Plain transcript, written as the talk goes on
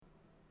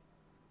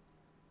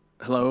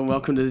Hello and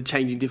welcome to the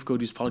Changing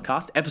Difficulties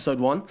podcast, episode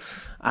 1.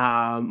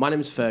 My name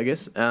is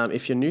Fergus.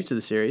 If you're new to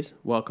the series,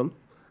 welcome.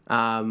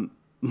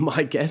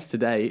 My guest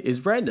today is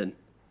Brandon.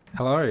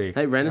 Hello.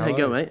 Hey, Brandon. How you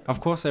going, mate?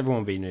 Of course,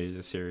 everyone will be new to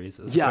the series.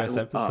 It's the first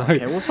episode. Oh,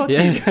 okay, well, fuck you.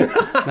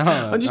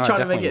 I'm just trying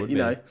to make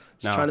it,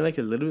 trying to make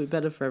it a little bit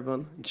better for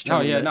everyone. It's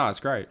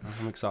great.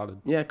 I'm excited.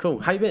 Yeah, cool.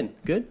 How you been?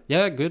 Good?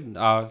 Yeah, good.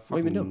 What have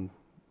you been doing?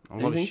 A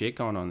lot of shit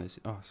going on this.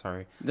 Oh,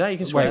 sorry. No, you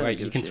can swear. Wait,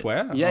 you can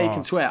swear? Yeah, you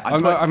can swear.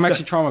 I'm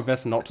actually trying my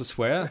best not to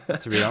swear,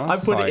 to be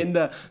honest. I put it in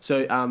the... So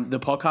the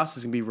podcast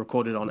is going to be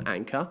recorded on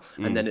Anchor,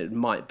 and then it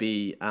might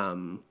be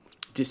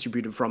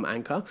distributed from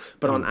Anchor.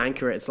 But on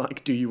Anchor, it's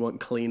like, do you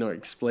want clean or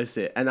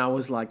explicit? And I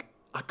was like,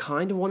 I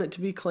kind of want it to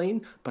be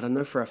clean, but I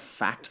know for a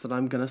fact that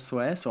I'm going to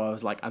swear. So I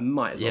was like, I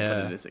might as well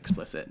put it as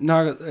explicit.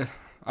 No,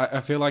 I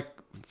feel like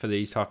for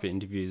these type of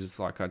interviews, it's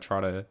like I try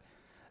to...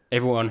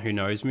 Everyone who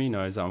knows me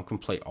knows I'm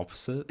complete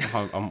opposite.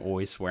 I'm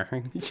always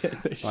swearing.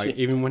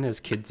 Even when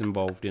there's kids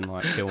involved in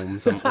like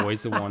films, I'm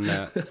always the one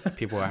that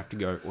people have to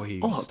go,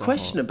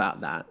 question about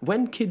that.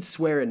 When kids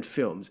swear in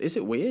films, is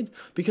it weird?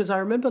 Because I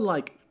remember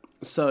I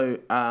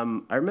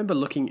remember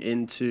looking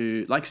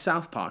into like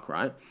South Park,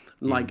 right?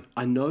 Like,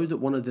 I know that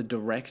one of the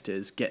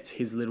directors gets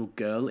his little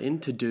girl in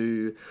to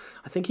do,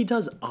 I think he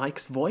does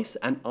Ike's voice,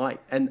 and Ike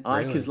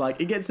is like,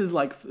 he gets his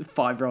like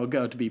 5-year-old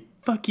girl to be,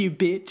 fuck you,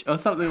 bitch, or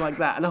something like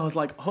that. And I was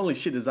like, holy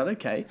shit, is that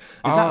okay?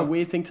 Is that a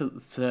weird thing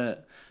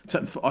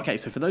okay,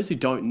 so for those who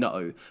don't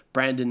know,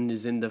 Brandon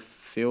is in the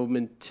film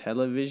and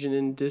television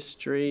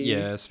industry.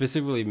 Yeah,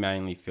 specifically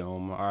mainly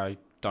film. I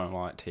don't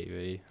like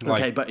TV.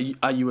 Okay, but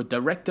are you a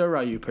director?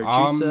 Are you a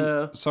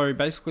producer? So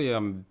basically,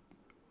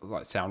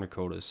 like sound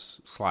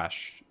recorders /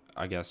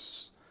 I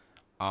guess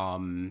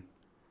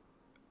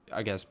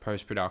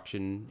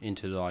post-production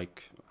into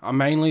like, I'm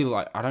mainly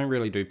like, I don't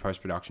really do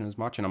post-production as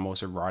much, and I'm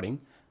also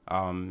writing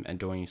and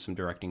doing some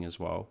directing as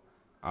well.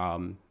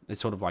 It's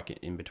sort of like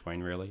in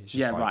between, really. It's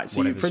just like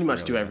So you pretty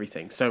much do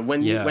everything. So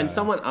when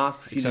someone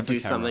asks you to do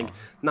something,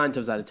 9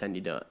 times out of 10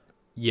 you do it.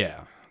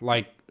 Yeah,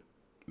 like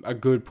a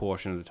good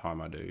portion of the time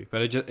I do,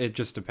 but it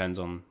just depends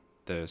on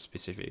the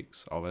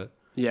specifics of it.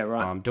 Yeah,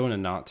 right. I'm doing a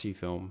Nazi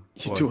film.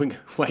 Wait,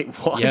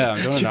 what? Yeah,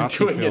 I'm doing a Nazi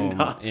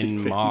film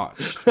in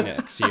March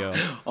next year.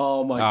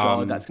 Oh my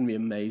God, that's going to be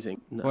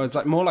amazing. No. Well, it's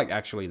like more like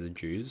actually the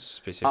Jews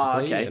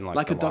specifically. Okay. And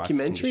like a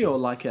documentary or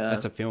like a...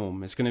 That's a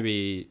film. It's going to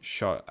be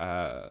shot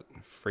at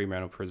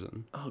Fremantle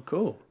Prison. Oh,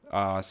 cool.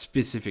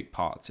 Specific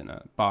parts in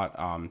it. But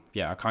I can't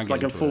get into it. It's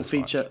like a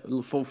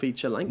full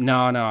feature length?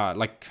 No,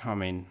 like, I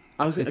mean...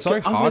 it's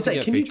so hard to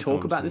get can you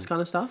talk about this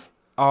kind of stuff?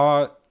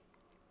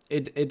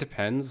 It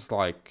depends,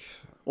 like...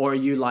 Or are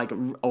you like,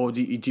 or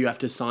do you have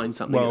to sign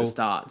something at the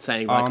start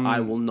saying like,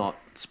 I will not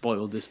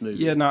spoil this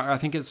movie? Yeah, no, I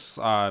think it's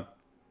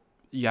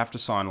you have to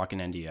sign like an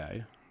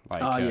NDA,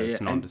 like it's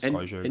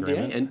non-disclosure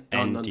agreement.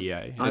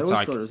 NDA. I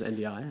always thought it was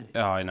NDIA. Oh,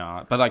 I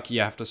know, but like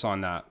you have to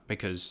sign that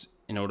because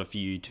in order for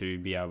you to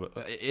be able,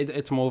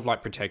 it's more of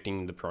like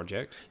protecting the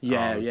project.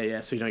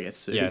 Yeah. So you don't get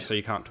sued. Yeah, so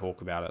you can't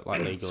talk about it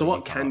like legally. So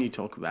what can you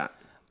talk about?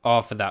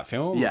 Oh, for that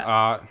film?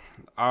 Yeah.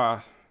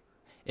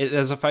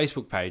 There's a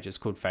Facebook page. It's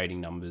called Fading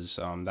Numbers.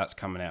 That's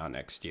coming out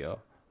next year.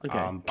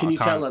 Okay. Can you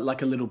tell it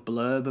like a little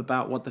blurb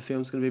about what the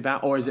film's going to be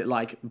about, or is it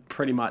like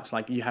pretty much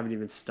like you haven't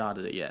even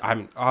started it yet?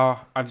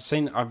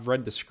 I've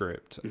read the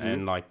script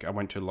and like I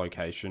went to a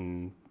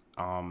location,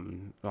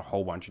 a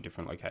whole bunch of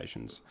different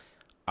locations.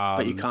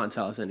 But you can't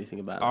tell us anything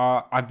about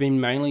it. I've been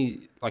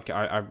mainly like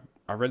I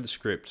read the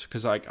script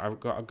because I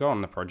got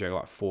on the project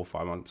like 4 or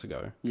 5 months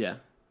ago. Yeah.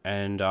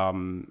 And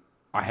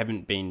I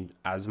haven't been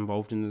as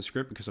involved in the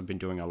script because I've been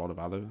doing a lot of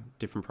other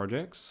different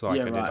projects. So I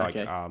did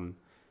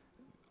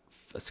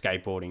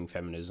skateboarding,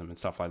 feminism, and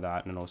stuff like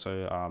that, and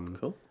also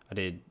cool. I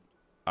did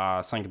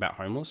something about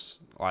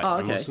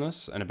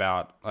homelessness, and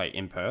about like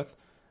in Perth,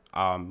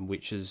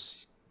 which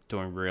is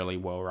doing really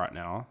well right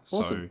now.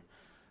 Awesome. So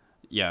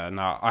yeah,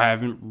 no, I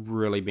haven't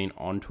really been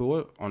onto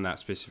it on that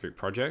specific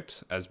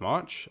project as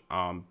much.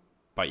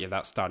 But yeah,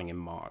 that's starting in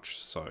March,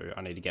 so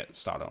I need to get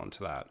started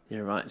onto that.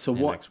 Yeah, right. So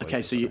what?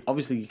 Okay, so you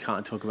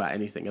can't talk about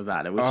anything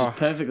about it, which is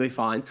perfectly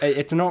fine.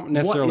 It's not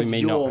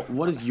necessarily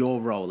What is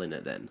your role in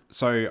it then?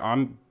 So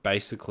I'm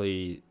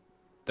basically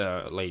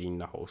leading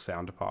the whole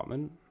sound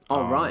department.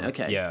 Oh, right.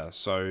 Okay. Yeah.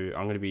 So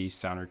I'm going to be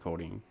sound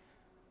recording.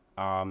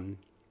 I'll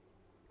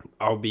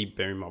be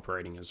boom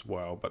operating as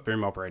well, but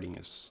boom operating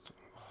is.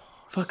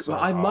 Fuck, so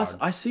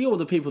I see all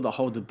the people that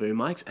hold the boom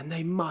mics and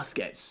they must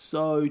get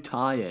so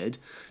tired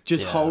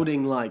just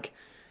holding like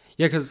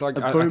because like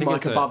a boom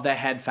mic above their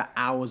head for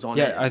hours on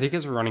end. Yeah, I think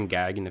it's a running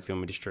gag in the film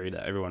industry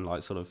that everyone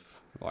like sort of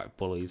like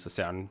bullies the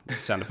sound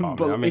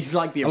department. I mean, he's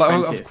like the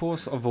apprentice. Of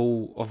course, of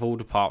all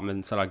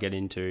departments that I get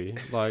into,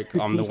 like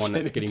I'm the one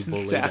that's getting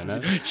bullied in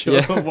it.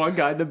 Sure, one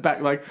guy in the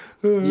back like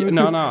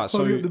no.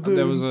 So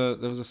there was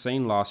a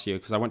scene last year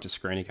because I went to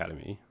Screen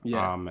Academy.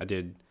 Yeah. I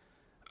did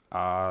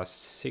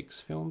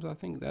 6 films I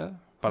think there,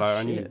 but I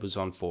only was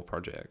on 4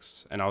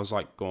 projects, and I was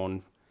like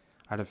gone.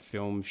 I had a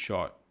film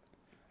shot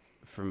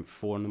from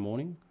 4 in the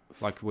morning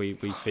Like we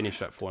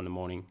finished at 4 in the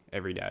morning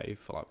every day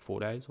for like 4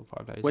 days or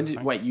 5 days.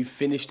 Wait, you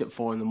finished at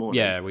 4 in the morning?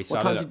 Yeah, we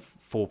started at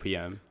 4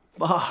 p.m.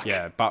 Fuck.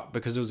 Yeah, but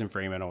because it was in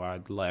Fremantle,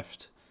 I'd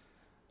left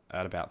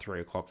at about 3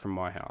 o'clock from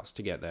my house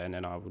to get there, and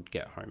then I would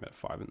get home at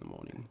 5 in the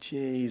morning.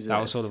 Jesus. That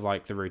was sort of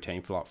like the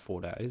routine for like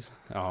 4 days.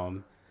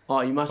 You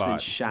must have been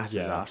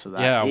shattered after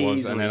that. Yeah, I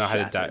was. And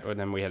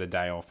then we had a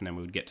day off, and then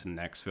we would get to the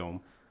next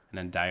film, and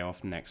then day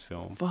off, next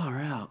film. Far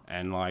out.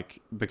 And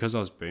like, because I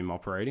was boom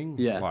operating,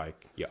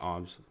 like your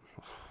arms.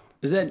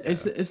 Is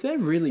there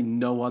really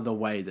no other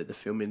way that the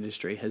film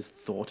industry has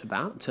thought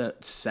about to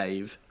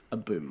save a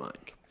boom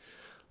mic?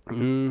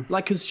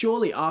 Like, because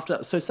surely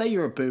say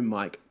you're a boom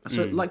mic,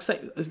 like say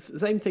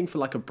same thing for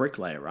like a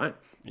bricklayer, right?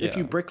 Yeah. If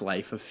you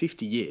bricklay for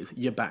 50 years,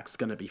 your back's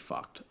gonna be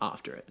fucked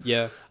after it.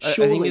 Yeah,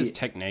 surely, I think it's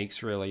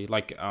techniques really.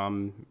 Like,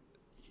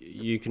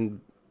 you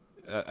can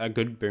a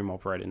good boom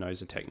operator knows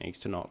the techniques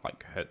to not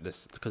like hurt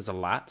this, because the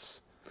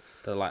lats,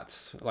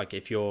 like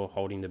if you're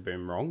holding the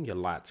boom wrong, your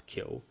lats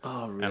kill.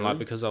 Oh, really? And like,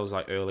 because I was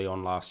like early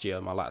on last year,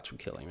 my lats were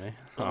killing me.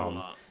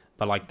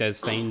 But like there's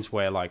scenes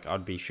where like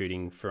I'd be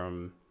shooting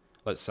from,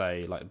 let's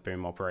say, like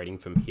boom operating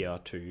from here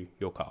to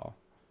your car.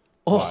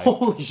 Oh, like,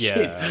 holy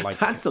shit! Like,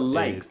 that's a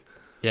length.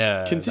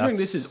 Considering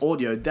this is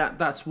audio,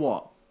 that's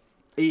what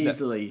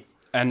easily.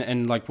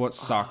 And like what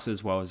sucks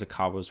as well is the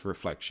car was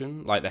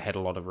reflection. Like they had a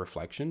lot of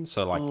reflection,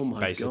 so like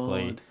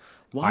basically,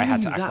 I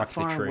had to act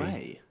like the tree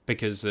away?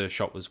 Because the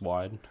shot was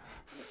wide.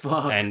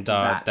 Fuck. And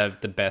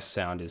the best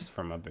sound is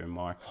from a boom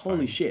microphone.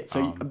 Holy shit!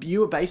 So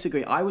you were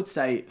basically, I would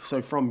say,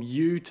 so from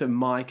you to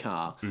my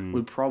car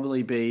would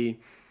probably be,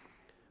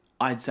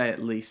 I'd say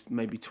at least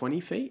maybe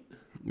 20 feet.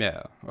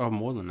 Yeah. Oh,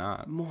 more than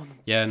that.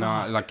 Yeah,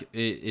 fuck. No, like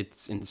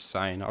it's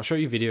insane. I'll show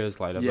you videos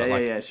later. Yeah, but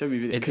like, yeah, show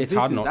me videos. It's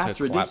hard not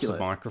to collapse the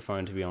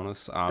microphone, to be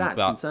honest.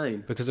 That's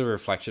insane. Because of the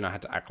reflection, I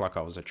had to act like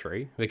I was a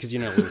tree. Because, you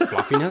know, the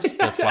fluffiness.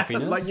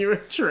 Like you're a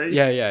tree.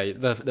 Yeah.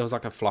 There was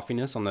like a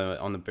fluffiness on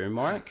the boom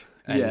mic.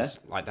 And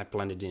like that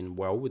blended in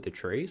well with the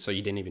tree. So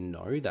you didn't even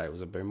know that it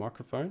was a boom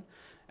microphone.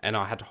 And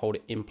I had to hold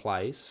it in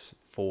place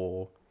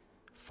for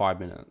 5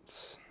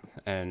 minutes.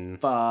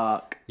 And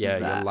fuck. Yeah,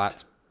 your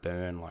lats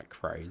burn like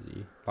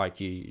crazy. Like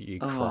you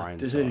cry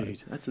inside.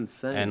 Dude, that's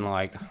insane. And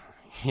like,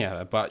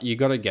 yeah, but you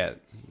got to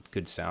get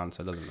good sound,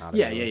 so it doesn't matter.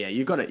 Yeah.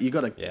 You got to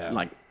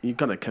like, you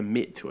got to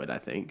commit to it, I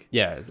think.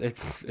 Yeah,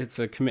 it's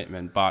a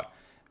commitment, but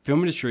film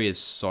industry is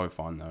so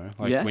fun though.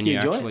 Like when you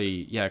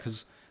actually,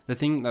 because the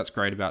thing that's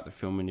great about the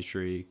film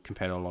industry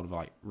compared to a lot of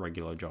like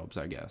regular jobs,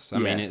 I guess. I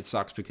mean, it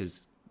sucks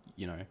because,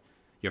 you know,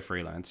 you're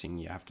freelancing,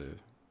 you have to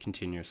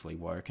continuously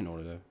work in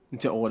order to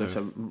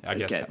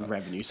get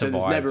revenue. So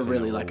there's never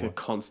really like a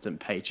constant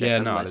paycheck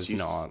unless you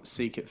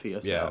seek it for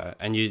yourself. Yeah,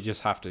 and you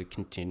just have to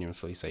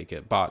continuously seek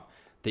it. But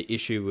the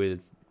issue with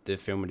the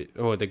film,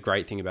 or the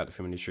great thing about the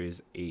film industry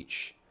is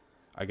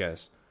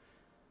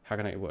how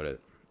can I word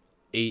it?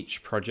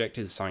 Each project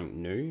is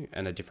something new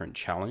and a different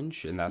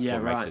challenge, and that's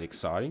what makes it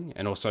exciting.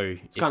 And also,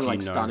 it's kind of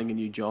like starting a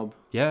new job.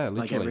 Yeah, literally.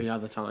 Like every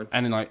other time.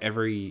 And in like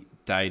every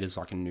day, there's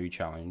like a new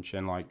challenge,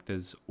 and like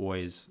there's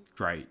always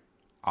great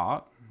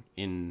art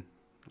in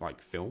like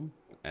film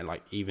and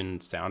like even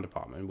sound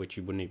department, which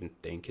you wouldn't even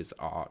think is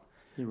art,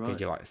 because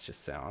you're like, it's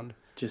just sound.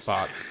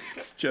 But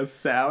it's just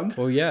sound.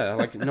 Well, yeah,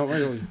 like not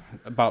really,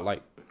 but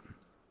like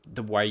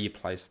the way you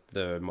place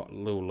the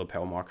little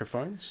lapel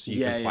microphones,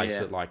 you can place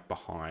it like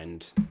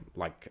behind,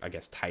 like I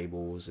guess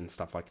tables and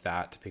stuff like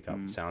that to pick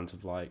up sounds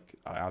of like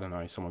I don't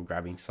know, someone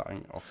grabbing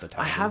something off the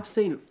table. I've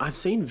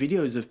seen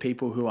videos of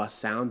people who are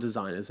sound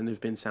designers and have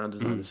been sound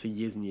designers for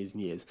years and years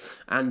and years,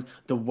 and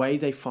the way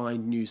they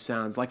find new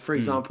sounds, like for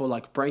example,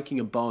 like breaking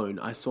a bone.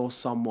 I saw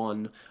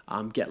someone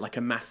get like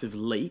a massive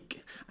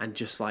leak and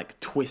just like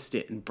twist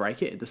it and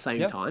break it at the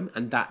same time,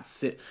 and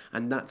that's it,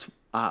 and that's.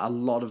 A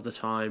lot of the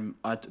time,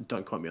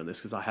 don't quote me on this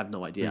because I have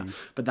no idea,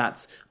 but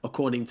that's,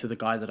 according to the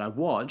guy that I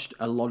watched,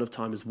 a lot of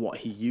time is what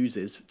he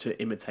uses to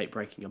imitate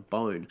breaking a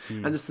bone.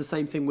 And it's the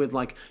same thing with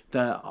like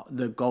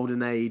the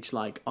golden age,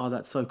 like, oh,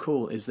 that's so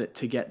cool, is that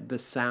to get the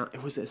sound,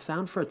 was it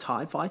sound for a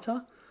TIE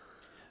fighter?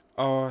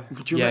 Oh,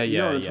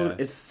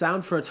 It's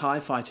sound for a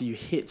TIE fighter. You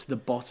hit the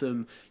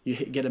bottom,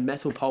 get a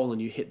metal pole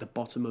and you hit the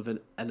bottom of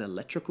an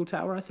electrical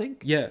tower, I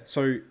think. Yeah,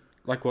 so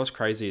like what's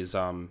crazy is...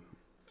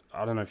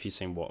 I don't know if you've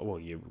seen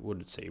you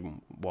would see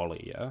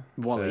WALL-E, yeah?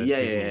 WALL-E,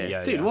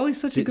 yeah. Dude, WALL-E's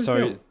such a good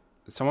film.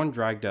 Someone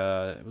dragged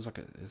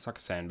it's like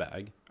a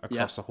sandbag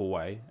across the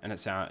hallway, and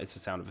it's the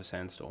sound of a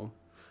sandstorm.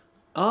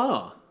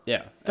 Oh.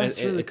 Yeah.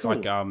 That's really it's cool.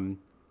 Like,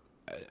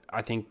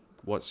 I think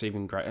what's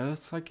even great,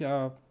 it's like,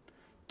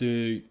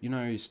 you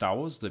know, Star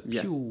Wars, the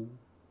pew.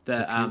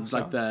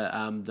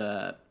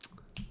 The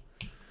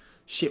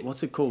shit,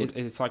 what's it called?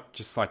 It's like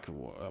just like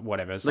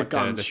whatever. It's the like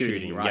guns the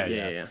shooting, right?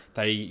 Yeah.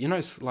 They, you know,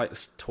 like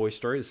Toy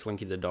Story, the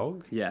Slinky the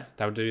dog. Yeah.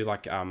 They'll do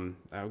like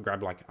they'll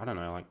grab like, I don't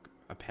know, like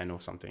a pen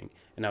or something,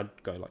 and they'll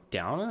go like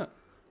down it,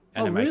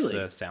 and it makes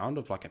the sound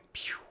of like a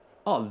pew.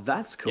 Oh,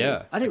 that's cool.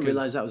 Yeah, I didn't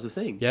realize that was a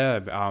thing. Yeah,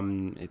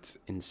 it's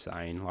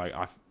insane. Like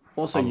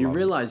you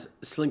realize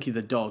Slinky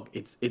the dog,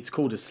 it's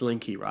called a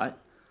Slinky, right?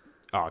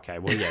 Oh, okay.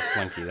 Well, yeah,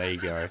 Slinky. There you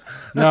go.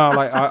 No,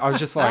 like I was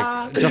just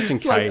like, just in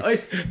case. Like,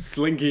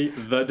 Slinky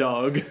the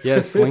dog.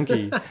 Yeah,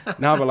 Slinky.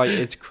 No, but like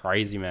it's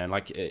crazy, man.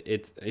 Like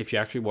it's if you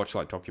actually watch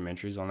like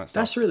documentaries on that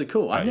stuff. That's really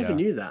cool. I never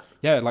knew that.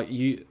 Yeah, like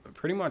you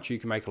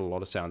can make a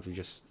lot of sounds with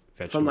just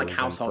vegetables from like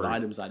household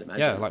items, I'd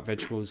imagine. Yeah, like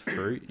vegetables,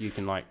 fruit. You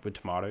can like with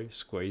tomato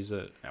squeeze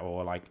it,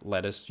 or like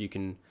lettuce. You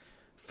can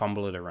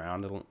fumble it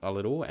around a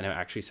little, and it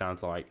actually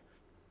sounds like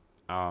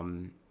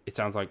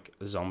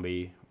a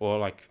zombie, or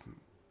like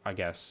I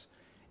guess.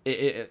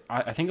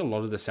 I think a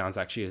lot of the sounds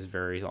actually is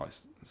very like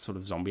sort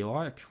of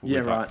zombie-like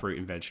with like fruit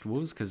and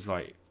vegetables, because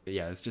like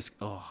it's just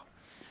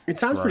it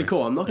sounds gross. Pretty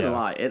cool. I'm not gonna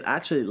lie, it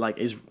actually like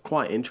is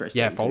quite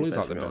interesting. Yeah, Foley's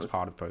like the best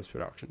part of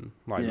post-production,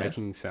 like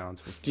making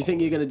sounds. Do you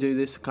think you're gonna do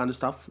this kind of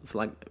stuff for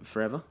like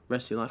forever,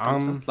 rest of your life? Kind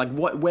of stuff? Like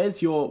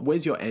where's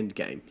your end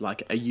game?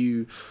 Like, are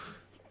you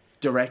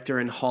director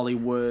in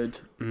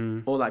Hollywood,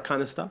 all that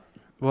kind of stuff?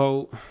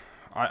 Well,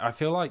 I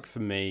feel like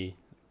for me,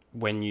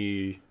 when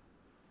you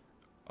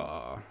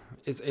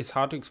it's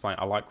hard to explain.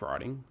 I like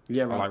writing.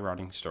 Yeah, right. I like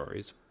writing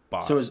stories.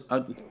 But so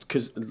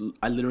because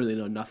I literally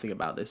know nothing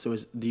about this. So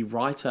is the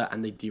writer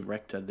and the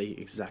director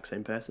the exact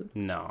same person?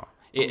 No.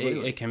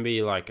 It can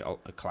be like a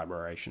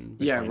collaboration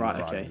between the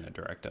writer and the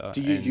director.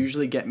 Do you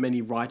usually get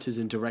many writers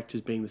and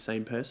directors being the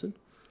same person?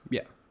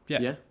 Yeah.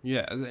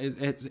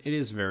 It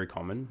is very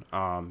common,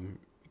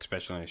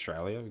 especially in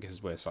Australia,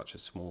 because we're such a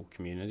small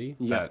community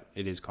that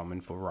it is common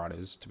for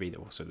writers to be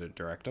also the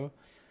director.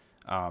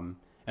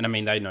 And I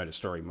mean, they know the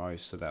story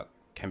most, so that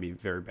can be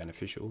very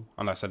beneficial,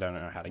 unless I don't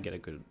know how to get a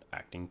good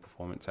acting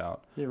performance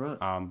out. Yeah,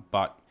 right.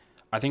 But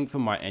I think for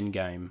my end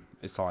game,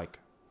 it's like,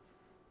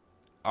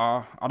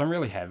 I don't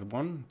really have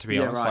one, to be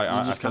honest. Right.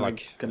 Like, I feel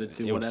like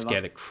it would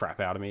scare the crap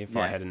out of me if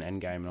I had an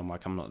end game and I'm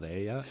like, I'm not there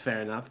yet.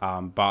 Fair enough.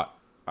 But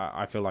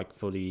I feel like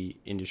for the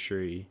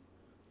industry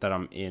that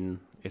I'm in,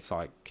 it's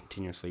like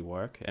continuously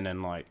work, and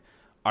then like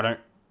I don't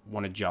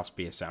want to just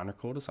be a sound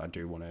recorder, so I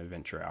do want to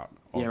venture out.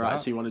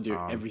 So you want to do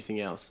everything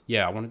else?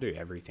 Yeah, I want to do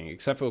everything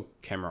except for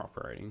camera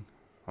operating.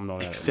 I'm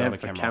not except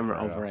for camera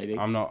operating.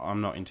 I'm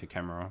not into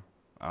camera,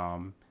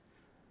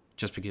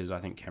 just because I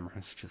think camera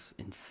is just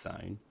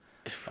insane.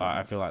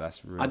 I feel like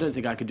that's really. I don't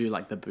think I could do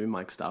like the boom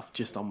mic stuff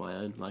just on my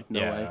own. Like no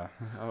way.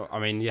 I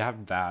mean, you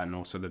have that, and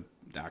also the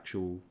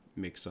actual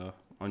mixer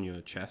on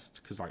your chest,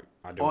 because like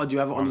I do. Oh, do you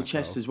have it on your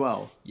chest as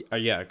well?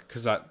 Yeah,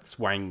 because that's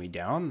weighing me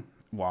down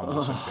while I'm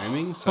also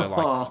booming. So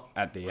like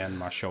at the end,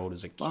 my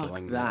shoulders are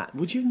killing me. That.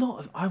 Would you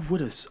not? I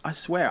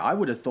swear, I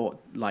would have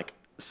thought like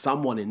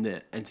someone in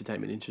the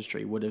entertainment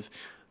industry would have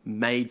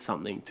made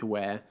something to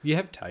where you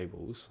have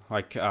tables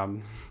like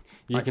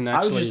you can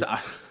actually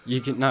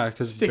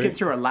because stick it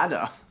through a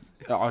ladder.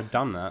 I've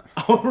done that.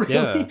 Oh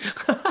really? Yeah.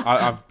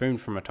 I've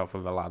boomed from the top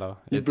of a ladder.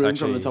 You boomed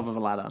from the top of a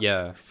ladder.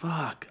 Yeah.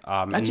 Fuck.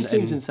 That just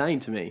seems insane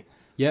to me.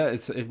 Yeah,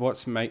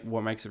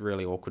 what makes it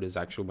really awkward is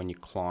actually when you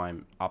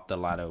climb up the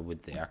ladder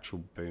with the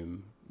actual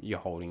boom, you're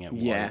holding it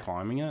while you're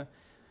climbing it.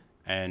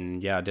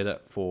 And I did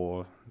it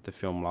for the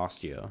film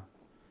last year,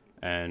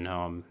 and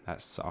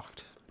that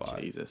sucked. But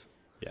Jesus.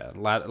 Yeah,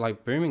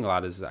 like booming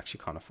ladders is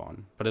actually kind of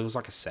fun, but it was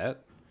like a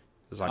set.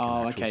 It was like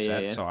an actual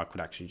set, so I could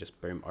actually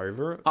just boom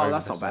over it. Oh,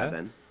 that's not bad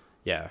then.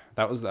 Yeah,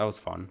 that was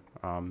fun.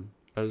 But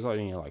it was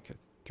only like a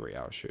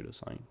 3-hour shoot or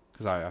something,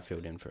 because I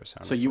filled in for a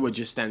sound. So you were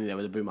just standing there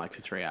with a boom mic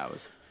for 3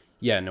 hours.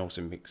 Yeah, and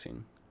also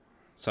mixing.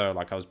 So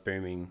like I was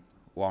booming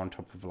while on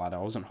top of a ladder.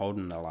 I wasn't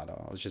holding the ladder.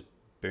 I was just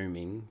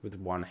booming with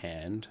one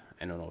hand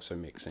and then also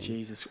mixing.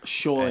 Jesus,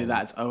 surely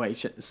that's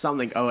OHS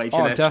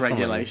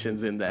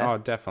regulations in there. Oh,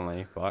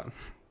 definitely. But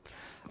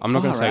I'm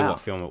not going to say what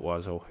film it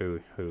was or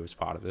who was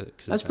part of it.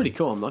 That's pretty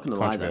cool. I'm not going to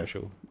lie there.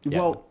 Controversial. Yeah.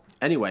 Well,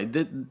 anyway,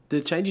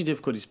 the Changing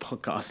Difficulties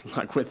podcast,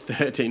 like we're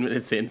 13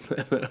 minutes in.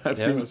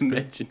 I've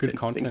mentioned good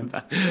content.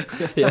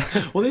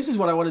 Well, this is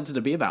what I wanted it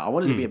to be about. I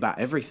wanted it to be about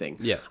everything.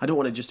 Yeah. I don't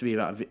want it just to be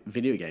about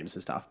video games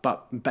and stuff.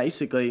 But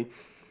basically,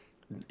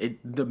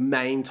 the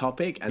main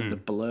topic and the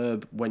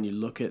blurb when you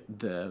look at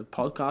the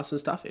podcast and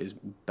stuff is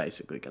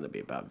basically going to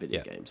be about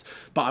video games.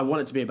 But I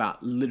want it to be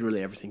about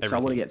literally everything. So I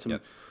want to get some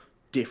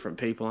different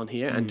people on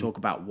here and talk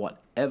about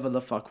whatever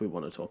the fuck we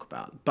want to talk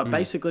about. But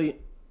basically...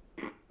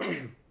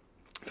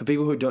 For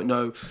people who don't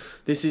know,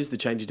 this is the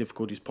Changing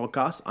Difficulties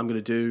podcast. I'm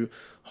going to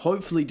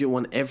hopefully do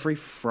one every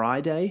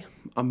Friday.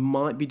 I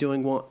might be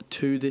doing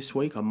 2 this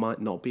week. I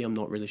might not be. I'm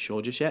not really sure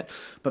just yet.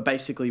 But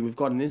basically, we've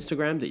got an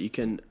Instagram that you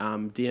can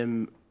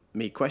DM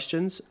me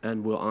questions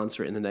and we'll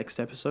answer it in the next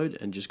episode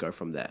and just go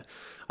from there.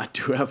 I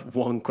do have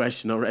one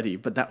question already,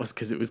 but that was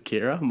because it was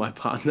Kira, my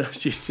partner.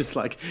 She's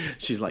like,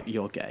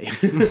 you're gay.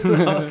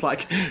 I was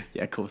like,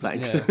 yeah, cool,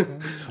 thanks. Yeah,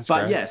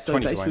 but great. So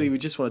basically we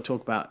just want to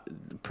talk about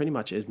pretty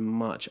much as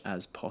much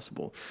as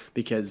possible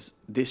because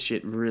this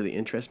shit really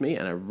interests me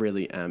and I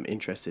really am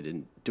interested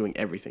in doing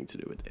everything to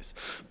do with this.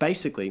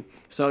 Basically,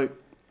 so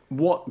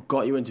what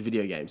got you into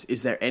video games?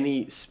 Is there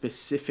any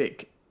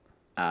specific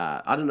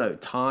I don't know,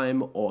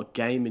 time or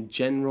game in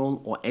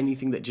general or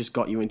anything that just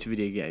got you into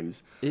video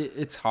games?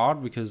 It's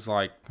hard because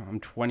like I'm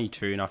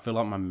 22 and I feel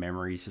like my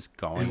memory is just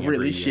going Really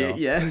every shit,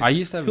 year. yeah. I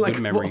used to have a Like,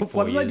 good memory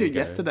what did I do ago.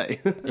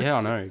 yesterday? Yeah,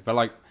 I know, but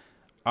like,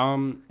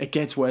 It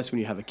gets worse when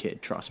you have a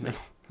kid, trust me.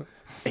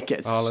 It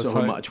gets let's so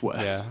hope- much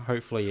worse. Yeah,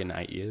 hopefully in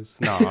 8 years.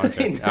 No, I'm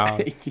joking. In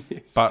 8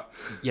 years. But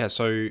yeah,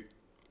 so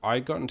I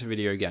got into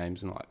video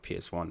games in like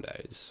PS1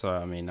 days. So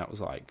I mean, that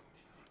was like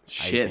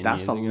Shit,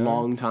 that's a years ago.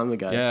 long time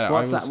ago. Yeah,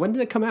 What's I was- that? When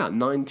did it come out?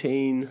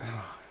 19...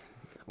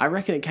 I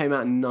reckon it came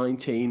out in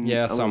 19...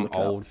 Yeah, I'm gonna some look it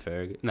up. old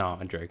Ferg. No,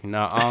 I'm joking.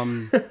 No,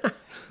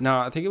 no,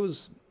 I think it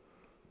was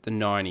the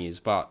 90s,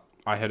 but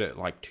I had it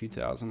like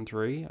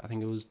 2003. I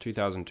think it was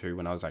 2002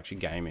 when I was actually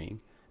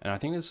gaming. And I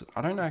think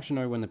I don't actually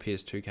know when the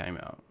PS2 came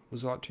out.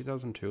 Was it like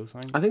 2002 or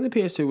something? I think the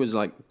PS2 was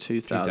like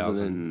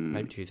 2000.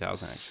 Maybe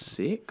 2000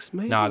 actually. 6,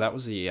 maybe? No, that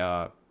was the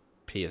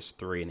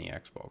PS3 and the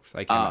Xbox.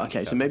 They came out in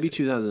Okay, so maybe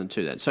 2006.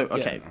 2002 then. So,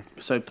 okay,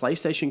 so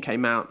PlayStation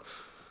came out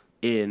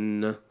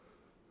in...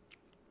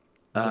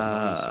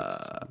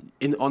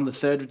 on the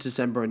 3rd of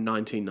December in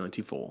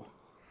 1994.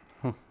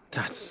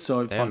 That's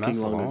so Damn, fucking that's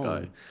long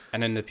ago.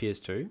 And then the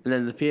PS2, And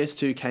then the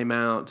PS2 came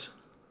out...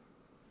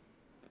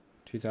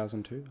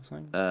 2002 or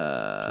something?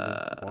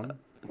 2001?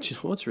 Do you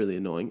know what's really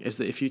annoying is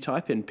that if you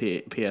type in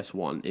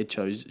PS1, it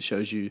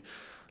shows you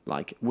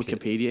like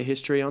Wikipedia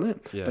history on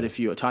it. Yeah. But if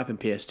you type in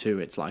PS2,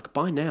 it's like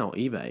buy now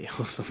eBay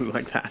or something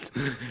like that.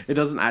 It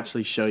doesn't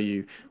actually show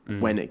you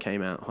when it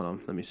came out. Hold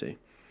on, let me see.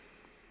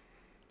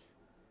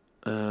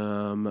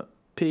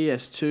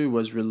 PS2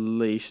 was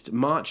released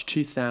March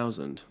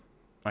 2000.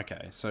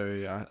 Okay, so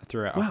I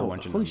threw out a Wow, whole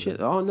bunch of holy numbers.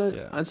 shit! Oh no,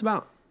 Yeah. it's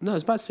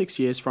about 6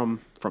 years from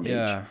each.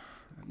 Yeah.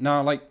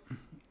 No, like,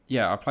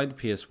 yeah, I played the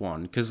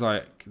PS1 because,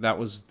 like, that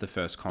was the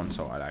first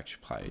console I'd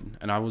actually played.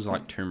 And I was,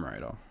 like, Tomb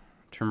Raider.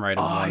 Tomb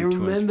Raider 1, I 2, and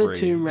remember 3.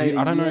 Tomb Raider,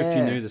 I don't know if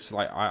you yeah. knew this.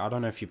 Like, I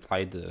don't know if you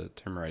played the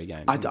Tomb Raider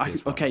games. on the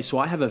PS1. Okay, so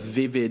I have a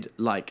vivid,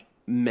 like,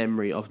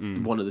 memory of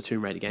one of the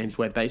Tomb Raider games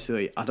where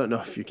basically, I don't know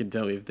if you can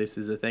tell me if this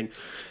is a thing.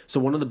 So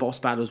one of the boss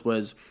battles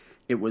was,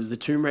 it was the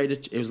Tomb Raider,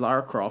 it was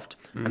Lara Croft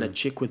and a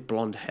chick with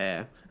blonde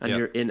hair. And Yep.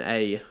 you're in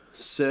a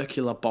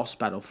circular boss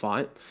battle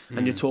fight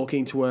and you're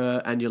talking to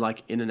her and you're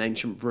like in an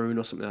ancient rune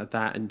or something like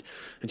that. And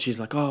she's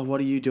like, oh, what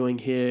are you doing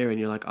here? And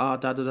you're like, oh,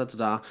 da da da da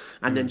da.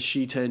 And then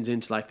she turns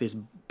into like this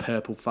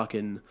purple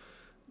fucking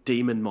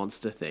demon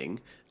monster thing.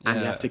 And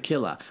you Yeah. have to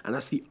kill her. And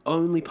that's the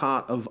only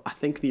part of, I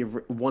think,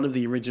 one of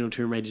the original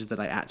Tomb Raiders that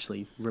I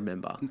actually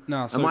remember.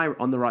 No, so, Am I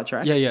on the right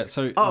track? Yeah, yeah.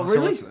 So, Oh,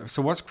 really?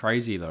 So what's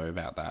crazy, though,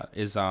 about that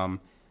is,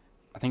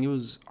 I think it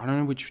was, I don't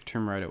know which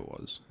Tomb Raider it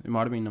was. It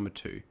might have been number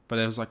 2. But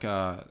there was like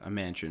a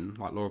mansion,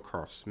 like Lara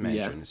Croft's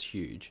mansion. Yeah. It's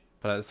huge.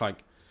 But it's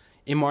like,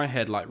 in my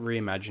head, like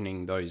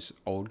reimagining those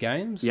old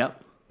games,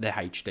 Yep. they're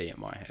HD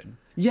in my head.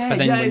 Yeah, But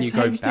then yeah, when it's you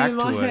go HD back in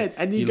my to head, it,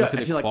 and you look go, at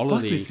and the you're like, fuck,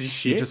 quality, this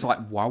is you're shit. just like,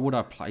 why would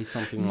I play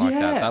something like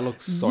that? That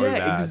looks so bad.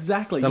 Yeah,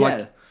 exactly. They're yeah.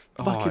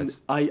 like, Fucking,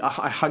 it's- I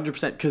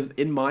 100%, because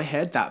in my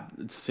head,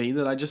 that scene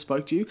that I just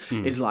spoke to you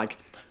is like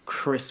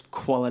crisp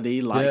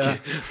quality, like Yeah.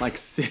 like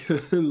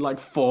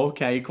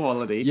 4K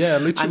quality. Yeah,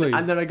 literally.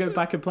 And then I go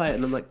back and play it,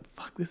 and I'm like,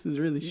 fuck, this is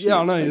really shit. Yeah,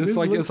 I know. this It's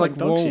looks like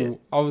dog whoa.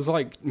 shit. I was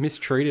like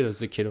mistreated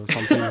as a kid or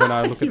something when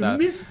I look at that.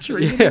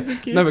 Mistreated as a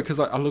kid. No, because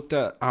I looked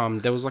at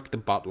there was like the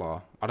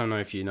butler. I don't know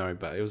if you know,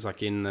 but it was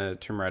like in the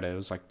Tomb Raider. It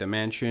was like the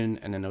mansion,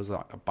 and then there was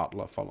like a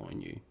butler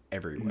following you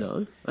everywhere.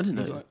 No, I didn't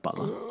know it was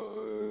Butler.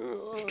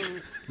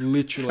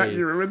 Literally,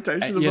 Your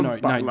imitation of you a know,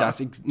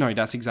 butler.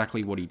 that's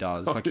exactly what he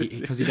does. Like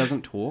because he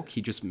doesn't talk,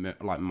 he just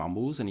like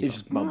mumbles and He he's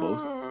just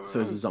mumbles.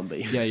 So it's a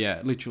zombie.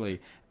 yeah,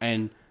 literally.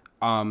 And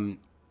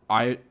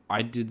I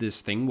did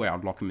this thing where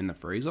I'd lock him in the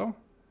freezer,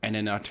 and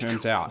then it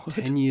turns out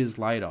 10 years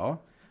later,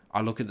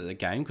 I look at the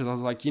game because I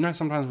was like, you know,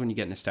 sometimes when you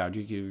get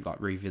nostalgic, you like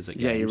revisit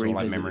games you or like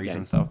revisit the memories game.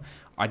 and stuff.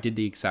 I did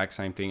the exact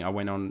same thing. I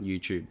went on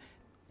YouTube,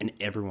 and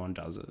everyone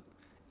does it.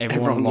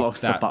 Everyone Everyone locks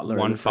locks the that butler in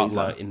one the freezer.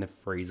 butler in the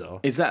freezer.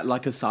 Is that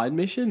like a side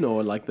mission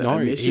or like a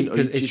mission, or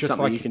because it's just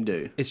something you can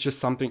do? It's just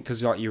something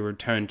because like you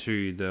return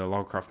to the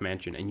Lara Croft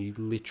mansion and you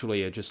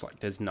literally are just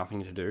like there's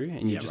nothing to do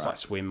and you just like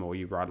swim or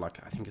you ride like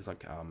I think it's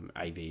like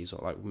AVs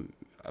or like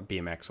a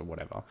BMX or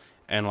whatever.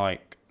 And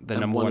like the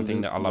number one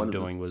thing that I loved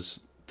doing was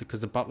because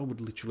the butler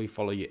would literally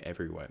follow you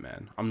everywhere,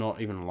 man. I'm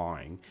not even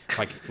lying.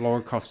 Like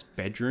Lara Croft's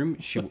bedroom,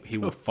 he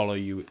would follow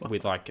you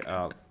with like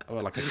a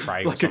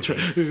tray or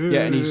something. Yeah,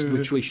 and he's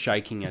literally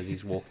shaking as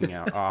he's walking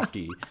out after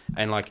you,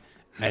 and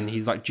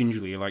he's like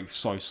gingerly, like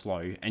so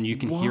slow, and you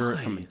can hear it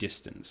from a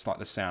distance, like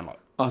the sound, like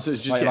Oh, so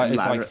it's just getting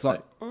louder. it's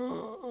like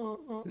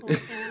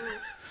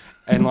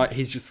and like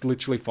he's just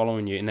literally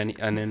following you, and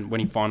then when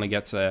he finally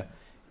gets there,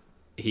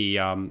 he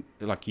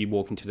like you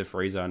walk into the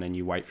freezer and then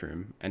you wait for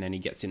him, and then he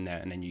gets in there,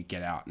 and then you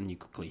get out and you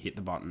quickly hit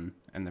the button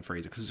and the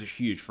freezer because it's a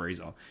huge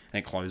freezer and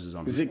it closes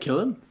on him. Does it kill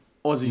him?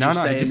 Or does he No, just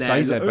stay it just in there?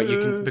 stays there. But you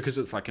can, because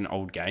it's like an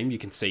old game, you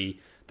can see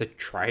the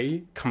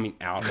tray coming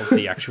out of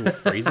the actual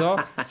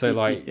freezer. So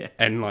like, Yeah.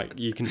 and like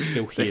you can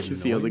still So hear you the can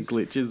noise. see all the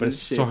glitches but and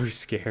it's shit. so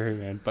scary,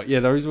 man. But yeah,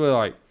 those were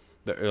like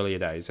the earlier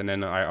days, and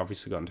then I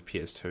obviously got into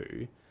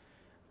PS2,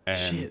 And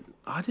Shit,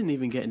 I didn't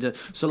even get into...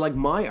 So, like,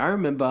 I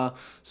remember...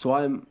 So,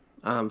 I'm...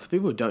 for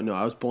people who don't know,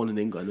 I was born in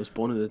England. I was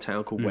born in a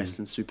town called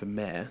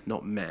Weston-super-Mare,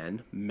 not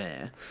Man,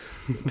 Mare.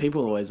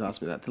 People always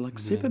ask me that. They're like,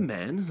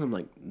 Superman? And I'm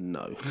like,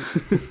 no.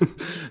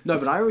 No,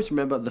 but I always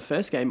remember, the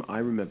first game I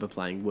remember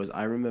playing was,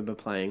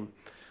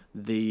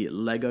 the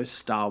Lego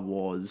Star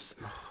Wars...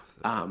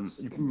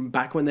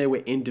 back when they were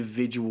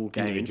individual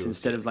games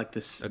instead of like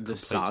the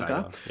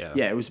saga.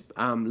 Yeah, it was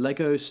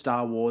Lego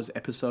Star Wars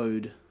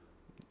episode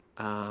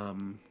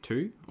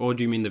 2, or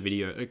do you mean the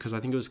video? Because I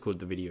think it was called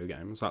the video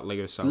game. It was like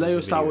Lego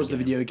Star Wars, the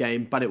video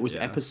game, but it was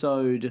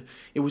episode.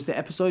 It was the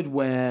episode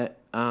where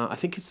I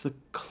think it's the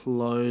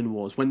Clone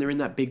Wars, when they're in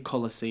that big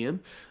Coliseum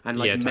and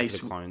like Attack of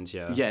the Clones.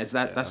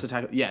 That's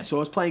Attack. Yeah, so I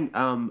was playing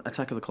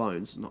Attack of the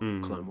Clones, not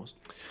Clone Wars,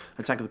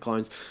 Attack of the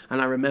Clones,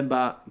 and I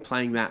remember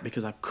playing that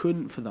because I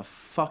couldn't for the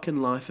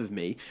fucking life of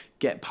me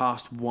get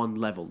past one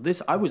level.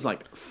 I was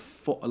like.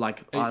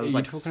 I was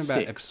like talking 6.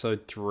 about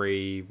episode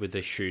 3 with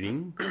the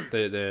shooting,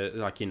 the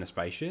like in the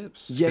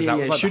spaceships. Yeah,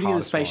 was, like, shooting in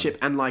the spaceship,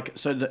 and like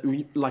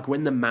like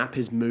when the map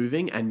is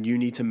moving, and you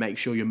need to make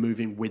sure you're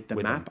moving with the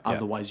map,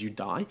 otherwise you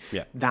die.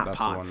 Yeah, that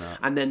part.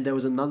 And then there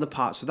was another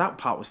part. So that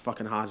part was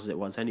fucking hard as it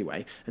was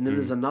anyway. And then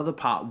there's another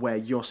part where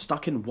you're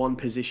stuck in one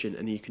position,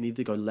 and you can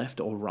either go left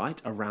or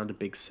right around a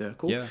big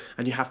circle. Yeah.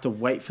 And you have to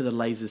wait for the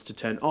lasers to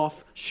turn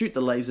off, shoot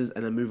the lasers,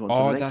 and then move on to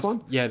the next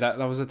one. Yeah, that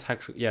was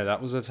Attack. Yeah,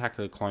 that was Attack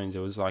of the Clones. It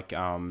was like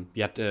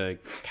you had to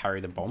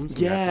carry the bombs.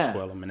 And you had to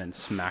swirl them and then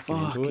smack it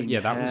into it. Yeah,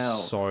 that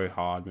was so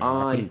hard, man.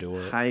 I couldn't do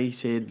it. I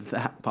hated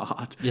that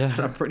part. Yeah, and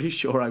I'm pretty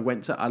sure I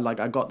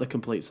got the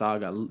complete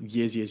saga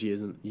years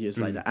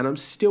later, and I'm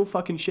still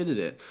fucking shit at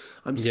it.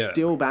 I'm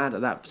still bad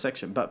at that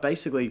section. But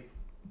basically,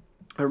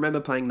 I remember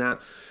playing that.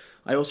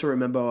 I also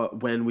remember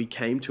when we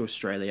came to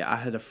Australia, I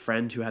had a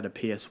friend who had a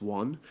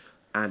PS1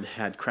 and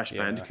had Crash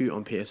Bandicoot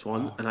on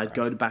PS1, and I'd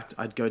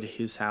go to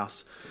his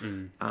house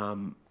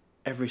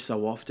every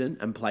so often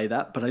and play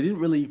that, but I didn't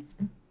really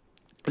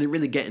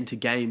get into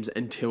games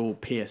until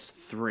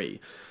PS3.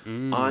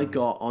 I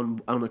got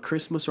on a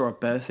Christmas or a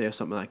birthday or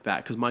something like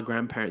that, because my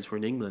grandparents were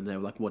in England. They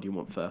were like, what do you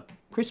want for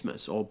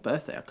Christmas or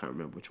birthday? I can't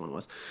remember which one it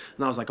was.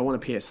 And I was like, I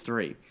want a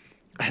PS3.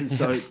 And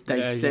so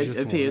they sent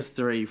a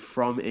PS3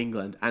 from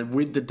England, and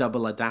with the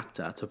double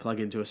adapter to plug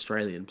into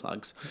Australian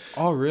plugs.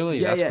 Oh, really?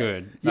 That's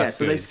good.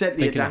 So they sent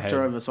the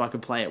adapter over so I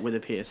could play it with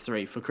a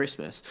PS3 for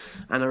Christmas.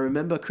 And I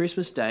remember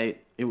Christmas Day,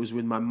 it was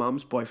with my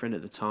mum's boyfriend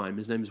at the time.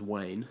 His name is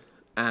Wayne.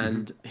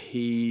 And so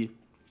I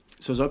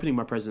was opening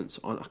my presents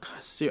on...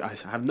 I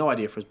have no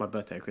idea if it was my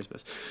birthday or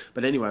Christmas.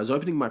 But anyway, I was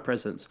opening my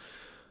presents,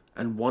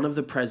 and one of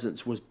the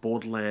presents was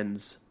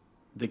Borderlands...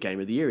 the Game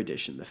of the Year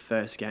edition, the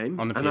first game.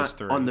 On the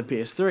PS3. On the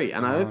PS3.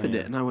 And I opened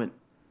it and I went,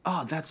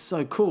 oh, that's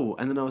so cool.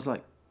 And then I was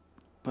like,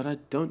 but I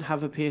don't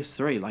have a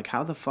PS3. Like,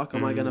 how the fuck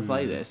am I going to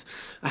play this?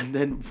 And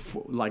then,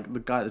 like,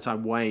 the guy at the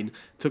time, Wayne,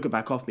 took it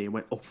back off me and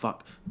went, oh,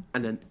 fuck.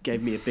 And then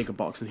gave me a bigger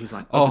box, and he's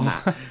like, open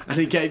that. And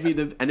he gave me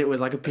and it was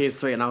like a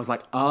PS3, and I was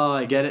like, oh,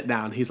 I get it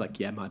now. And he's like,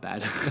 yeah, my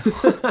bad.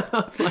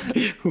 I was like,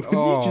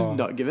 will you just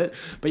not give it?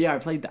 But yeah, I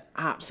played the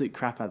absolute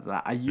crap out of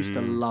that. I used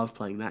to love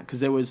playing that,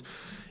 because it was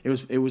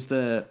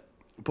the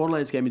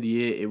Borderlands Game of the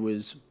Year.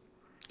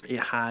 It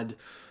had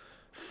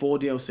 4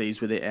 DLCs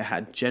with it. It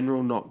had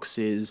General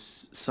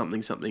Nox's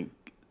something.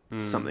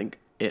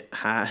 It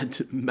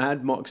had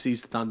Mad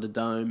Moxie's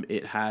Thunderdome.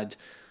 It had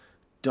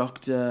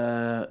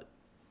Dr.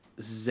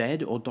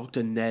 Zed or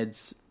Dr.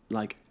 Ned's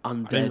like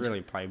undead. I didn't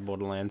really play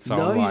Borderlands. So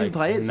no, you didn't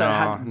play it? So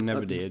no,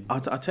 never did. I'll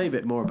tell you a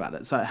bit more about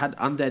it. So it had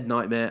Undead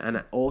Nightmare, and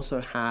it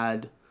also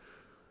had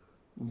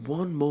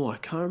one more. I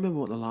can't remember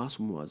what the last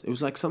one was. It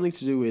was like something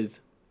to do with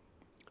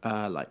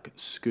like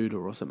Scooter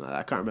or something like that.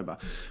 I can't remember.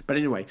 But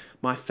anyway,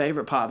 my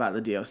favourite part about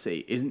the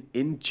DLC is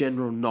in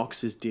General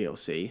Nox's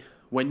DLC,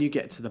 when you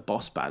get to the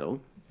boss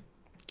battle,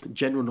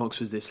 General Nox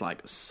was this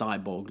like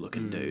cyborg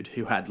looking dude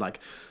who had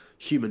like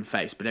human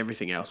face, but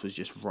everything else was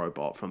just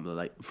robot from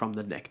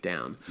the neck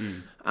down.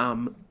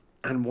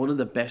 And one of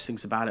the best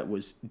things about it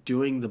was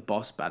doing the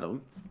boss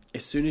battle.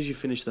 As soon as you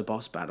finish the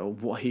boss battle,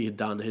 what he had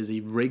done is he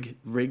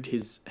rigged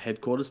his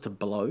headquarters to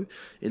blow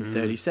in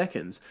 30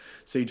 seconds.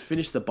 So you'd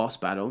finish the boss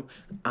battle,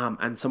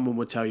 and someone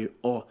would tell you,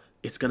 oh,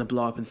 it's going to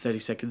blow up in 30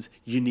 seconds.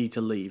 You need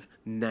to leave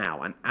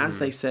now. And as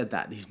they said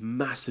that, these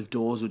massive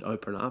doors would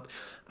open up,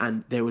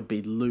 and there would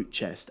be loot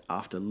chest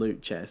after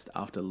loot chest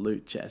after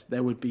loot chest.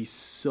 There would be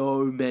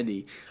so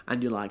many.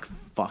 And you're like,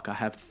 fuck, I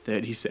have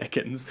 30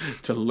 seconds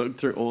to look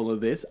through all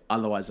of this.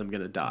 Otherwise, I'm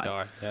going to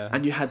die. Yeah.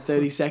 And you had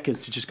 30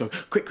 seconds to just go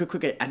quick.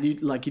 And you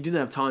didn't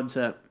have time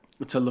to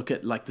look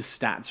at like the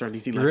stats or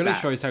anything like that. It really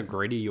shows how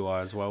greedy you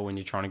are as well when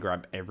you're trying to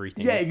grab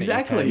everything. Yeah,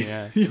 exactly.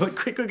 You're like,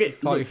 quick.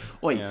 Like,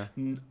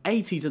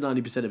 80 to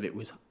 90% of it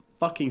was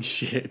fucking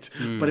shit.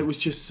 But it was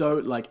just so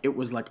like, it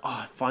was like,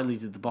 oh, I finally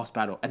did the boss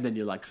battle. And then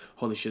you're like,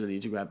 holy shit, I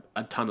need to grab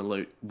a ton of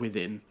loot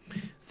within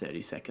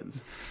 30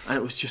 seconds. And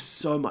it was just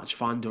so much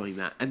fun doing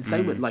that. And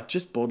same with like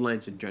just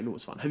Borderlands in general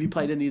was fun. Have you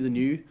played any of the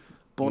new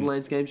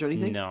Borderlands games or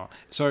anything? No.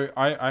 So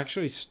I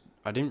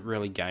didn't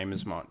really game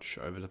as much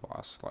over the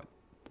last like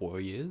 4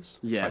 years.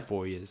 Yeah. Like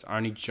 4 years. I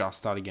only just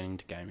started getting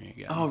into gaming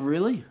again. Oh,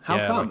 really? How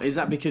Yeah, come? like- Is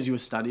that because you were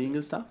studying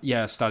and stuff?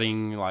 Yeah,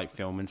 studying like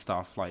film and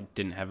stuff, like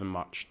didn't have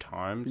much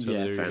time to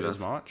Yeah, do fair as enough.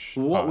 much.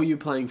 What but were you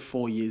playing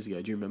 4 years ago?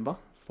 Do you remember?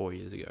 4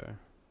 years ago?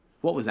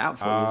 What was out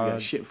 4 years ago?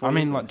 Shit, 4 I years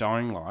mean, ago. like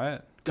Dying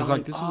Light. Because Dying-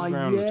 like this oh, was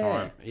around the yeah.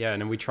 time. Yeah,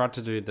 and then we tried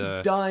to do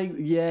the Dying.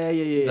 Yeah.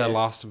 The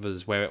Last of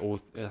Us, where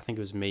I think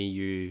it was me,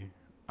 you,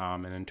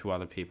 and then 2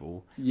 other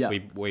people. Yeah.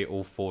 We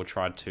all 4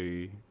 tried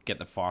to get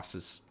the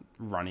fastest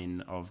run-in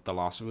of The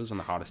Last of Us on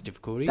the hardest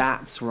difficulty.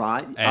 That's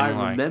right. And, I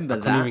like, remember I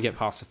couldn't that. even get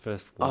past the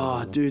first level.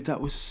 Oh, dude,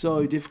 that was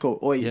so difficult.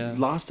 Oh, Yeah.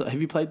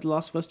 have you played The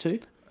Last of Us 2?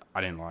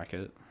 I didn't like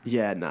it.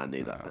 Yeah, nah,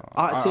 neither. No.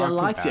 I I feel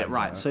liked bad it,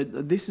 right. about So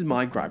this is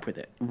my gripe with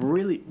it.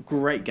 Really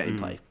great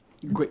gameplay.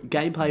 Great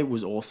gameplay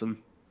was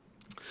awesome.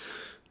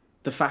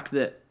 The fact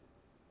that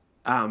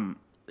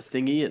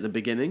Thingy at the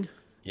beginning...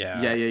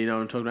 Yeah. you know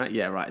what I'm talking about?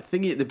 Yeah, right.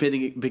 Thingy at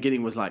the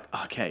beginning was like,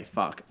 okay,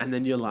 fuck. And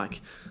then you're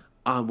like,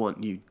 I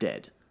want you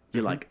dead.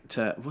 You're like,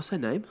 what's her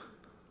name?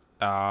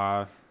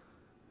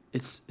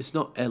 It's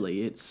not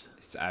Ellie, it's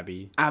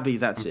Abby. Abby,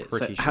 that's I'm it. So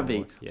pretty sure,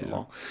 Abby, yeah.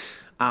 lol.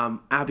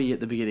 Abby at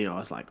the beginning, I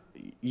was like,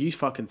 you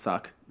fucking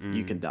suck.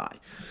 You can die.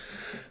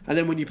 And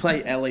then when you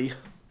play Ellie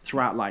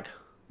throughout like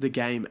the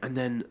game, and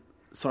then,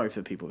 sorry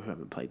for people who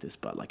haven't played this,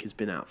 but like it's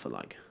been out for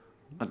like,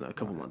 I don't know, a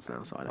couple months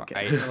now, so I don't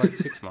care. Like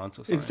 6 months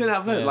or something. It's been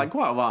out for like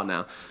quite a while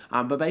now.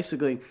 But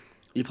basically,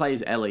 you play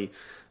as Ellie,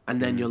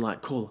 and then you're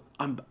like, cool.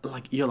 I'm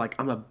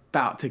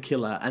about to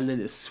kill her, and then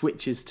it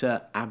switches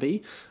to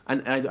Abby,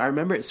 and I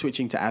remember it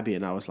switching to Abby,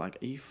 and I was like,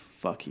 are you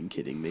fucking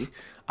kidding me?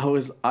 I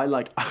was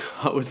like,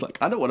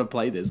 I don't want to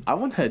play this. I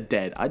want her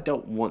dead. I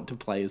don't want to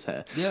play as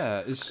her.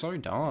 Yeah, it's so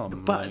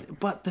dumb.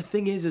 But the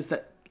thing is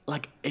that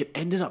like it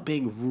ended up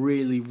being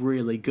really,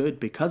 really good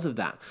because of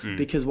that.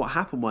 Because what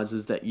happened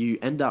was that you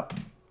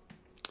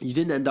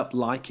didn't end up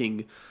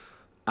liking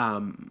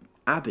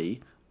Abby,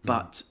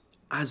 but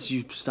as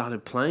you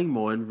started playing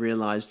more and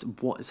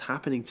realized what is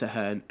happening to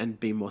her and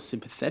being more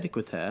sympathetic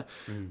with her,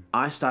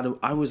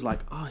 I was like,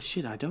 oh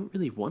shit, I don't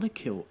really want to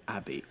kill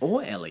Abby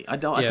or Ellie. I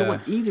don't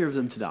want either of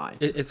them to die.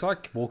 It's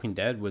like Walking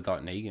Dead with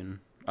like Negan.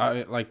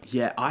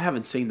 Yeah, I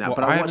haven't seen that, well,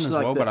 but I I haven't watched as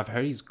like well. But I've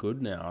heard he's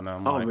good now, and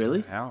I'm like,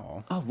 really?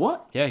 How? Oh,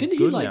 what? Yeah, Didn't he's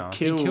he good like now.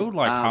 kill? He killed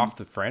like half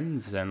the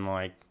friends and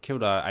like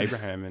killed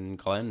Abraham and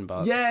Glenn.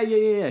 But Yeah.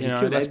 you He know,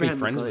 killed let's be Abraham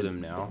friends with Lincoln.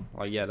 him now.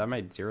 Like, yeah, that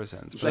made zero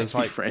sense. But Let's it's be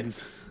like,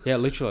 friends. yeah,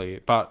 literally.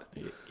 But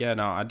yeah,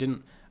 no, I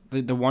didn't.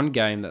 The one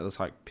game that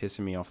was like pissing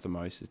me off the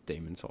most is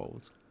Demon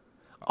Souls.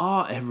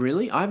 Oh,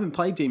 really? I haven't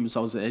played Demon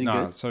Souls. Is it any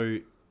good? So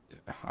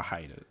I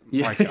hate it.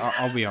 Yeah. Like,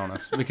 I'll be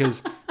honest,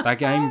 because that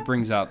game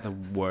brings out the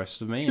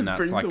worst of me, and that's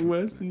Brings like the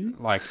worst in you.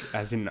 like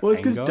as in Well,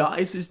 it's because anger.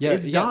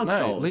 it's Dark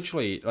Souls.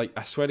 Literally, like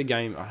I swear to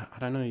game, I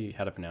don't know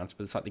how to pronounce it,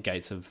 but it's like the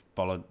Gates of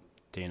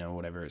Boladino or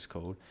whatever it's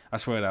called. I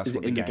swear that's Is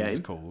what it the in the game is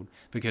game? called,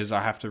 because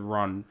I have to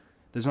run.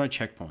 There's no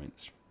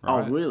checkpoints. Oh,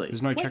 Right? really?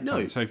 There's no Wait, checkpoints.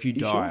 no. So if you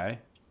You sure? die,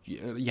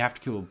 you have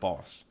to kill a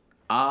boss.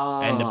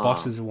 Ah. And the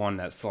boss is the one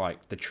that's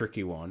like the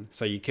tricky one.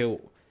 So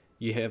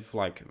you have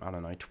like, I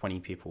don't know, 20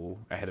 people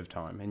ahead of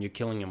time, and you're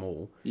killing them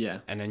all. Yeah.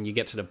 And then you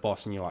get to the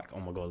boss and you're like, oh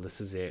my God,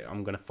 this is it.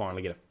 I'm going to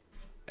finally get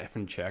a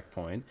effing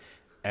checkpoint.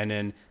 And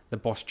then the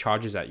boss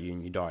charges at you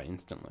and you die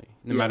instantly.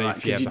 No matter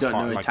if you have you the don't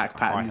high, know like, attack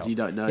high patterns, health. you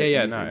don't know. Yeah,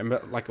 anything. no. And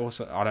but like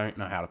also, I don't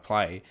know how to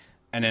play.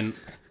 And then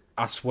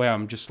I swear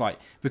I'm just like,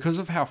 because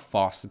of how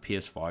fast the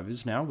PS5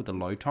 is now with the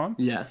load time.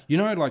 Yeah. You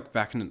know, like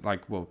back in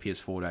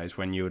PS4 days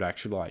when you would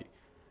actually like,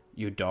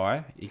 you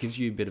die, it gives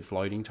you a bit of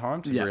loading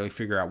time to really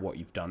figure out what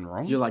you've done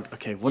wrong. You're like,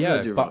 okay, what did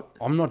I do but wrong?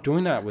 I'm not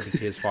doing that with the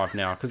PS5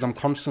 now because I'm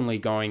constantly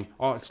going,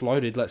 oh, it's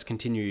loaded, let's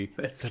continue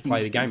to play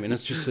the game. And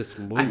it's just this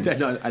loop.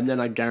 And then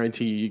I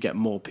guarantee you get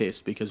more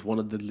pissed because one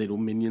of the little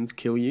minions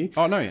kill you.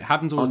 Oh, no, it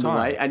happens all on the time.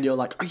 the way, and you're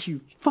like, are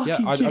you fucking Yeah,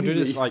 kidding I do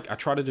this, me? like, I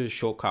try to do a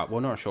shortcut. Well,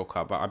 not a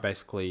shortcut, but I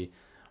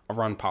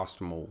run past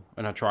them all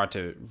and I try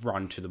to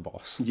run to the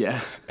boss.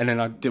 Yeah. And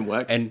then Didn't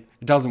work. And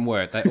it doesn't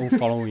work. They're all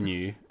following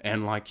you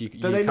and like you Do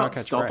they can't not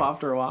catch stop break.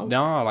 after a while?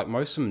 No, like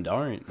most of them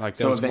don't. Like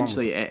there So was one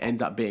eventually it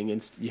ends up being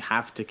you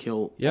have to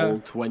kill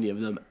all 20 of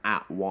them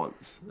at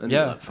once. And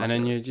yeah, like, fuck and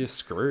then it. you're just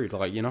screwed.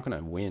 Like, you're not going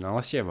to win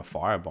unless you have a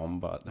firebomb,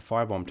 but the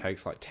firebomb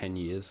takes like 10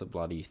 years to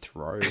bloody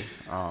throw.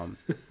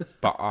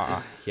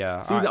 Yeah.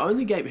 See, the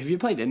only game... Have you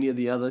played any of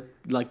the other,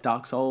 like,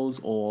 Dark Souls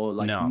or,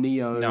 like,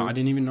 Neo? No, I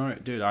didn't even know.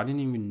 Dude, I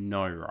didn't even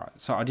know, right?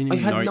 So I didn't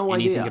even had know no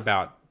anything idea.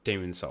 about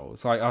Demon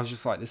Souls. Like, I was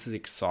just like, this is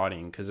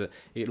exciting because it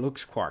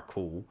looks quite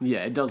cool. Yeah,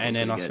 it does. And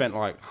look then I pretty spent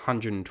like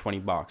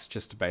 $120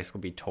 just to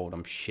basically be told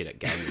I'm shit at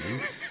gaming.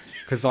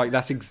 Because like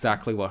that's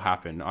exactly what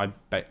happened.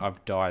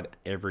 I've died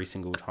every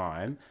single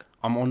time.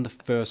 I'm on the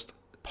first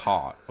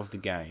part of the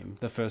game,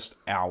 the first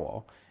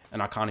hour,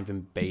 and I can't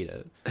even beat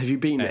it. Have you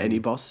beaten any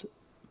bosses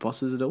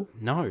at all?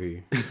 No.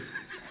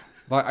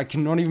 Like I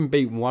cannot even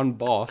beat one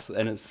boss,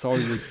 and it's so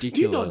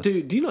ridiculous.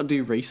 Do you not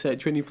do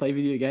research when you play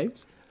video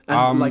games?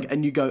 And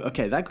and you go,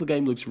 okay, that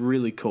game looks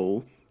really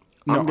cool.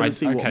 I'm going to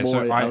see what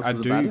more else I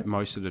is do about it.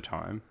 most of the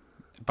time,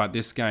 but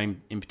this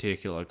game in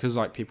particular, because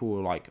like people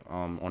were like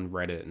on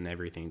Reddit and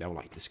everything, they were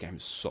like, this game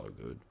is so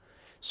good.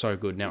 so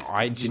good. Now,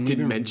 I Just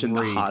didn't mention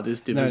the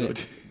hardest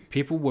difficulty. No,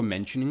 people were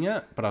mentioning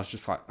it, but I was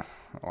just like,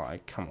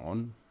 come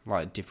on.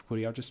 Like,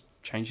 difficulty, I'll just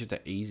change it to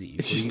easy.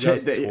 It's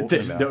just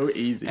there's no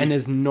easy. And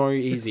there's no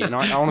easy. And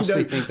I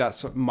honestly think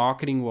that's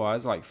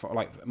marketing-wise, like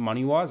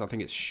money-wise, I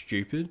think it's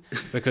stupid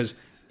because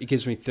it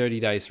gives me 30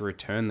 days to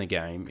return the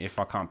game if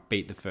I can't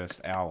beat the first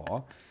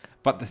hour.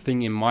 But the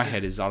thing in my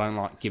head is I don't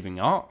like giving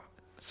up.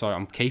 So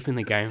I'm keeping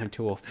the game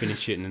until I'll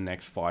finish it in the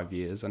next 5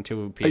 years,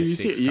 until PS6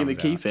 comes out. You're going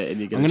to keep it and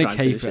you're going to try and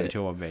finish it? I'm going to keep it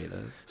until I beat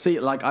it. See,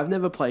 like, I've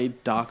never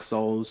played Dark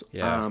Souls.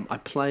 Yeah.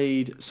 I've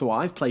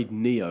played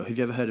Neo. Have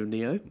you ever heard of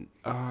Neo?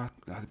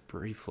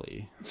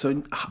 Briefly.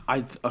 So,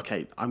 I'm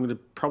going to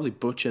probably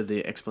butcher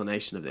the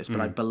explanation of this, but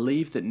I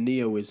believe that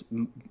Neo is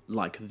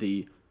like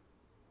the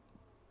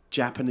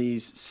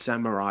Japanese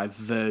samurai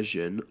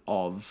version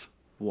of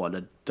what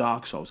a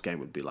Dark Souls game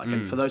would be like.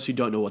 And for those who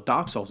don't know what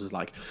Dark Souls is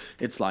like,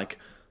 it's like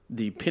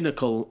the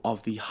pinnacle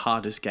of the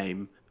hardest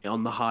game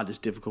on the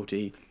hardest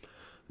difficulty.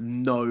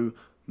 No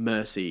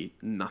mercy,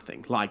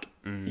 nothing. Like,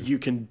 you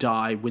can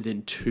die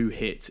within 2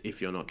 hits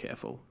if you're not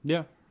careful.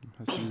 Yeah,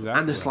 that's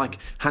exactly.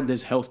 And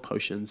there's health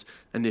potions,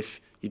 and if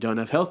you don't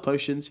have health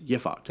potions, you're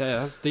fucked. Yeah,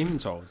 that's Demon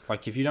Souls.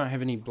 Like, if you don't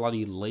have any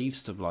bloody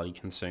leaves to bloody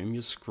consume,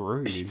 you're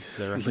screwed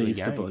the rest of the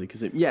game. To bloody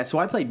consume. Yeah, so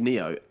I played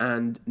Neo,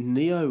 and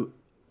Neo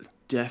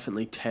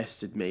definitely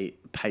tested me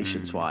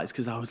patience-wise,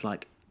 because I was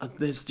like,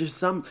 there's just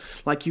some,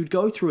 like, you'd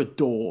go through a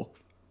door,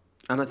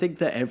 and I think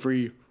that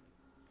every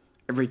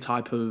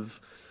type of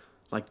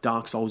like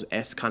Dark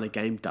Souls-esque kind of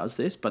game does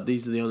this, but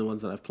these are the only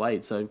ones that I've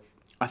played. So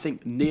I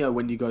think Neo,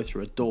 when you go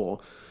through a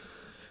door,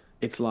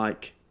 it's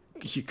like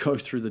you go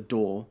through the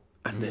door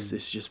and there's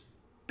this just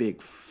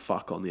big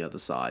fuck on the other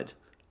side,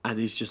 and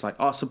he's just like,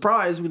 oh,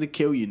 surprise, I'm going to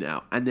kill you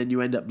now, and then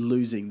you end up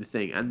losing the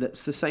thing. And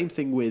that's the same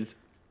thing with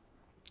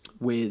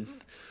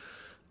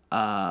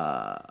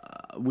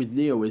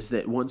Neo, is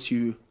that once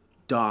you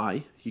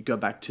die, you go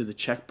back to the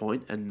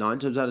checkpoint, and 9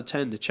 times out of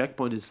 10, the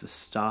checkpoint is the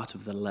start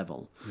of the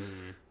level.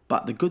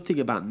 But the good thing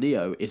about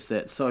Neo is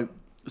that so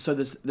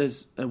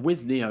there's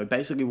with Neo,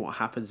 basically what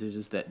happens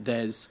is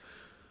that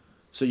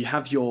so you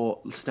have your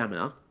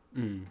stamina,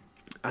 and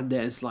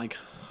there's like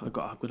I'm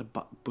gonna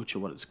butcher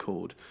what it's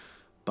called,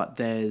 but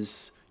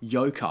there's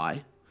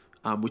yokai,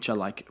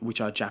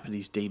 which are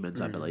Japanese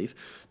demons, I believe.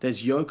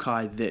 There's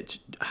yokai that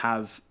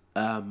have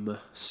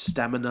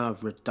stamina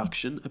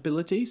reduction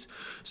abilities.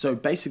 So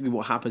basically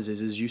what happens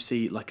is you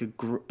see like a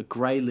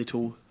grey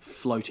little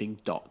floating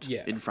dot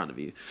in front of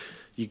you.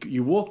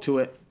 You walk to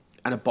it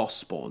and a boss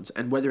spawns,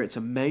 and whether it's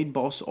a main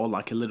boss or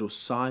like a little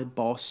side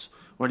boss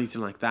or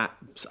anything like that,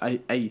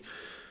 a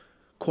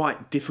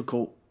quite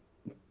difficult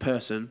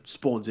person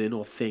spawns in,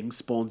 or thing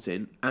spawns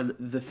in, and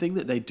the thing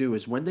that they do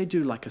is when they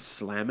do like a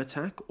slam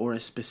attack or a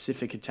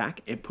specific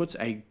attack, it puts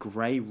a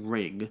grey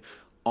ring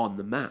on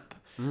the map.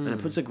 And it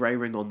puts a grey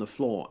ring on the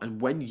floor, and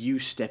when you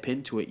step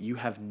into it,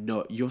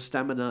 your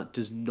stamina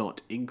does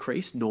not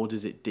increase, nor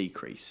does it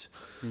decrease.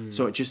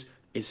 So it just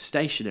is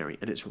stationary,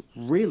 and it's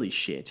really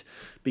shit,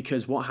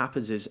 because what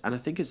happens is, and I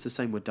think it's the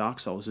same with Dark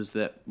Souls, is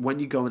that when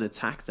you go and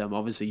attack them,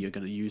 obviously you're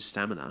going to use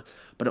stamina,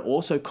 but it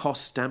also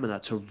costs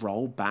stamina to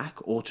roll back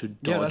or to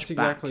dodge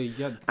back.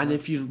 And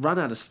if you run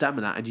out of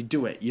stamina and you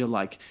do it, you're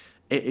like,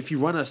 if you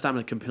run out of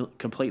stamina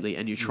completely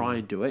and you try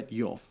and do it,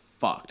 you're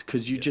fucked,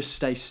 because you just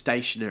stay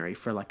stationary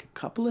for like a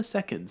couple of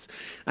seconds,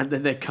 and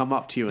then they come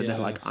up to you and they're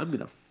like, I'm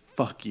gonna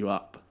fuck you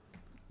up.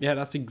 Yeah,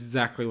 that's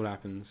exactly what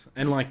happens.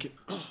 And like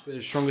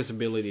the strongest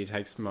ability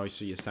takes most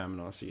of your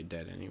stamina, so you're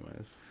dead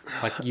anyways.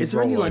 Like, is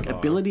there any like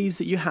abilities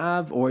that you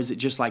have, or is it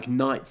just like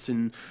knights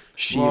and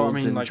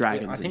shields and like,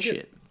 dragons and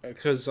shit?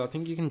 Because I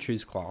think you can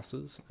choose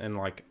classes, and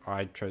like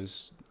I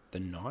chose the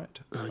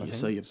knight.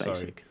 So you're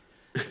basic.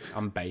 So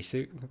I'm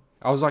basic.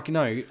 I was like,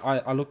 no,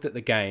 I looked at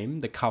the game,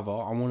 the cover.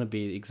 I want to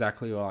be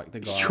exactly like the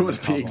guy. You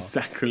want to be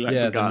exactly like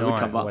the guy on the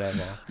cover,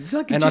 whatever.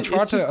 Like and I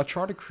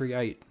tried to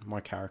create my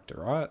character,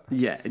 right?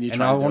 Yeah,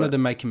 and I wanted to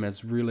make him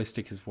as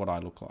realistic as what I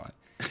look like.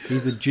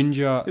 He's a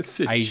ginger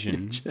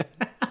Asian. Ginger.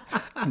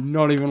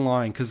 Not even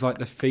lying, because like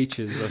the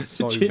features are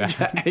so ginger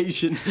bad.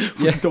 Asian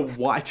with the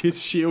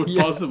whitest shield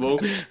possible,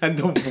 and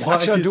the whitest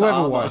Actually, I do have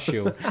armor. a white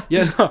shield.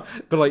 Yeah, no,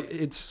 but like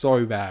it's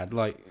so bad.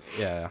 Like,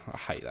 yeah, I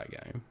hate that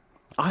game.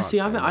 I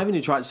haven't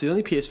even tried. So the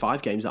only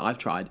PS5 games that I've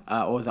tried,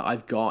 or that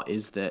I've got,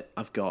 is that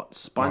I've got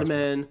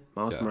Spider-Man,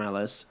 Miles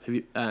Morales, have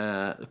you,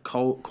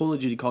 Call of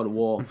Duty Cold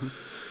War,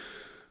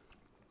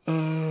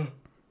 the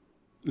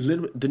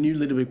new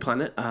Little Big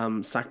Planet,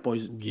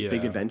 Sackboy's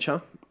Big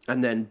Adventure,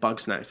 and then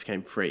Bugsnax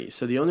came free.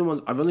 So the only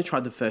ones, I've only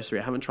tried the first 3.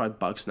 I haven't tried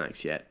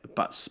Bugsnax yet,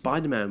 but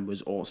Spider-Man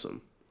was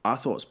awesome. I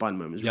thought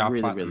Spider-Man was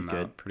really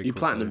good. You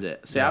platinumed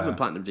it. See, I haven't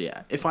platinumed it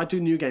yet. If I do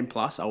New Game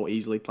Plus, I'll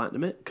easily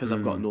platinum it, because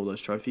I've gotten all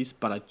those trophies,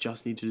 but I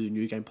just need to do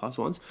New Game Plus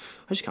ones.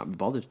 I just can't be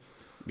bothered.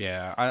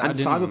 Yeah. And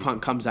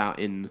Cyberpunk comes out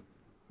in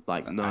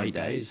like 9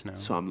 days now.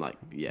 So I'm like,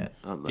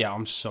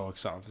 I'm so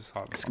excited for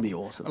Cyberpunk. It's going to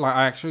be awesome. Like,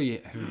 I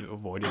actually have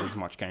avoided as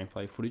much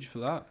gameplay footage for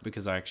that,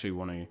 because I actually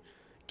want to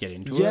get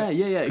into it.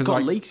 Yeah. It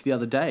got leaked the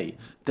other day.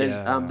 There's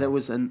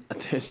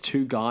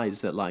 2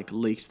 guys that like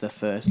leaked the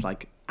first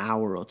like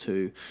hour or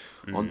two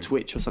on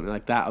Twitch or something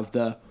like that of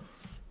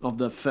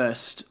the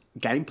first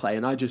gameplay,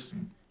 and I just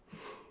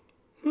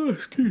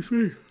excuse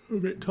me, I'm a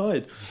bit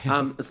tired.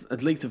 Yes.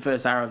 At least the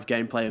first hour of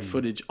gameplay of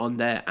footage on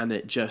there, and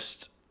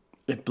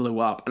it blew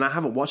up. And I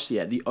haven't watched it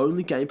yet. The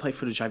only gameplay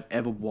footage I've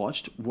ever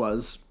watched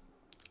was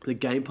the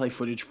gameplay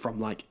footage from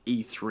like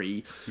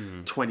E3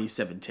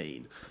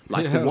 2017,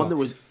 like the one that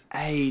was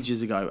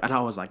ages ago, and I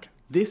was like,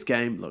 this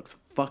game looks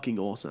fucking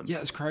awesome. Yeah,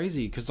 it's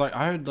crazy because like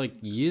I heard like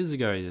years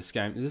ago this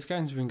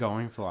game's been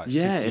going for like 6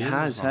 years. It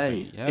has.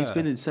 Hey, yeah. It's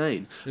been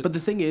insane. But the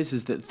thing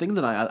is that the thing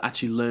that I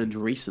actually learned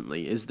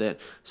recently is that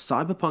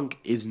Cyberpunk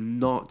is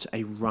not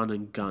a run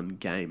and gun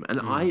game, and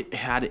I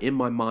had it in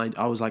my mind.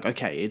 I was like,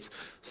 okay, it's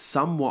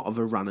somewhat of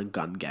a run and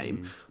gun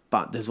game,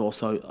 but there's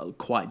also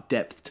quite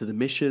depth to the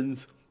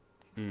missions.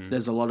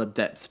 There's a lot of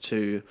depth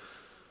to,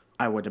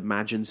 I would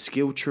imagine,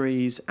 skill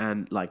trees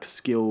and like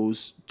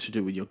skills to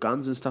do with your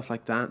guns and stuff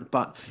like that.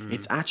 But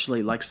it's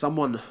actually like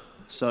someone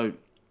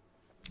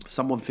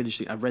finished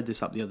it. I read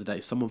this up the other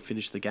day. Someone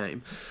finished the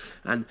game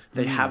and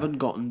they have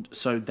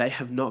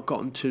not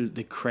gotten to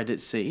the credit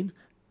scene.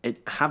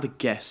 Have a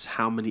guess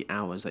how many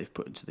hours they've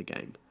put into the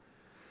game.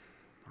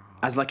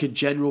 As like a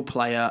general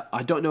player,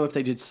 I don't know if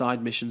they did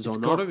side missions or not.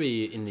 It's got to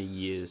be in the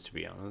years, to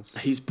be honest.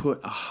 He's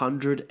put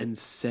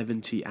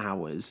 170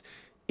 hours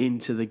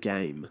into the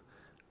game.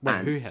 Wait,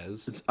 who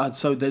has?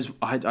 So there's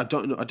I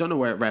don't know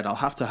where it read. I'll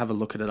have to have a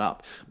look at it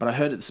up. But I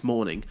heard it this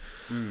morning,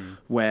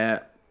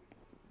 where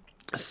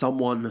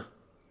someone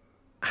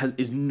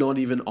is not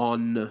even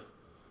on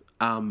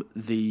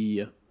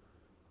the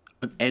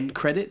end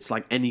credits,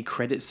 like any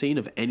credit scene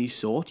of any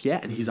sort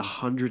yet, and he's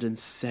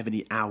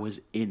 170 hours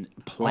in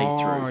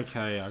playthrough. Oh,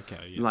 okay.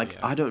 Yeah,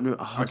 I don't know.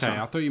 Okay,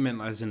 I thought you meant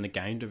as in the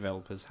game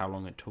developers, how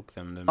long it took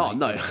them to make Oh,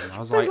 no. it. I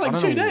was That's like, I don't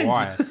 2 know days.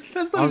 why.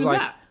 That's not even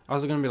that. I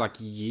was going to be like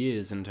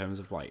years in terms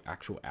of like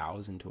actual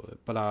hours into it.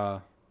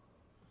 But,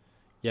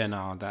 yeah,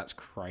 no, that's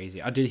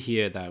crazy. I did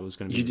hear that it was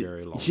going to be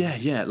very long.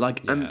 Yeah.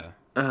 Like,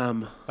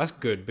 that's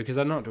good because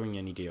they're not doing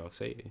any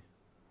DLC.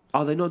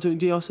 Are they not doing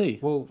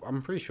DLC? Well,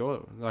 I'm pretty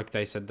sure. Like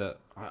they said that.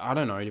 I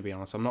don't know, to be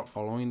honest. I'm not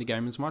following the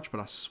game as much, but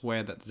I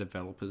swear that the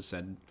developers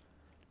said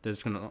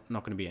there's not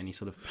going to be any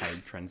sort of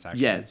paid transactions.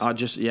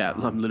 Yeah,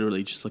 I'm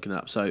literally just looking it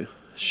up. So,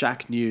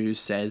 Shack News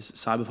says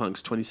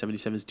Cyberpunk's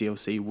 2077's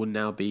DLC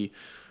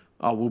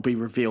will be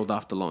revealed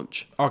after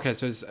launch. Okay,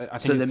 so I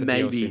think it's the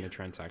DLC and the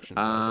transactions.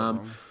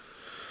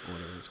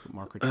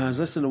 It's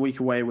less than a week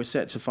away. We're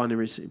set to find a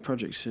recent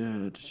projects.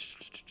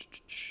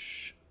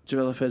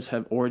 Developers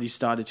have already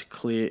started to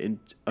clear.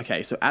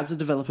 So as the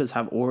developers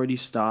have already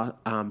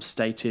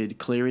stated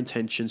clear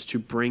intentions to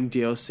bring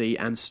DLC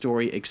and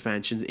story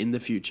expansions in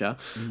the future,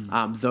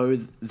 though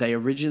they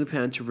originally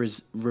planned to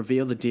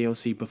reveal the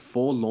DLC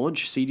before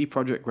launch, CD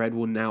Projekt Red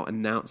will now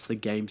announce the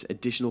game's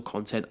additional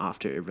content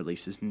after it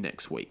releases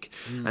next week.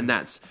 And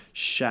that's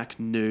Shack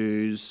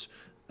News.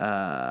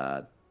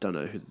 Don't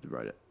know who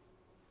wrote it.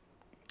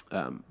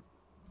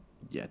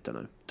 Yeah,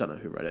 don't know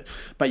who wrote it,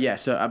 but yeah.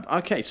 So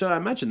okay, so I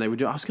imagine they would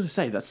do. I was going to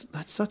say that's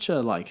such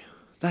a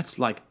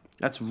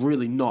that's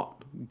really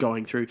not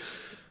going through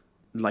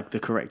like the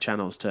correct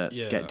channels to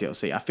get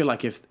DLC. I feel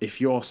like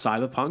if you're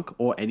Cyberpunk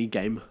or any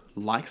game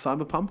like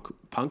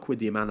Cyberpunk with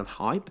the amount of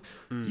hype,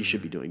 you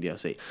should be doing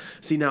DLC.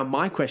 See, now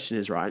my question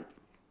is, right,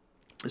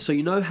 so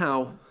you know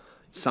how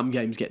some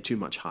games get too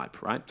much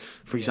hype, right?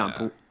 For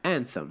example,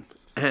 Anthem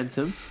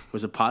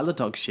was a pile of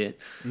dog shit,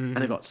 and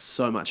it got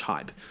so much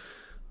hype.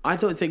 I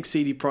don't think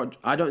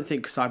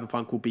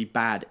Cyberpunk will be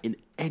bad in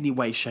any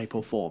way, shape,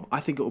 or form.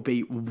 I think it will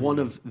be one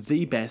of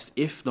the best,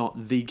 if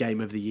not the game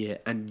of the year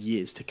and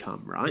years to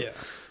come, right? Yeah.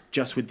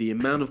 Just with the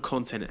amount of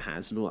content it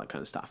has and all that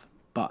kind of stuff.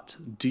 But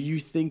do you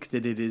think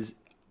that it is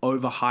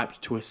overhyped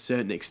to a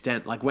certain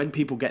extent? Like when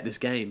people get this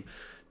game,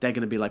 they're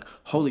going to be like,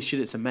 holy shit,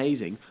 it's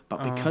amazing.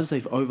 But because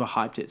they've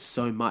overhyped it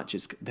so much,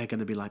 they're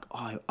going to be like,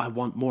 oh, I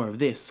want more of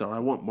this or I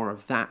want more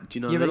of that. Do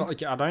you know what I mean? Yeah,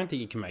 but like, I don't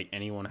think you can make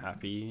anyone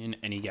happy in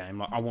any game.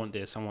 Like, I want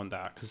this, I want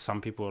that. Because some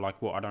people are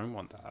like, well, I don't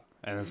want that.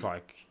 And it's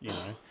like, you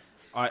know,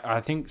 I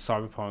think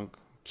Cyberpunk,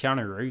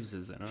 Keanu Reeves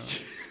is in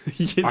it.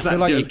 Is that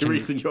like the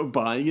reason you're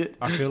buying it?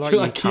 I feel like you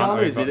can't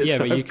Keanu's in it, yeah,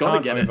 so but you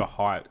can't get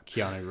overhype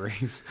Keanu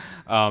Reeves.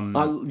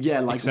 Yeah,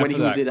 like when he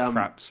was in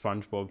crap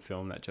SpongeBob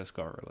film that just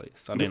got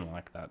released. I didn't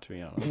like that, to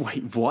be honest.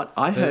 Wait, what?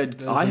 I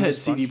heard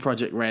CD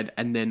Projekt Red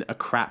and then a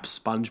crap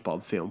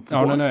SpongeBob film.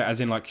 Oh, no,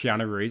 as in like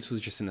Keanu Reeves was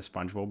just in a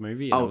SpongeBob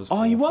movie. And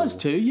he was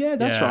too. Yeah,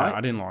 that's right.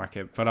 I didn't like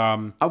it, but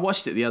I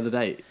watched it the other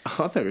day. I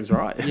thought it was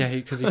right. Yeah,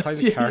 because he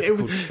plays a character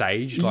called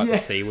Sage, like the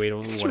seaweed or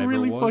whatever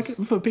really it was.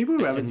 For people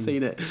who haven't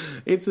seen it,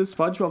 it's a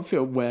SpongeBob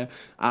film where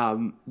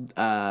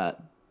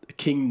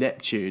King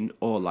Neptune,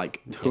 or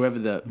like whoever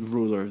the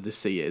ruler of the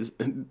sea is,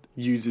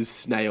 uses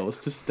snails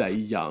to stay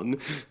young,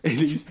 and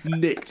he's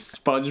nicked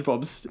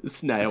SpongeBob's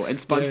snail, and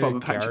SpongeBob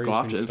and Patrick go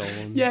after him.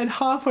 Stolen. Yeah, and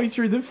halfway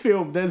through the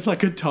film, there's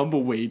like a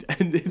tumbleweed,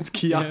 and it's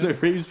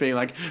Keanu Reeves being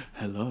like,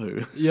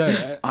 "Hello,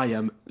 I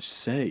am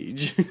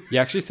Sage." You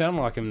actually sound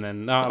like him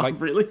then. No, like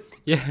really?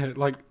 Yeah,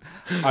 like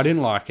I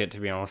didn't like it, to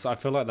be honest. I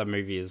feel like that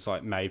movie is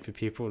like made for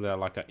people that are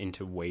like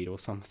into weed or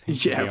something.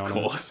 Yeah, of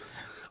course.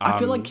 I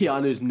feel like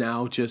Keanu's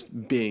now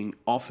just being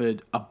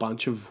offered a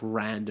bunch of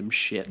random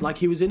shit. Like,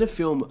 he was in a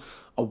film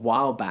a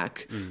while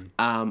back.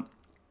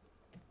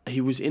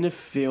 He was in a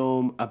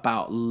film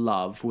about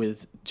love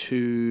with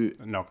two...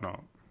 Knock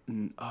Knock.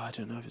 Oh, I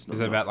don't know if it's not.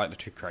 Is it about like the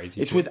two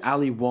crazy It's chicks? with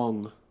Ali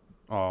Wong,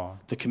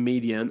 the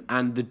comedian,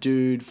 and the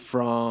dude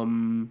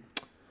from...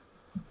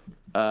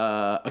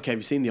 okay, have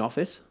you seen The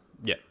Office?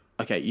 Yeah.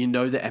 Okay, you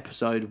know the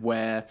episode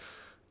where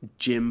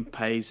Jim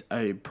plays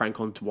a prank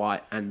on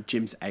Dwight and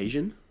Jim's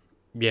Asian?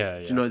 Yeah.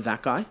 Do you know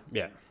that guy?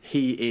 Yeah.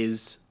 He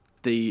is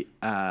the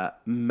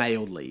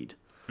male lead.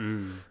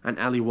 And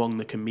Ali Wong,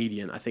 the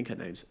comedian, I think her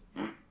name's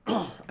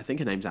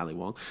Ali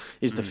Wong,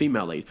 is the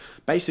female lead.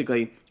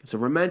 Basically, it's a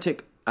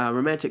romantic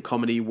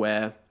comedy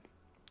where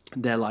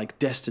they're like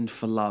destined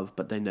for love,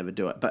 but they never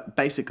do it. But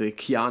basically,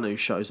 Keanu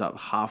shows up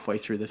halfway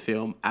through the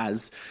film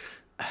as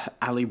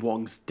Ali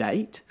Wong's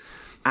date,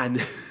 and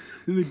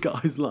the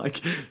guy's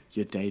like,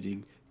 "You're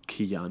dating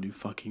Keanu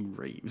fucking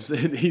Reeves,"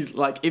 and he's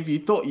like, "If you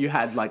thought you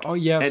had like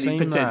I've seen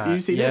potential, that. you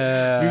seen it?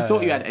 If you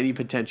thought you had any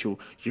potential,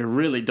 you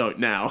really don't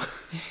now."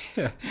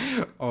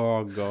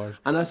 Oh god.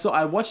 And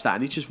I watched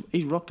that, and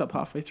he rocked up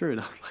halfway through,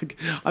 and I was like,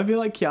 I feel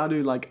like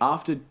Keanu, like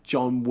after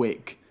John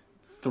Wick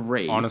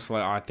 3.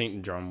 Honestly, I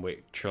think John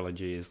Wick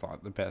trilogy is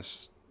like the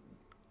best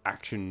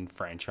action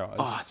franchise.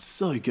 Oh, it's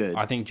so good.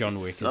 I think John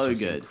Wick is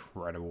just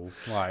incredible.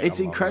 Like,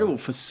 It's incredible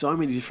for so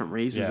many different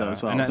reasons though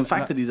as well. The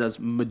fact that he does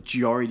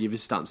majority of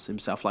his stunts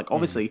himself, like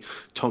obviously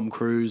Tom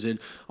Cruise and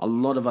a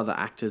lot of other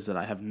actors that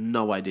I have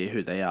no idea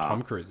who they are.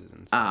 Tom Cruise is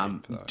insane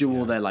for that, do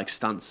all their like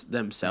stunts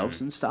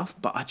themselves and stuff.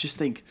 But I just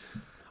think,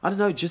 I don't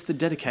know, just the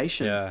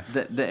dedication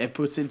that it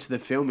puts into the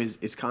film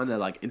is kind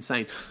of like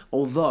insane.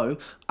 Although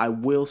I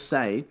will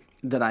say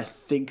that I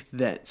think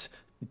that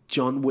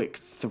John Wick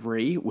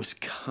 3 was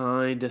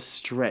kind of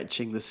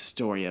stretching the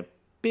story a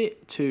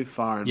bit too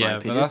far in my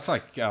opinion. Yeah, but that's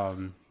like,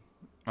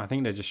 I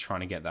think they're just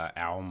trying to get that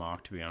hour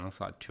mark, to be honest,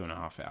 like 2.5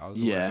 hours.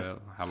 Whatever,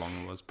 how long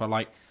it was. But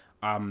like,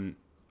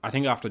 I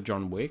think after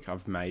John Wick,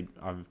 I've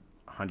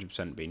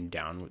 100% been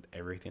down with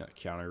everything that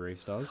Keanu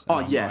Reeves does.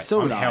 And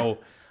so would I.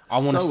 I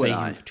want to see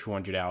him for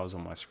 200 hours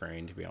on my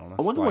screen, to be honest.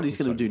 I wonder what he's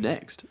going to do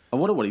next. I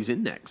wonder what he's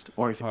in next.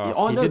 Or if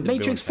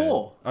Matrix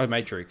 4. Oh,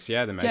 Matrix.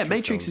 Yeah, the Matrix. Yeah,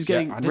 Matrix is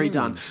getting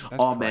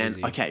redone. Man.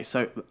 Okay,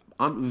 so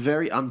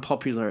very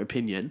unpopular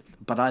opinion,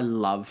 but I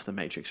love the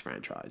Matrix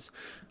franchise.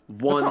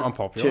 That's not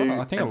unpopular.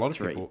 I think a lot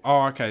of people...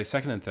 Oh, okay.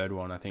 Second and third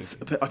one, I think.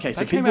 Okay,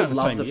 so people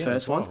love the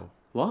first one.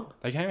 What?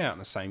 They came out in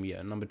the same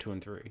year, number 2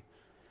 and 3.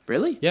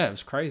 Really? Yeah, it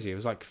was crazy. It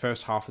was like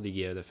first half of the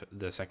year,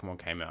 the second one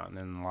came out, and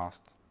then the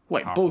last...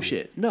 Wait,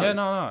 bullshit. No. Yeah,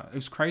 no. It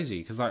was crazy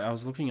because like, I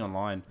was looking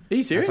online. Are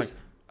you serious?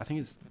 I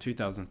think it's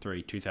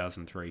 2003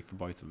 for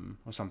both of them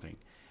or something.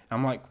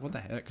 I'm like, what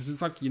the heck? Because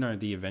it's like,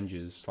 the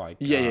Avengers, like...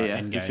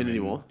 Endgame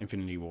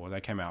Infinity War.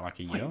 They came out like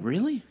a year. Wait,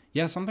 really?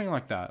 Yeah, something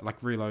like that.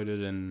 Like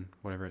Reloaded and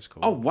whatever it's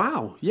called. Oh,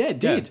 wow. Yeah, it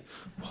did.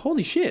 Yeah.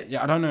 Holy shit.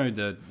 Yeah, I don't know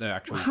the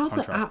actual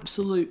contrast.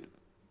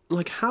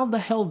 How the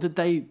hell did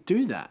they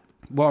do that?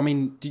 Well, I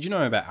mean, did you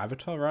know about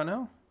Avatar right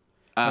now?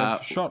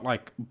 They've shot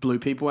like... Blue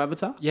People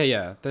Avatar?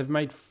 Yeah.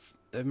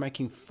 They're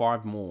making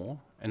 5 more,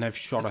 and they've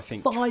shot, I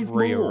think,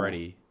 3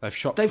 already. They've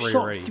shot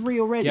 3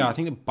 already. Yeah, I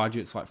think the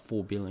budget's like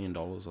 $4 billion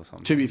or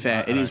something. To be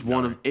fair,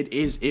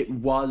 it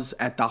was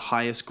at the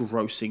highest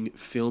grossing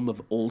film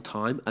of all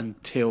time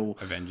until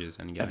Avengers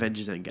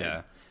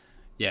Endgame.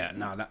 Yeah.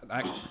 No,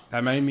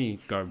 that made me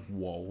go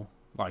whoa,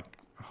 like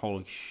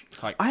holy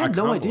shit! Like I had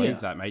no idea believe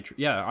that Matrix.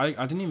 Yeah, I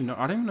didn't even know.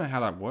 I didn't even know how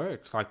that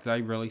works. Like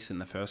they released it in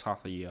the first half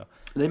of the year.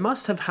 They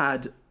must have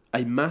had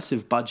a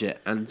massive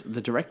budget, and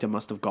the director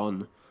must have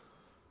gone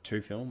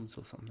 2 films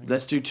or something.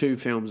 Let's do 2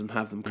 films and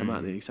have them come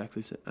out at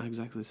exactly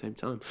the same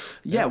time.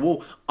 Yeah,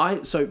 well,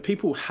 so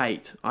people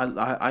hate.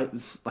 I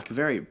it's like a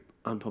very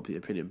unpopular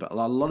opinion, but a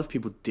lot of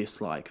people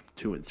dislike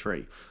 2 and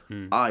 3.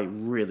 I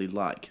really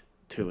like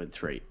 2 and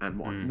 3 and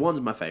 1.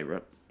 1's my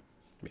favorite.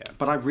 Yeah,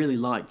 but I really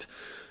liked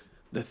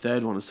the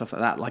third one and stuff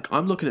like that. Like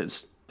I'm looking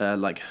at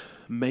like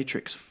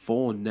Matrix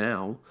 4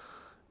 now,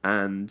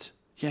 and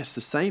it's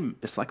the same.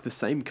 It's like the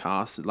same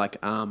cast. Like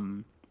a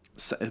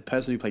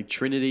person who played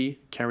Trinity,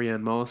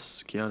 Carrie-Anne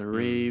Moss, Keanu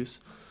Reeves,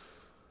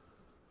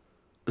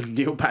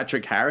 Neil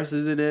Patrick Harris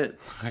is in it.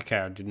 Okay,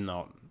 I did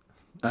not.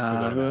 Who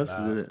else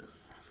is in it?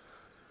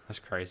 That's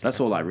crazy. That's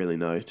all I really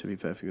know, to be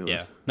perfectly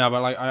honest. Yeah, no,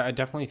 but like I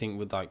definitely think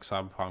with like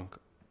Cyberpunk,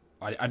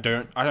 I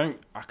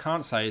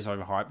can't say it's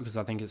overhyped because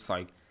I think it's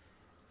like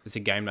it's a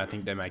game that I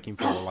think they're making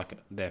for like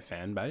their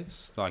fan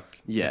base.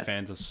 Like the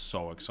fans are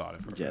so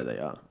excited for it. Yeah, they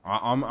are.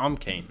 I'm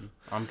keen.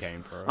 I'm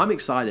keen for it. I'm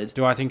excited.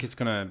 Do I think it's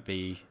gonna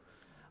be?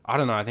 I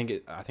don't know. I think. Do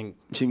you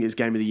think it's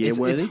Game of the Year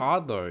worthy? It's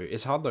hard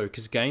though.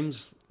 Because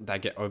games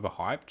that get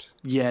overhyped.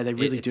 Yeah, they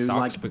really do.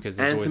 Sucks because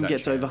Anthem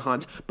gets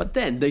overhyped, but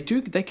then they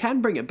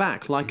can bring it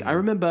back. Like I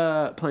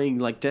remember playing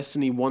like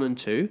Destiny 1 and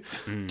 2.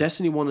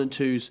 Destiny 1 and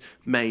 2's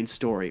main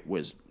story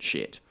was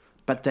shit.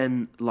 But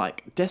then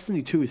like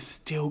Destiny 2 is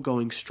still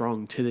going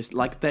strong to this.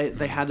 Like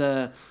they had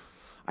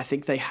I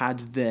think they had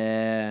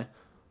their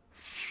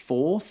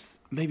 4th,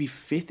 maybe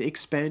 5th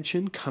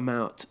expansion come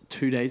out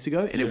 2 days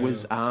ago, and it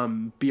was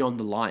Beyond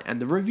the Light,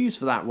 and the reviews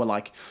for that were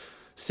like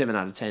 7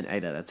 out of 10,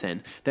 8 out of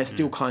 10. They're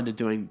still kind of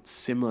doing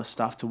similar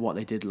stuff to what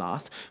they did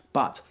last,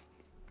 but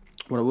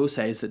what I will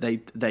say is that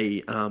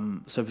they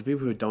so for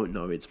people who don't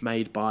know, it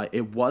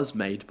was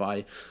made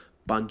by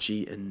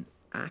Bungie and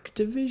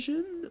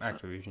Activision.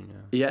 Activision,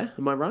 yeah. Yeah,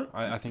 am I right?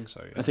 I think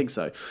so. Yeah. I think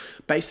so.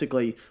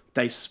 Basically,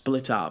 they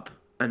split up,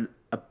 and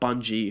a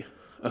Bungie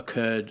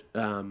occurred. I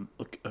don't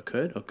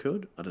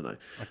know.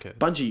 Okay.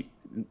 Bungie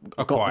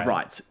got the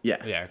rights.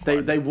 Yeah.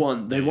 They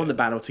won the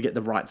battle to get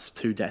the rights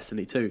to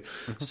Destiny 2.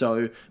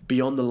 So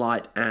Beyond the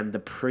Light and the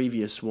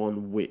previous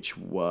one, which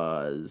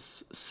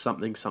was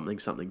something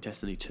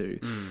Destiny 2,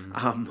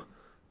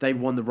 they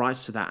won the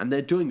rights to that, and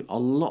they're doing a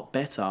lot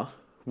better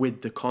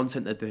with the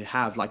content that they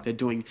have. Like they're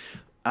doing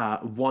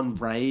one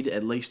raid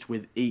at least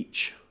with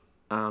each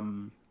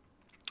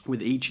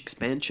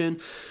expansion,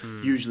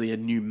 usually a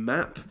new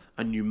map,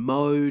 a new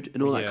mode,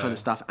 and all that kind of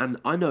stuff. And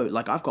I know,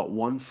 like, I've got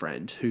one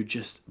friend who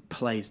just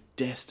plays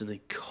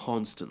Destiny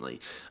constantly.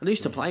 And I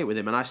used to play it with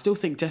him, and I still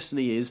think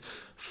Destiny is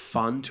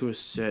fun to a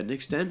certain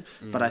extent,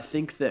 but I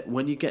think that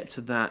when you get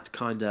to that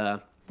kind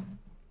of...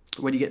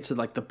 when you get to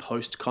like the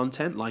post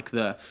content, like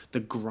the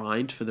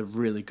grind for the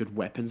really good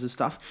weapons and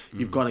stuff,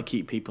 you've got to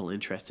keep people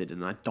interested,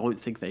 and I don't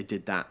think they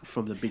did that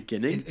from the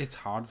beginning. It's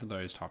hard for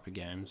those type of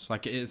games.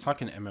 Like it's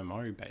like an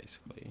MMO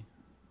basically.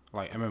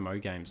 Like MMO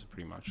games are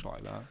pretty much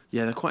like that.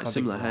 Yeah, they're quite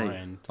similar.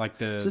 Hey,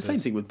 like it's the same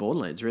thing with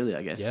Borderlands, really.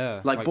 I guess.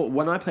 Yeah. Like, but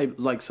when I played,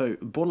 like, so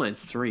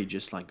Borderlands 3,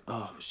 just like,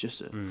 it's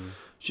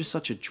just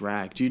such a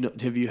drag.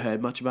 Have you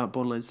heard much about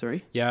Borderlands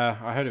 3? Yeah,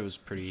 I heard it was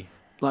pretty.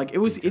 Like it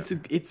was.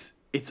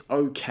 It's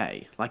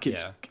okay. Like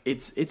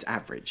it's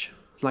average.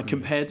 Like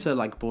compared to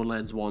like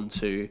Borderlands 1,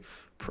 2,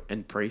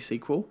 and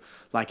pre-sequel,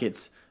 like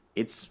it's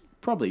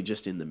probably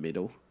just in the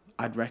middle,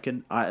 I'd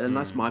reckon. And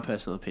that's my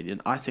personal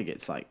opinion. I think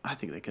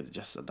they could have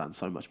just done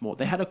so much more.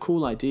 They had a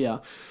cool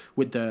idea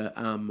with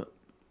the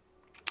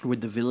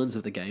villains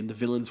of the game. The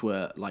villains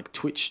were like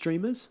Twitch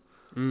streamers.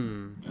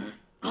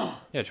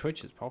 Yeah,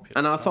 Twitch is popular.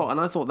 And I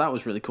thought that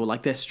was really cool.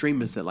 Like they're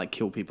streamers that like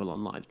kill people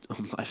on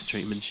live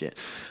stream and shit.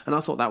 And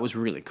I thought that was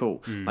really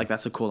cool. Like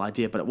that's a cool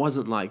idea, but it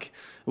wasn't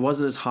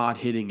as hard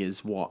hitting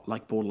as what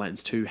like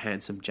Borderlands 2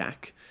 Handsome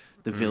Jack,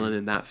 the villain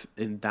in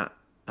that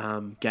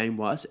game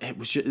was. It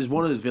was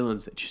one of those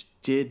villains that just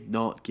did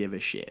not give a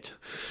shit.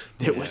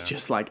 It was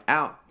just like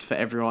out for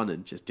everyone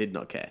and just did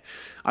not care.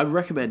 I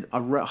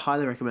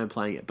highly recommend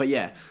playing it. But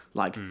yeah,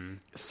 like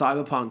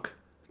Cyberpunk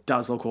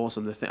does look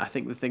awesome. I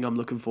think the thing I'm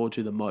looking forward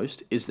to the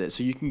most is that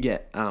so you can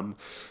get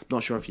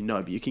not sure if you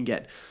know, but you can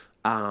get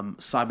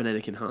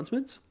cybernetic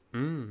enhancements.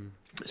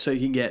 So you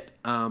can get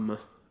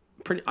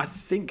I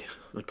think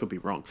I could be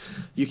wrong.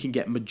 You can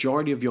get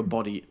majority of your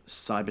body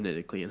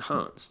cybernetically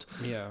enhanced.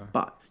 Yeah.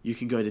 But you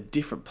can go to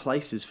different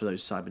places for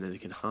those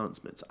cybernetic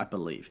enhancements, I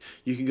believe.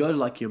 You can go to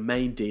like your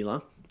main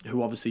dealer,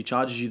 who obviously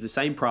charges you the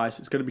same price.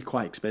 It's going to be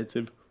quite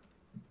expensive,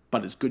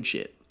 but it's good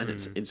shit, and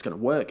it's going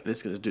to work, and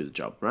it's going to do the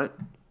job, right?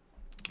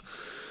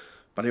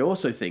 But I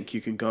also think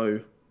you can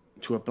go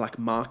to a black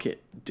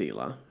market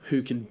dealer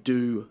who can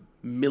do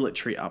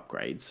military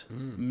upgrades,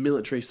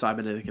 military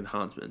cybernetic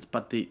enhancements.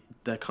 But the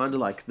kind of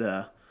like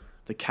the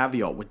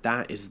caveat with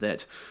that is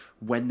that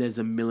when there's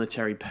a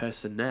military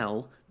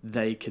personnel,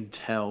 they can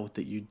tell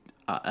that you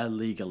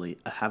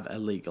have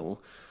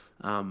illegal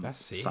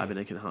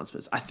cybernetic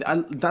enhancements.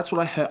 That's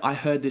what I heard. I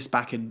heard this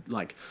back in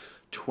like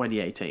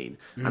 2018,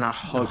 and I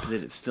hope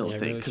that it's still a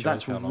thing, because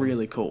that's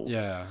really cool.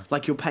 Yeah,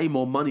 like you'll pay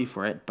more money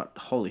for it, but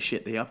holy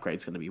shit, the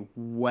upgrade's going to be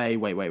way,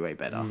 way, way, way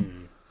better.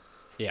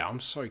 Yeah,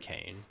 I'm so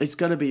keen. It's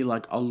going to be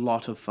like a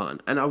lot of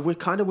fun, and I would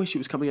kind of wish it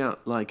was coming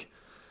out like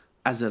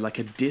as a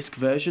disc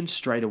version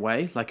straight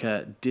away, like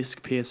a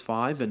disc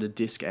PS5 and a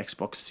disc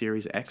Xbox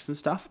Series X and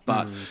stuff.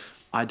 But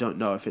I don't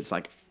know if it's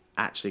like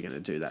actually going to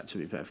do that, to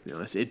be perfectly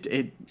honest.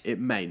 It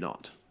may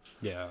not.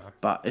 Yeah.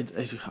 But I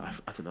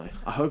don't know.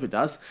 I hope it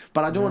does.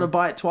 But I don't want to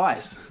buy it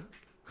twice.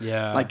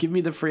 Yeah. Like, give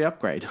me the free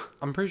upgrade.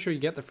 I'm pretty sure you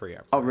get the free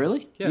upgrade. Oh,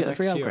 really? Yeah, you get the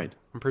free upgrade.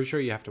 I'm pretty sure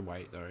you have to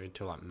wait, though,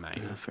 until like May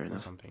fair enough.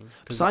 or something.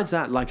 Besides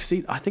that, like,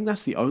 see, I think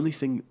that's the only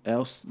thing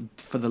else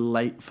for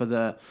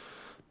the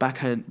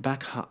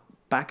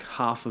back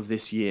half of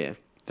this year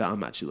that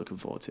I'm actually looking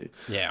forward to.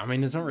 Yeah, I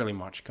mean, there's not really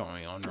much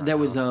going on right There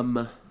was,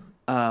 now.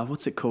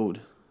 what's it called?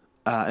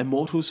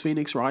 Immortals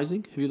Phoenix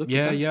Rising. Have you looked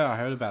at that? Yeah, I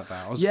heard about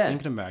that. I was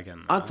thinking about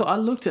getting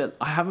that.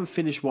 I haven't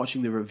finished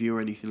watching the review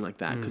or anything like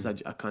that, because I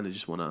kind of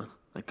just want to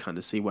kind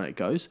of see where it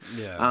goes.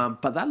 Yeah.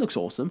 But that looks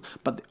awesome.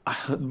 But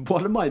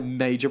one of my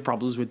major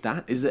problems with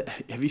that is that,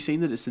 have you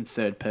seen that it's in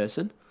third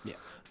person? Yeah.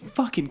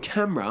 Fucking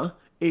camera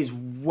is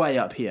way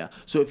up here.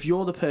 So if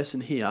you're the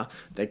person here,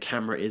 their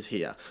camera is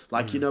here.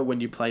 Like, you know,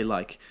 when you play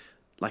like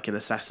an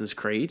Assassin's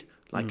Creed,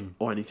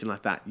 or anything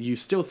like that, you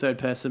still third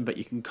person, but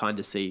you can kind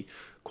of see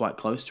quite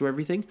close to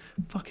everything.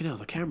 Fucking hell,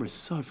 the camera is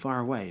so far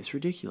away. It's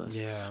ridiculous.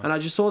 Yeah. And I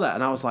just saw that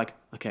and I was like,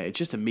 okay, it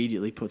just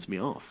immediately puts me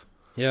off.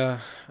 Yeah.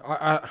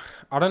 I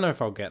don't know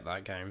if I'll get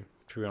that game,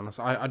 to be honest.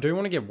 I do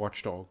want to get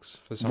Watch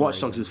Dogs for some reason.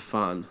 Watch Dogs is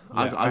fun.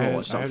 Yeah, I got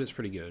Watch Dogs. I heard it's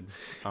pretty good.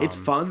 It's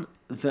fun.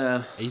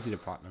 Easy to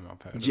platinum, I've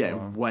heard. Yeah, as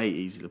well. way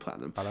easy to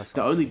platinum. But that's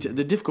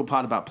The difficult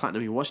part about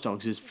platinuming Watch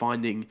Dogs is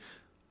finding.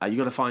 You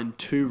got to find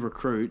 2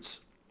 recruits.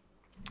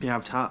 You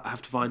have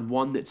to find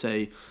one that's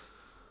a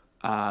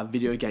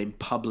video game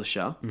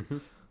publisher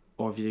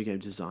or a video game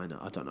designer.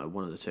 I don't know,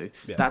 one of the two.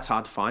 Yeah. That's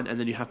hard to find, and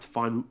then you have to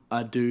find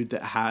a dude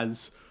that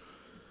has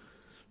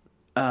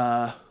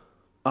a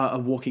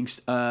walking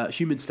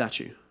human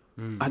statue.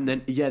 And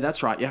then, yeah,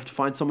 that's right. You have to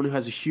find someone who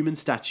has a human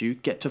statue,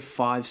 get to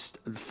 5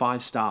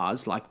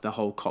 stars, like the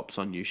whole cops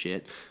on you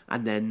shit,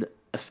 and then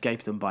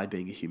escape them by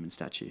being a human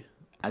statue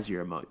as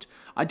your emote.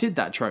 I did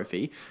that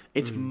trophy.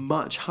 It's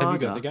much harder.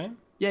 Have you got the game?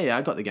 Yeah,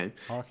 I got the game.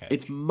 Oh, okay.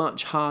 It's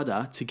much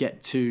harder to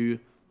get to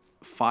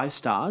 5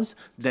 stars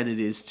than it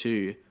is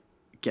to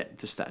get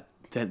the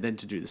than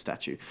to do the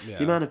statue. Yeah.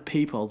 The amount of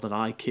people that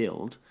I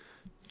killed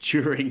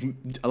during,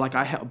 like,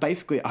 I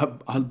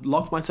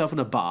locked myself in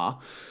a bar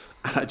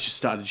and I just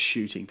started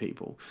shooting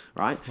people,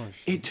 right? Oh,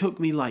 it took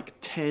me like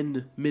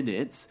 10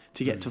 minutes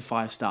to get to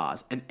 5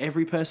 stars, and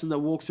every person that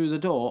walked through the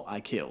door, I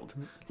killed.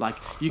 Like,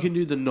 you can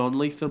do the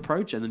non-lethal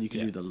approach, and then you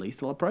can do the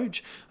lethal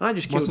approach. And I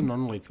just killed... What's a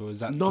non-lethal?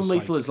 Is that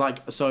non-lethal is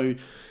like, so...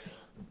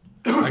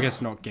 I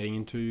guess not getting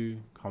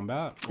into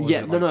combat?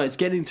 Yeah, no, it's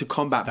getting into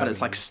combat, but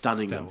it's like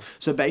stunning them.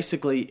 So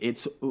basically,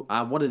 it's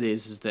what it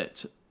is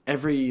that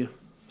every...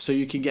 So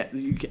you get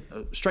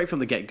straight from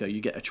the get-go,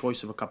 you get a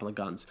choice of a couple of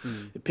guns.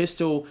 A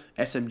pistol,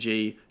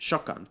 SMG,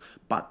 shotgun.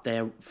 But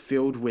they're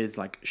filled with,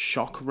 like,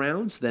 shock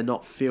rounds. They're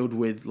not filled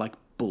with, like,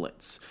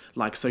 bullets.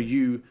 Like, so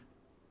you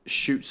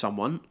shoot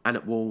someone, and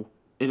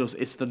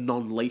it's the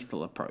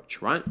non-lethal approach,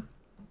 right?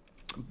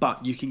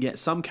 But you can get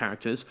some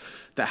characters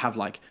that have,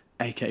 like,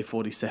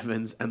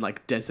 AK-47s and,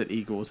 like, Desert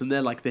Eagles. And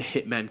they're, like, the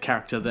hitman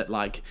character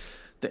that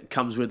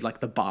comes with, like,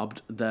 the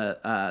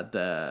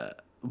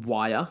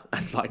wire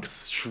and like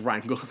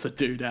strangles a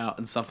dude out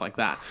and stuff like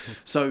that.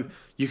 So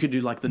you could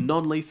do like the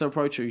non-lethal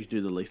approach, or you can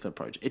do the lethal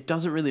approach. It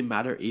doesn't really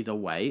matter either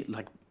way.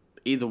 Like,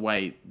 either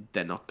way,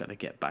 they're not going to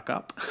get back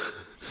up.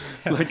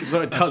 Like,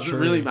 so it doesn't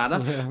really matter.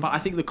 Yeah. But I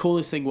think the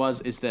coolest thing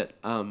is that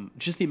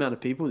just the amount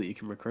of people that you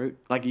can recruit.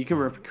 Like, you can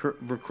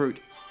recruit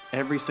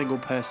every single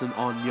person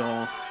on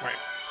your... Wait.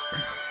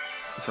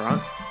 That's all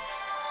right.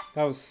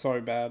 That was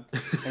so bad.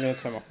 I'm going to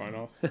turn my phone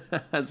off.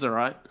 That's all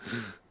right.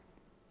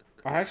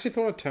 I actually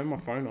thought I'd turn my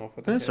phone off.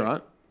 That's all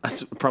right.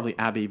 That's probably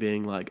Abby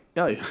being like,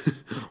 yo,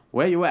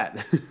 where you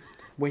at?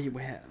 Where you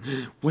at?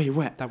 Where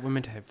you at? That we're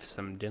meant to have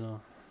some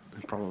dinner.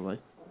 Probably.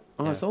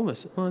 Oh, yeah. It's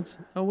almost.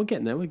 We're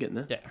getting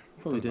there. Yeah.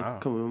 Probably do.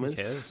 Couple more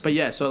minutes. But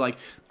yeah, so like,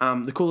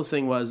 the coolest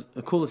thing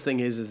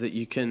is that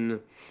you can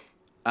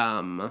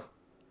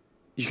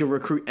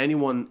recruit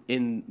anyone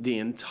in the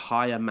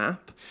entire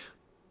map.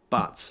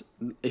 But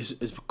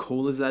as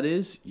cool as that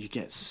is, you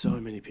get so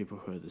many people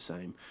who are the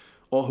same.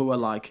 Or who are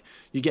like,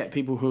 you get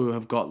people who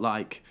have got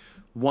like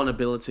one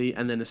ability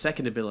and then a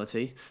second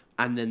ability,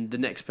 and then the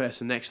next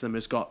person next to them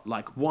has got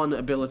like one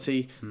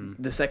ability,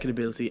 the second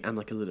ability, and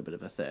like a little bit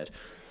of a third.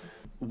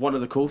 One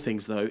of the cool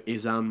things though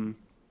is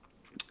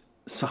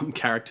some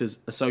characters,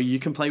 so you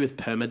can play with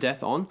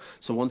permadeath on,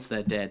 so once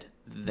they're dead,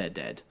 they're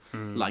dead.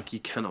 Like, you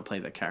cannot play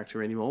that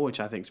character anymore, which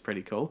I think is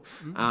pretty cool.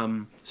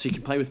 So you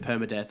can play with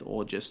permadeath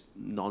or just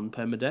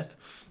non-permadeath.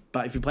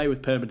 But if you play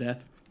with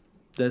permadeath,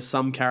 there's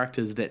some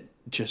characters that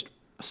just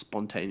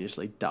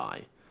spontaneously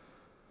die.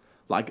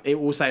 Like, it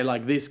will say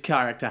like, this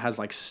character has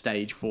like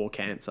stage 4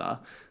 cancer.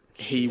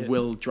 He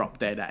will drop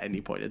dead at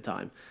any point in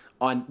time.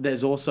 And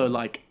there's also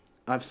like,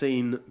 I've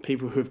seen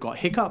people who've got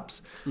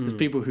hiccups. There's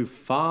people who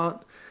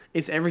fart.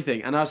 It's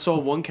everything. And I saw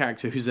one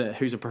character who's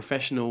a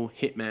professional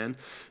hitman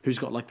who's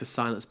got like the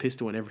silenced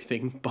pistol and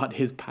everything, but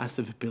his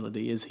passive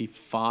ability is he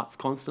farts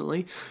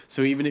constantly.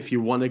 So even if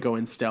you want to go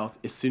in stealth,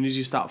 as soon as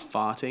you start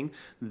farting,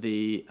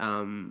 the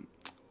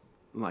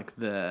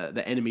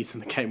enemies in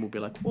the game will be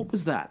like, what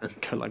was that?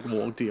 And go like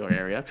walk to your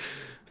area.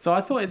 So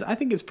I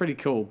think it's pretty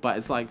cool, but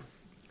it's like,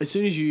 as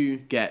soon as you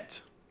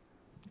get,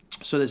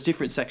 so there's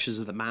different sections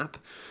of the map.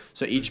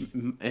 So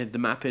the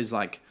map is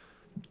like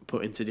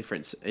put into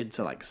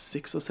like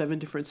 6 or 7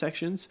 different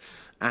sections,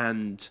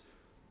 and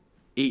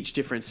each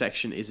different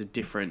section is a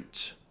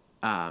different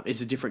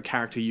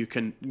character you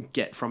can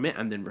get from it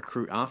and then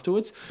recruit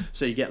afterwards.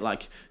 So you get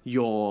like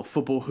your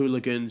football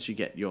hooligans, you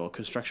get your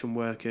construction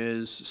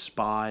workers,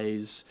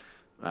 spies,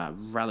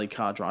 rally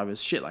car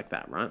drivers, shit like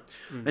that, right?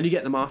 And you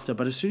get them after.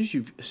 But as soon as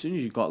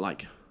you've got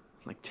like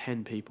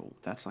 10 people,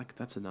 that's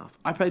enough.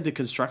 I played the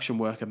construction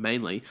worker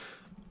mainly,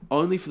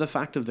 only for the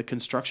fact of the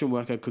construction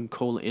worker can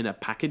call in a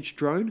package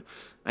drone,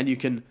 and you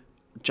can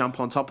jump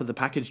on top of the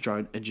package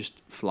drone and just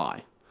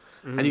fly.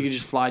 and you can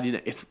just fly in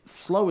it. It's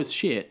slow as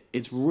shit.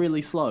 It's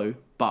really slow,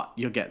 but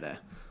you'll get there.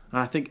 And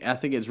I think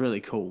it's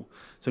really cool.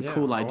 It's a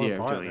cool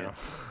idea of doing it.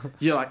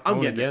 You're like,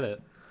 I'm getting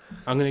it.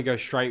 I'm going to go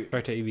straight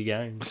to EV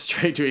Games.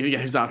 Straight to EV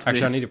Games after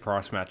this. Actually, I need to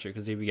price match it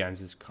because EV Games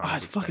is kind of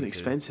it's fucking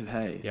expensive,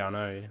 hey? Yeah, I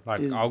know.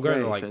 Like, I'll go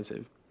to like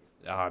expensive.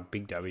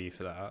 Big W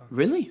for that.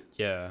 Really?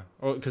 Yeah.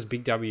 Because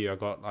Big W, I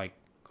got like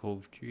Call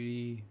of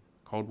Duty,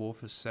 Cold War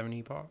for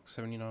 $70,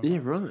 $79. Yeah,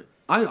 right.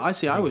 I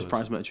see. I always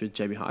price match with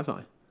JB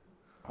Hi-Fi.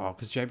 Oh,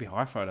 because JB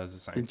Hi-Fi does the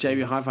same.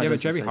 JB Hi-Fi. Yeah, but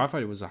JB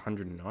Hi-Fi was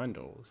 $109.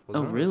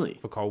 Wasn't it? Really?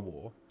 For Cold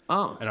War.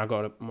 Oh. And I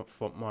got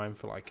mine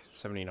for like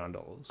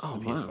 $79.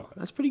 Oh, wow.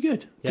 That's pretty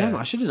good. Yeah. Damn,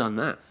 I should have done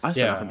that. I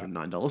spent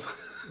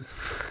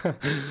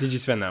 $109. Did you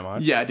spend that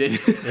much? Yeah, I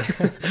did.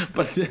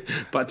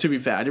 but to be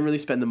fair, I didn't really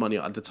spend the money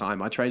at the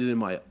time. I traded in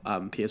my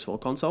PS4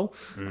 console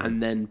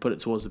and then put it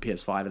towards the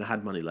PS5 and I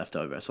had money left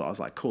over. So I was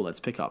like, cool, let's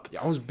pick up.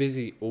 Yeah, I was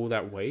busy all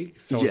that week,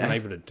 so I wasn't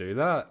able to do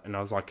that. And I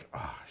was like,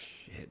 oh, shit.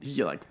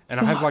 You're like, and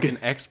I have like an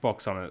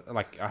Xbox on it.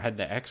 Like I had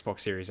the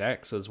Xbox Series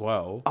X as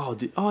well.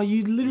 Oh,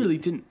 you literally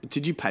didn't.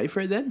 Did you pay for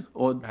it then,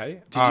 or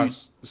hey? Did you?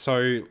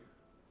 So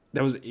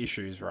there was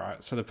issues,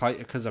 right? So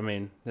because I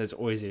mean, there's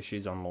always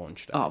issues on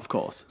launch day. Oh, of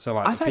course. So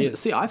like,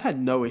 I've had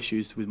no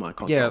issues with my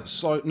console. Yeah.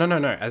 So no.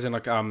 As in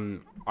like I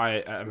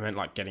meant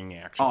like getting the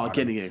actual. Oh,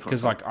 getting a console.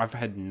 Because like I've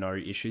had no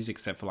issues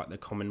except for like the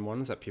common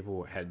ones that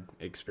people had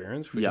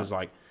experienced, which was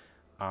like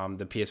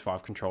the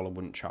PS5 controller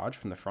wouldn't charge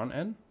from the front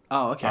end.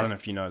 Oh, okay. I don't know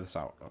if you know this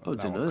out. Oh,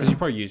 didn't know. Because you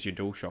probably use your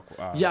DualShock.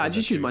 I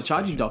just use my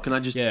charging dock and I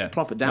just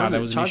plop it down. No,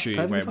 there was an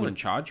issue where it wouldn't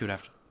charge. You'd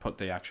have to put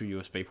the actual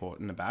USB port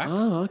in the back.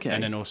 Oh, okay.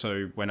 And then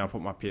also when I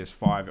put my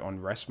PS5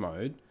 on rest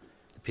mode,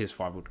 the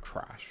PS5 would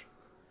crash.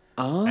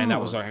 Oh. And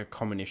that was like a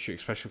common issue,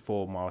 especially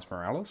for Miles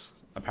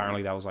Morales.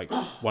 Apparently that was like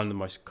one of the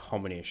most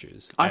common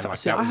issues. I haven't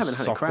had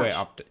it crash.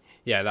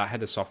 Yeah, that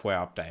had a software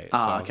update.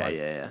 Oh, so okay,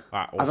 yeah.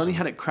 Right, awesome. I've only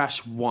had it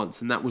crash once,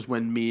 and that was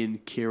when me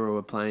and Kira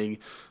were playing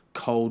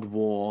Cold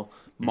War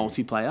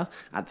multiplayer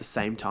at the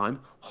same time.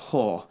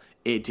 Oh,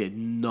 it did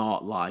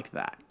not like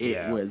that.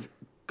 It was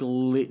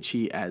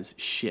glitchy as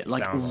shit.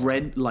 Like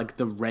like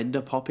the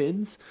render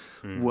pop-ins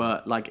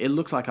were like, it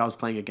looks like I was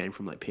playing a game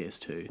from like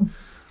PS2.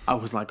 I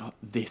was like, oh,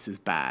 this is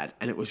bad,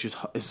 and it was just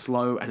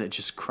slow, and it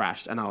just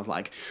crashed, and I was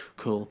like,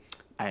 cool.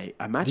 I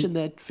imagine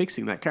they're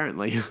fixing that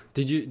curently.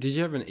 Did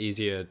you have an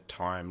easier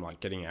time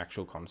like getting an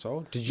actual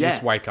console? Did you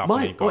just wake up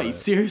and you got it?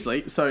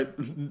 Seriously? So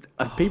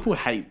people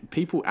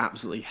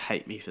absolutely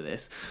hate me for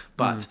this,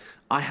 but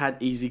I had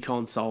Easy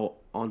Console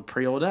on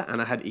pre-order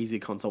and I had Easy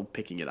Console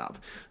picking it up.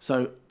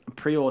 So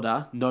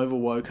pre-order, Nova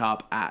woke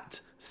up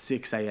at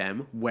 6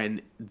 a.m.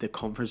 when the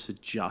conference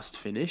had just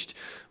finished,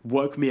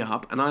 woke me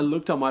up, and I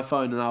looked on my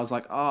phone and I was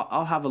like, oh,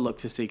 I'll have a look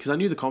to see, because I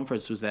knew the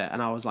conference was there,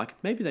 and I was like,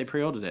 maybe they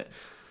pre-ordered it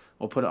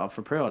or put it up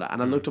for pre-order. And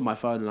I looked on my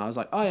phone and I was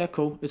like, oh yeah,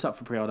 cool, it's up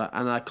for pre-order.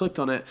 And I clicked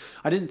on it.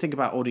 I didn't think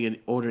about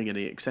ordering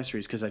any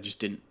accessories because I just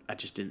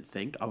didn't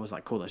think. I was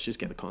like, cool, let's just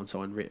get the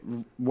console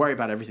and worry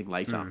about everything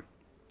later.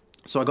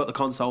 So I got the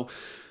console.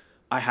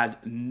 I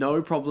had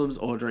no problems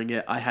ordering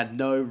it. I had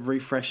no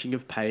refreshing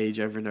of page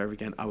over and over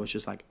again. I was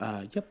just like,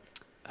 add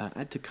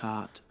to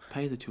cart,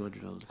 pay the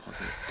 $200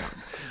 deposit,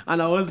 done.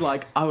 And I was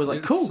like,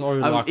 cool. So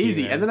I was lucky,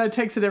 easy. man. And then I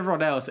texted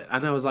everyone else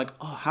and I was like,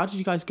 oh, how did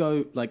you guys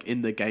go, like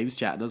in the games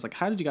chat? And I was like,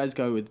 how did you guys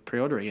go with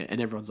pre-ordering it? And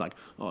everyone's like,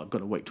 oh, I've got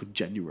to wait till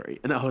January.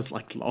 And I was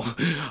like, lol.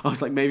 I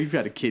was like, maybe if you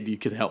had a kid, you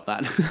could help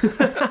that.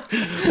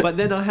 But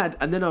then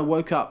I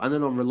woke up, and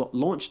then on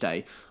launch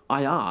day,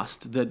 I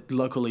asked the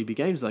local EB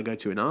Games that I go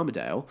to in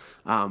Armadale,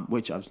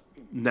 which I've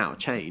now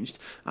changed.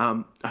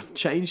 I've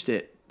changed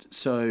it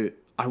so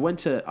I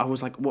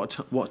was like,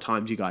 what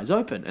time do you guys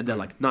open? And they're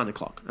like, 9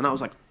 o'clock. And I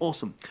was like,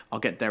 awesome. I'll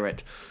get there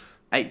at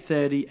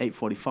 8:30,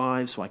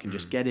 8:45, so I can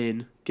just get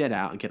in, get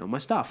out, and get on my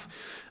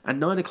stuff. And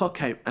 9 o'clock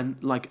came,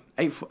 and like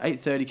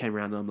 8:30 came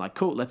around, and I'm like,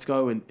 cool, let's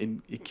go. And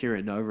Kira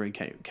and Nova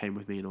came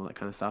with me and all that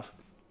kind of stuff.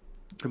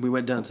 And we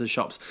went down to the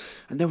shops,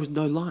 and there was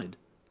no line.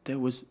 There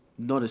was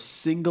not a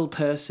single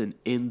person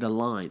in the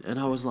line. And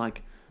I was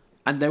like,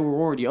 and they were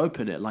already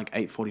open at like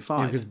 8:45.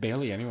 Yeah, because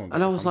barely anyone got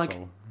and I a was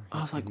console.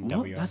 like,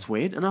 what? That's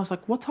weird. And I was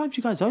like, what time do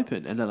you guys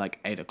open? And they're like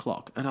 8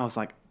 o'clock. And I was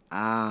like,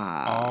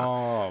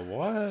 Oh,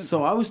 what?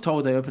 So I was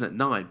told they open at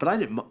 9, but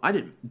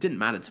didn't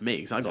matter to me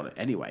because I got it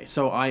anyway.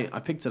 So I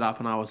picked it up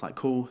and I was like,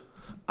 cool.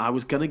 I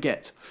wasn't gonna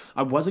get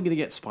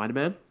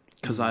Spider-Man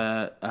because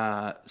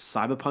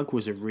Cyberpunk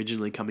was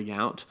originally coming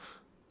out.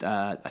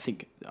 I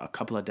think a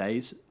couple of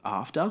days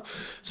after.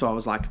 So I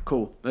was like,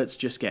 cool. Let's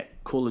just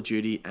get Call of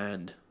Duty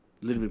and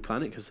Little Big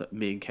Planet because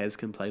me and Kez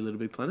can play Little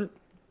Big Planet,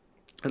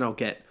 and I'll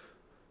get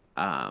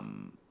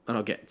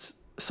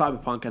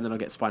Cyberpunk, and then I'll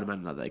get Spider-Man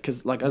another day.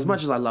 Because like, as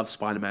much as I love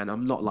Spider-Man,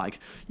 I'm not like,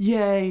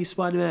 yay,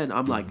 Spider-Man.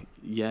 I'm like,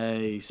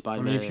 yay,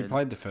 Spider-Man. I mean, if you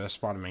played the first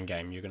Spider-Man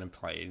game, you're going to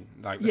play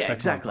like the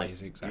second one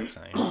plays the exact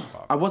same.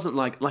 But I wasn't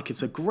like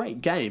it's a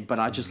great game, but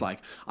I just I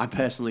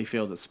personally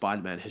feel that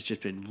Spider-Man has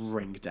just been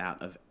wringed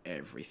out of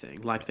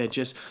everything. Like they're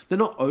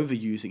not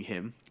overusing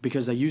him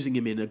because they're using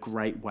him in a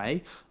great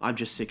way. I'm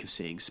just sick of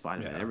seeing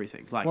Spider-Man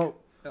everything. Like, well,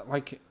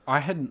 like I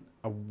had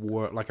a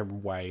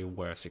way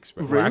worse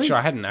experience. Really? Well, actually,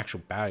 I had an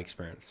actual bad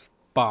experience,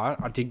 but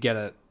I did get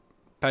it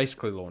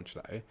basically launch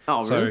day.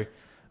 Oh, really?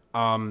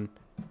 So,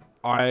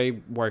 I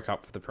woke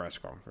up for the press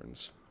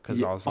conference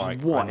because I was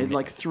like, what? At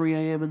like 3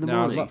 a.m. in the no,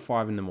 morning? I was like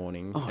 5 in the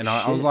morning, Oh, and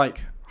I was shit.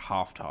 like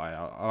half tired,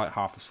 I like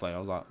half asleep. I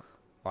was like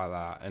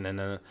that, and then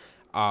the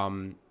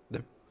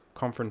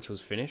conference was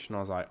finished, and I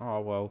was like,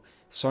 oh well,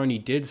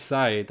 Sony did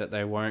say that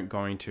they were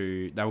going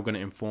to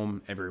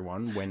inform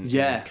everyone when it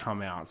would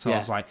come out. So I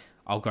was like,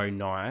 I'll go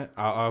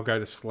I'll go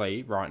to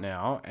sleep right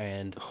now,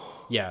 and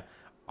yeah.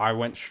 I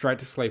went straight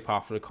to sleep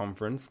after the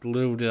conference.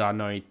 Little did I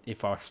know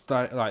if I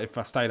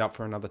stayed up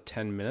for another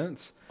 10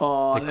 minutes,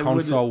 the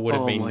console would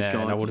have been there,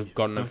 and I would have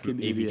gotten it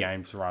from EB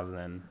Games rather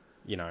than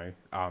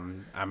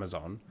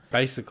Amazon.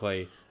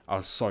 Basically, I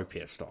was so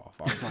pissed off.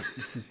 I was like,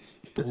 "This is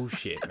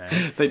bullshit,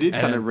 man." They did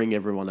kind of ring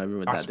everyone over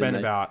with that. I spent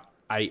about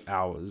 8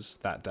 hours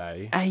that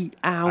day. 8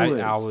 hours.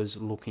 8 hours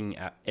looking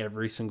at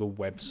every single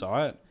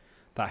website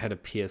that had a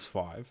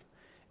PS5,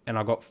 and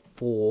I got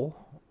 4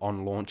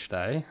 on launch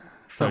day.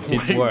 So it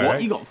did work.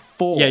 What? You got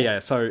 4? Yeah.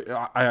 So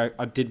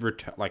I did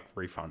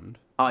refund.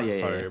 Oh,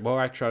 yeah. Well,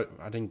 actually,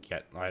 I didn't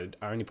get. I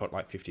only put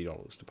like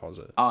 $50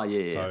 deposit. Oh,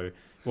 yeah. So it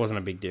wasn't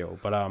a big deal.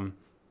 But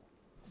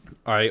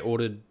I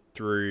ordered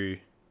through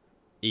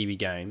EB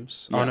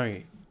Games. Yeah. Oh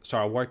no! So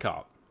I woke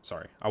up.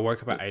 I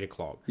woke up at 8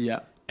 o'clock. Yeah.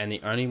 And the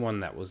only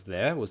one that was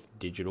there was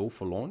digital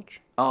for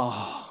launch.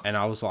 Oh. And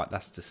I was like,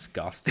 that's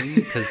disgusting.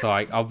 Because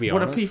like, I'll be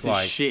honest. What a piece of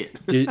shit.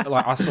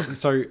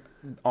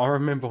 I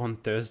remember on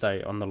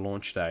Thursday on the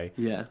launch day.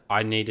 Yeah.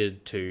 I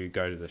needed to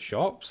go to the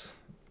shops.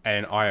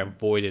 And I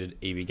avoided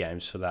EB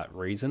Games for that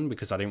reason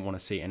because I didn't want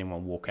to see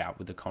anyone walk out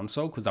with the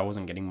console because I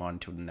wasn't getting mine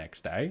until the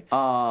next day.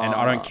 And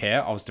I don't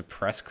care. I was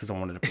depressed because I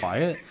wanted to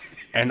play it.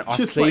 And I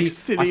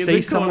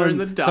see someone in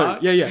the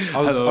dark. So,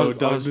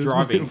 I was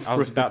driving. I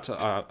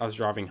was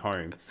driving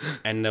home,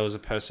 and there was a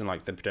person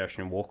like the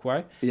pedestrian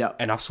walkway. Yeah.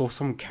 And I saw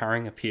someone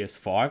carrying a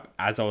PS5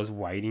 as I was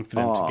waiting for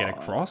them to get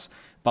across.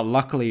 But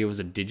luckily, it was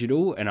a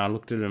digital, and I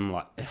looked at them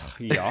like,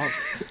 yuck.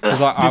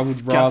 Because I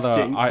would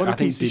rather... I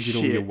think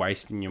digital, you're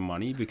wasting your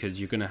money because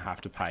you're going to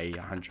have to pay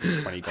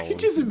 $120. I can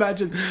just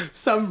imagine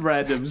some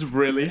randoms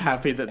really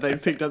happy that they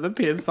picked up the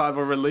PS5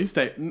 on release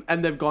date,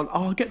 and they've gone,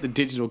 I'll get the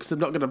digital because I'm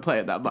not going to play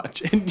it that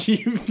much. And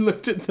you've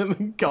looked at them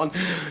and gone,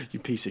 you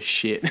piece of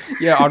shit.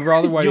 Yeah, I'd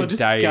rather wait a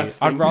day.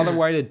 Disgusting. I'd rather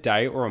wait a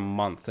day or a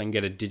month than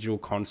get a digital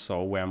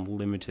console where I'm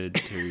limited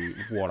to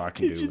what I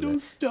can do with it. Digital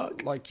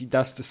stuck. Like,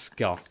 that's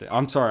disgusting.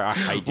 I'm sorry, I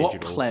hate digital.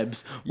 What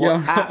plebs?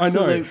 What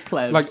absolute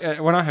plebs? Like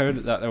when I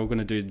heard that they were going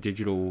to do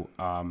digital,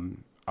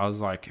 I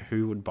was like,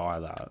 who would buy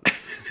that?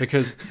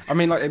 Because I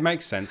mean, like, it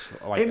makes sense.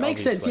 Like, it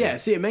makes sense, yeah.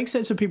 See, it makes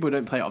sense for people who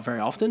don't play it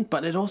very often,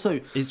 but it also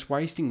it's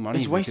wasting money.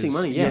 It's wasting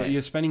money. Yeah,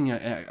 you're spending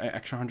an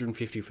extra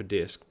 $150 for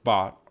disc,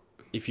 but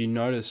if you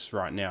notice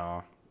right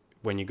now,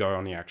 when you go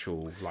on the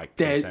actual like,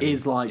 there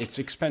is like it's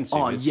expensive.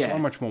 It's so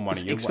much more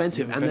money. It's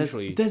expensive, and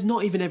there's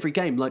not even every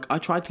game. Like I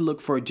tried to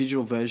look for a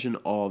digital version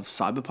of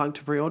Cyberpunk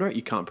to pre-order it.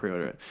 You can't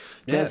pre-order it.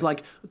 There's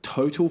like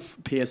total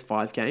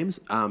PS5 games,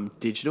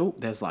 digital.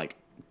 There's like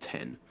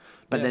 10,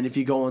 but then if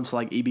you go onto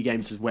like EB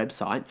Games'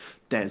 website,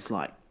 there's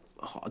like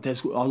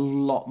there's a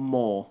lot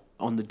more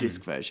on the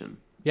disc version.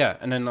 Yeah,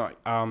 and then like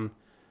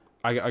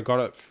I got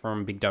it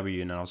from Big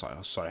W, and I was like,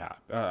 so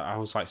happy. I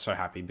was like so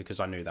happy because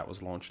I knew that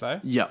was launch day.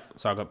 Yeah.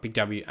 So I got Big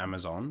W,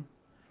 Amazon,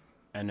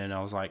 and then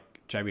I was like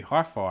JB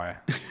Hi-Fi,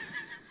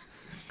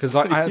 because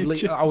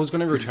I was going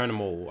to return them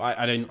all.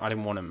 I didn't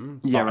want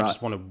them. But I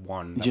just wanted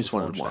one. You just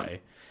wanted one.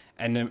 Day.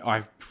 And then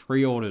I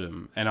pre-ordered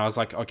them, and I was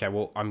like, okay,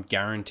 well, I'm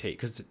guaranteed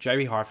because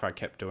JB Hi-Fi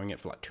kept doing it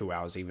for like 2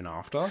 hours even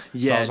after.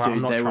 Yeah, so I was like, dude,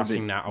 I'm not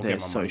trusting that. I'll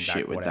get my money shit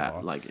back. With whatever.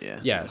 That. Like,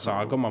 yeah. So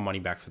I got my money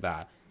back for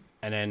that,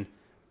 and then.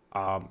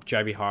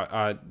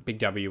 Big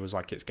W was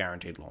like, it's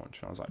guaranteed launch.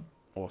 And I was like,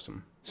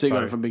 awesome. So you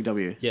got it from Big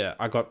W? Yeah,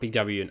 I got Big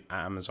W and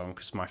Amazon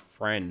because my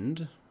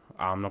friend,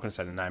 I'm not going to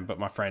say the name, but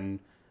my friend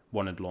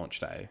wanted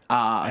launch day.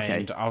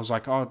 Okay. And I was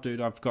like, oh,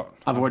 dude, I've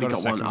already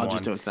got one. I'll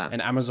just do it with that.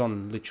 And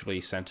Amazon literally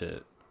sent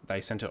it.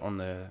 They sent it on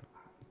the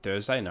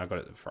Thursday, and I got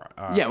it the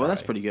Friday. Yeah, well,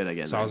 that's pretty good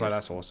again. So I was like,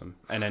 that's awesome.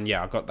 And then,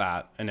 I got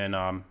that. And then,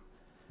 and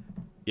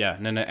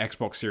then the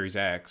Xbox Series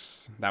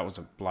X, that was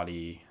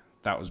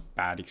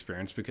bad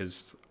experience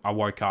because I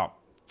woke up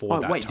for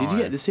that time. Did you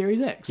get the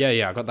Series X?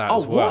 Yeah, I got that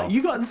as well. Oh, what?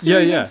 You got the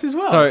Series X as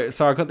well?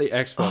 So I got the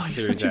Xbox Series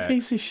X. You're such a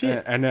piece of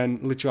shit. And then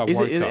literally I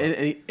woke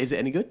up. Is it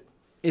any good?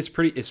 It's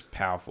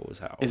powerful as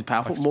hell. Is it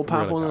powerful? More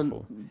powerful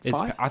than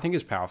 5? I think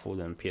it's powerful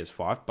than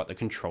PS5, but the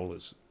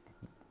controller's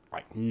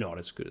like not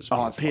as good as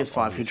PS5.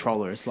 PS5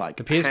 controller is like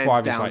the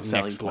PS5 is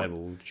like next point.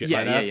 level.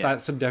 Yeah.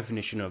 That's the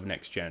definition of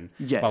next gen.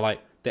 Yeah. But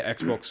like the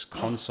Xbox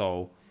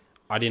console,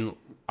 I didn't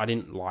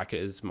like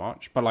it as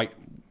much. But like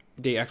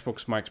the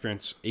Xbox, my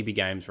experience, EB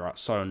Games, right?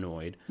 So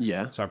annoyed.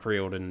 Yeah. So I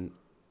pre-ordered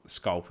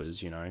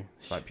scalpers,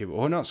 like people,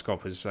 or not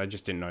scalpers, they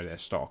just didn't know their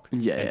stock.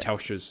 Yeah. And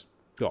Telstra's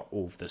got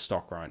all of the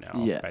stock right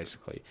now,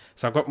 basically.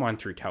 So I got mine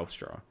through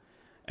Telstra,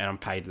 and I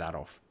paid that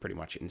off pretty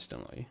much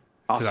instantly.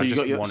 Oh, so you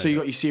got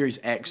your Series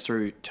X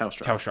through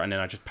Telstra. Telstra, and then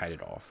I just paid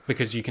it off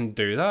because you can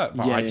do that.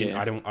 But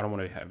I don't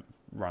want to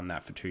run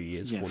that for 2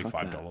 years,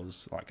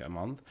 $45 like a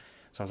month.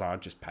 So I was like, I'll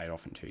just pay it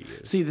off in 2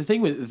 years. See, the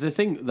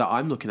thing that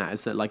I'm looking at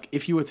is that like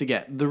if you were to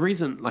get the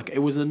reason, like it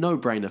was a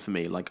no-brainer for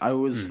me. Like I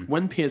was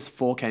when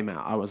PS4 came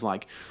out, I was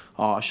like,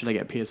 oh, should I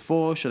get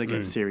PS4? Should I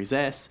get Series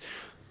S?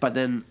 But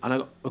then I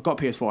got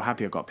PS4.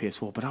 Happy I got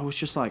PS4, but I was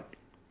just like,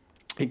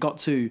 it got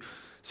to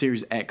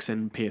Series X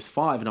and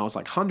PS5, and I was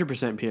like 100%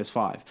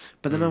 PS5.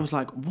 But then I was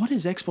like, what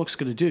is Xbox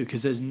going to do?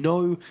 Because there's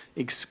no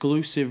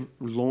exclusive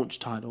launch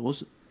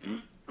titles.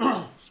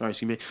 Sorry,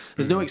 excuse me.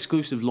 There's no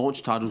exclusive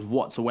launch titles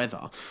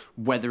whatsoever,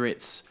 whether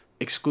it's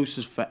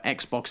exclusive for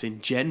Xbox in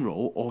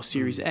general or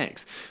Series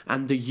X.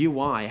 And the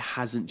UI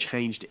hasn't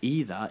changed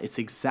either. It's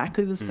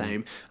exactly the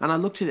same. And I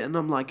looked at it and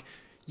I'm like,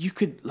 you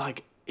could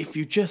like, if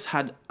you just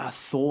had a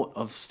thought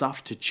of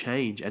stuff to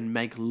change and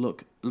make it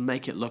look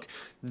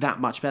that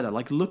much better.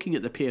 Like looking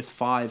at the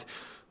PS5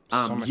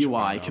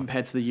 UI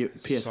compared to the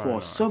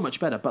PS4, so much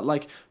better. But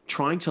like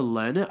trying to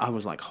learn it, I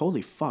was like,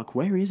 holy fuck,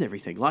 where is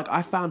everything? Like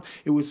I found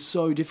it was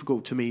so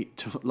difficult to me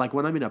to like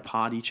when I'm in a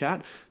party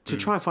chat to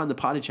try and find the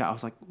party chat. I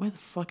was like, where the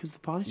fuck is the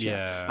party chat?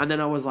 Yeah. And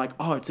then I was like,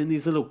 oh, it's in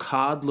these little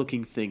card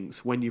looking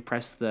things when you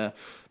press the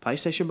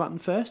PlayStation button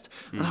first,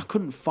 and I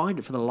couldn't find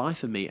it for the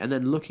life of me. And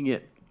then looking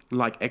at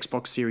like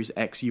Xbox Series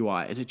X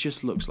UI, and it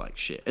just looks like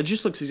shit. It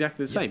just looks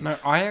exactly the same. No,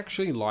 I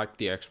actually like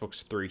the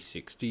Xbox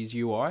 360's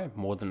UI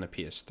more than the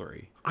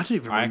PS3. I don't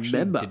even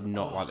remember. I did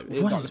not like it. The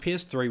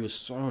PS3 was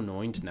so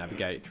annoying to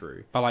navigate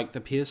through, but like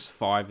the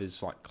PS5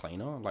 is like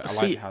cleaner. Like I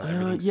like how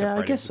everything's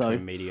separated I guess so.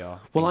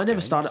 Media. Well, I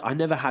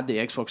never had the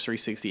Xbox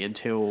 360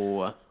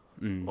 until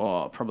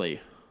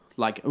probably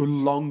like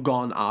long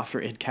gone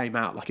after it came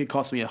out. Like it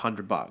cost me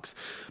 $100,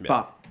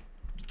 but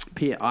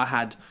I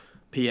had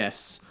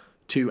PS2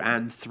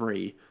 and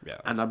 3,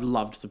 and I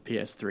loved the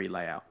PS3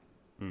 layout.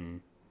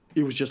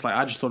 It was just like,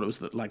 I just thought it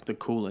was like the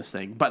coolest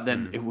thing, but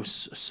then it was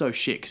so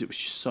shit because it was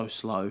just so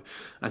slow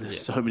and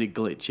there's so many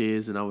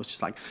glitches, and I was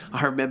just like,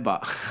 I remember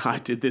I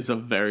did this a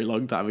very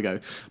long time ago,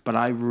 but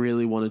I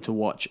really wanted to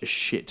watch a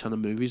shit ton of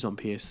movies on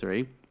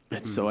PS3,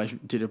 and so I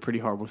did a pretty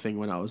horrible thing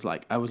when I was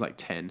like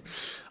 10.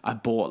 I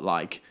bought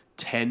like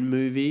 10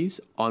 movies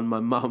on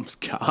my mum's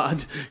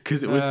card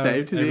because it was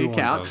saved to the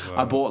account.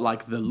 I bought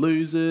like The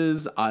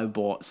Losers. I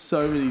bought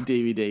so many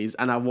DVDs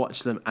and I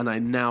watched them, and I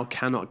now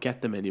cannot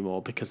get them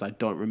anymore because I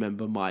don't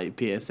remember my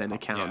PSN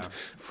account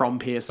from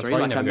PS3.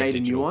 Like I made a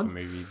new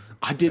one.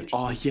 I did.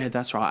 Oh yeah,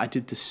 that's right. I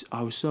did this.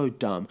 I was so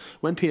dumb.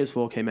 When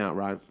PS4 came out,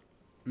 right?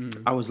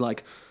 I was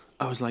like,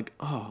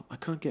 oh,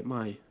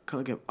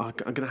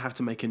 I'm gonna have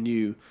to make a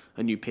new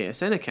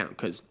PSN account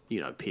because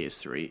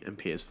PS3 and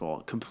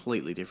PS4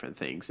 completely different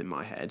things in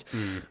my head,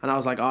 and I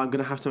was like, oh, I'm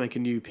gonna have to make a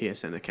new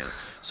PSN account.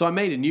 So I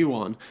made a new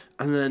one,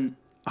 and then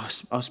I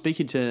was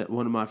speaking to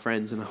one of my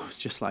friends, and I was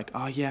just like,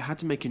 oh yeah, I had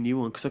to make a new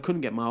one because I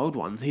couldn't get my old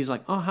one. And he's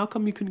like, oh, how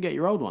come you couldn't get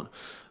your old one?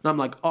 And I'm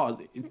like, oh,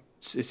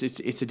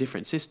 it's a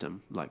different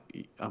system. Like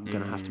I'm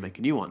gonna have to make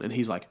a new one. And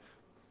he's like,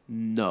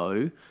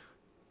 no.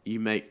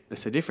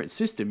 It's a different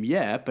system,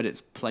 but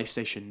it's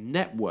PlayStation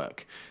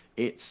Network.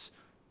 It's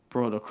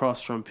brought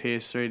across from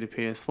PS3 to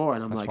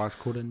PS4, and That's why it's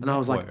called a network. And I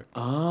was like,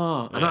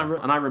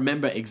 and I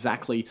remember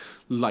exactly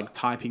like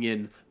typing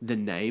in the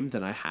name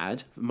that I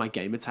had, my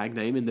gamer tag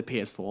name in the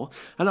PS4,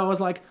 and I was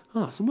like,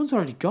 oh, someone's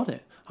already got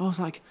it. I was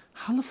like,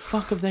 how the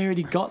fuck have they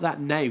already got that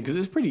name? Because it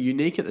was pretty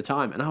unique at the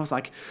time, and I was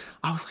like,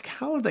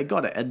 how have they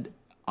got it? And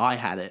I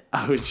had it.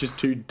 I was just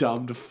too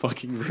dumb to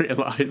fucking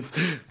realize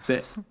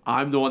that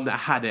I'm the one that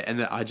had it and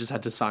that I just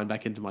had to sign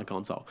back into my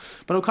console.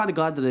 But I'm kind of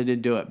glad that I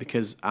didn't do it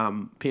because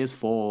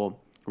PS4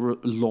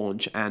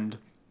 launch and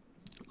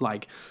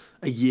like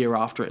a year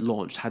after it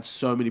launched had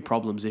so many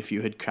problems if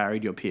you had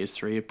carried your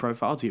PS3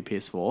 profile to your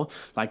PS4.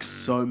 Like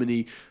so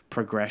many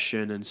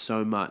progression and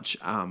so much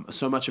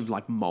of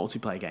like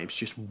multiplayer games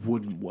just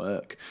wouldn't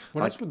work.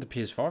 What else with the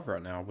PS5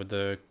 right now? With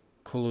the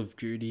Call of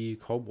Duty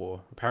Cold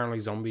War. Apparently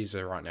zombies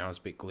are right now is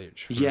a bit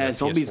glitch. Yeah,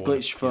 zombies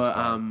glitched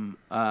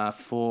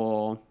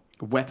for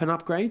weapon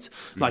upgrades.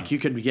 Like you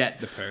could get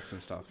the perks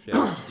and stuff.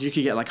 Yeah. You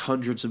could get like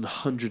hundreds of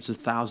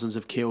thousands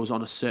of kills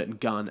on a certain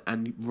gun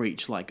and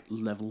reach like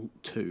level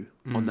 2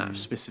 on that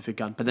specific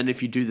gun. But then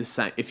if you do the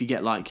same, if you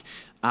get like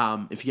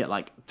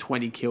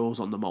 20 kills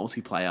on the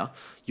multiplayer,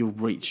 you'll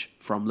reach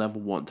from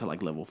level 1 to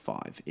like level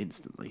 5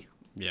 instantly.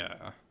 Yeah.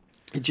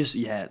 It just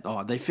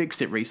they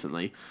fixed it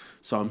recently,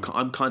 so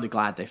I'm kind of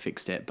glad they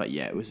fixed it. But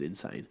yeah, it was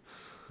insane.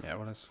 Yeah,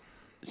 it's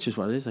just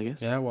what it is, I guess.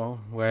 Yeah,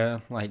 well,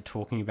 we're like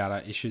talking about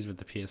our issues with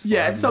the PS5.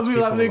 Yeah, and some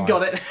people haven't even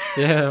got it.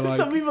 Yeah, like,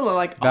 some people are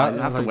like, I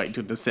have to wait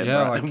till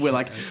December, and we're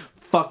like,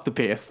 fuck the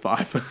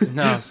PS5.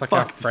 No, it's like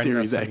our friend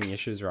Series that's having X.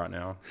 issues right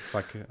now. It's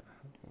like,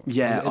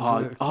 Yeah. It's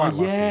Oh, quite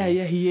yeah, lucky.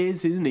 yeah. He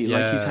is, isn't he?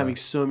 Like he's Yeah. having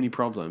so many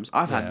problems.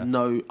 I've had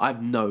no I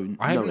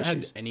haven't had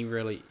issues. any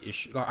really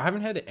issue. Like, I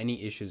haven't had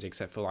any issues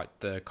except for like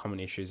the common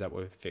issues that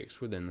were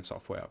fixed within the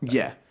software update.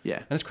 Yeah, yeah.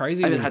 And it's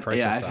crazy I when haven't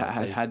you had, process yeah, that.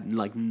 I've had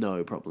like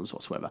no problems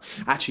whatsoever.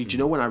 Actually, do you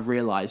know when I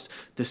realized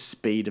the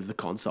speed of the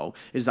console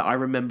is that I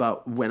remember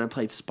when I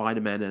played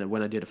Spider-Man and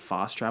when I did a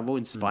fast travel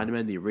in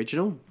Spider-Man the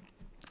original,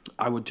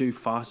 I would do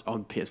fast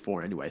on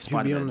PS4 anyway. He'd be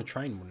Spider-Man. on the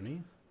train, wouldn't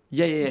he?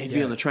 Yeah, he'd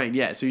be on the train.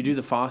 Yeah, so you do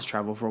the fast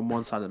travel from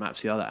one side of the map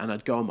to the other, and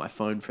I'd go on my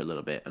phone for a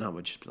little bit, and I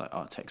would just be like, "Oh,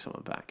 I'll take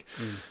someone back,"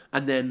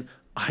 and then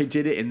I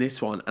did it in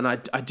this one, and I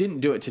didn't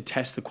do it to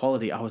test the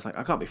quality. I was like,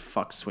 I can't be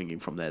fucked swinging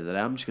from there today.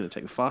 I'm just going to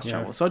take the fast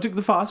travel. So I took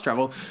the fast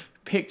travel,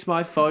 picked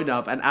my phone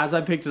up, and as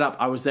I picked it up,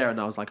 I was there,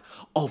 and I was like,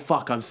 oh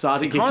fuck, I'm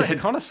starting again. It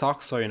kind of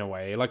sucks though in a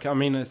way. Like, I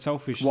mean, it's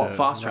selfish. What,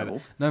 fast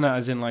travel? No,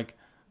 as in like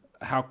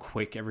how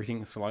quick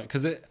everything's like.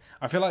 Because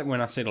I feel like when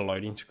I see the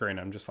loading screen,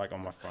 I'm just like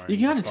on my phone. You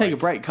can kind of take a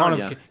break, can't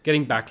you?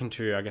 Getting back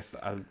into, I guess,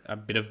 a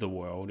bit of the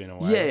world in a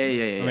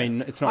way. Yeah. I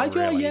mean, it's not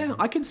really. Yeah,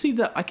 I can see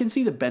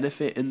the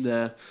benefit in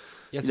the.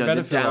 Yeah, it's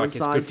better for like it's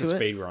good for to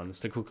speed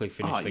runs to quickly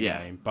finish the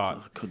game.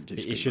 But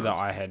the issue that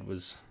I had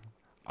was,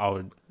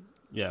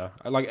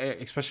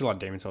 especially like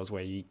Demon Souls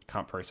where you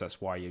can't process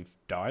why you've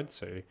died,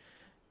 so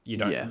you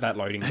don't. That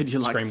loading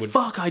screen would.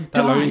 Fuck, I died.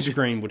 That loading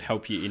screen would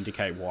help you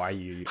indicate why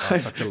you are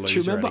such a loser. Do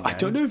you remember? In a game. I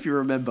don't know if you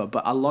remember,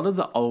 but a lot of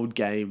the old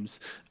games,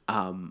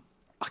 I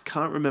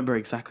can't remember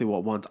exactly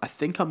what ones. I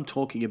think I'm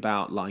talking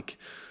about like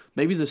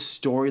maybe the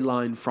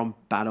storyline from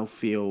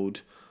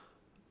Battlefield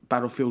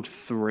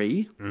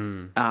 3,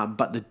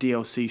 but the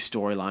DLC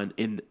storyline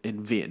in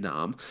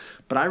Vietnam.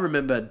 But I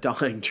remember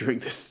dying during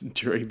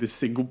the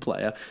single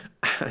player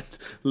and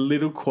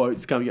little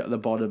quotes coming up at the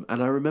bottom.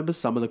 And I remember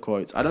some of the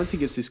quotes. I don't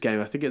think it's this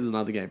game. I think it's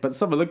another game. But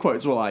some of the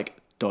quotes were like,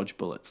 dodge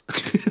bullets.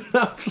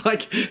 I was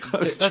like,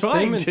 that's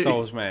Demon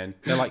Souls, man.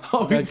 They're like,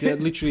 they're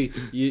literally,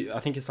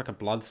 I think it's like a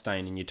blood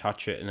stain and you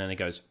touch it and then it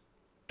goes,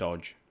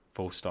 dodge,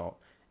 full stop.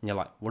 And you're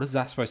like, what is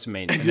that supposed to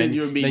mean? And then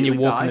you're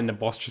walking and the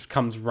boss just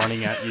comes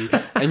running at you.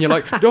 And you're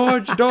like,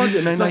 dodge.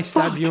 And then they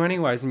stab you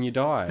anyways and you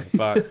die.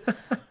 But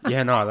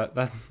yeah, no,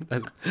 that's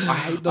I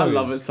hate those. I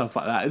love it, stuff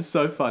like that. It's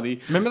so funny.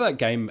 Remember that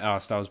game,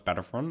 Star Wars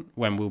Battlefront,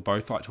 when we were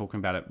both like talking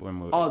about it when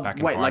we were back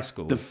in high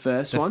school? The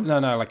first one? No,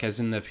 like as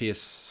in the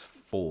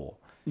PS4.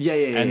 Yeah.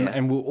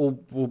 And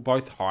we're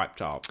both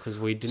hyped up because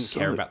we didn't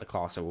care about the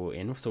class that we were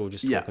in. So we were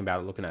just talking about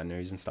it, looking at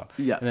news and stuff.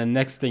 Yeah. And then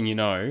next thing you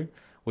know,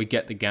 we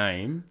get the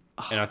game.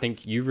 And I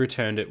think you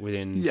returned it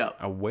within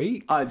a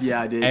week.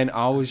 Yeah, I did. And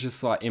I was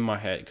just like in my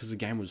head because the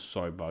game was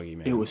so buggy,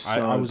 man. It was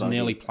so I was buggy.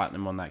 nearly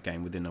platinum on that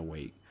game within a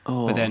week.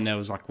 Oh. But then there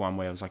was like one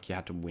where it was like you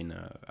had to win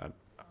I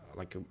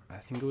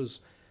think it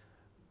was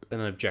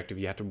an objective.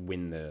 You had to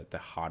win the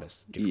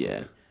hardest difficulty.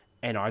 Yeah.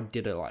 And I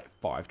did it like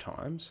 5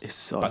 times. It's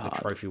so but hard.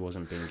 the trophy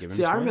wasn't being given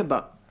See, to I me.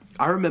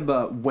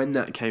 remember when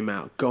that came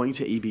out, going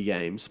to EB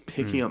Games,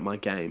 picking up my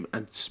game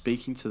and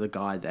speaking to the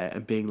guy there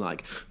and being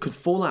like, because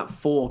Fallout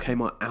 4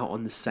 came out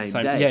on the same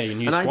day. Yeah,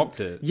 and you swapped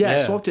it. Yeah, I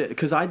swapped it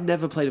because I'd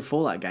never played a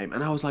Fallout game.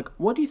 And I was like,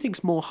 what do you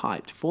think's more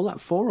hyped, Fallout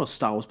 4 or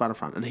Star Wars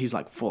Battlefront? And he's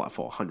like, Fallout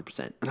 4,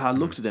 100%. And I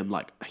looked at him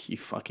like, are you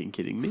fucking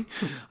kidding me?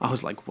 I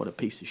was like, what a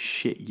piece of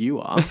shit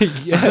you are.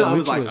 Yeah, I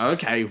was like,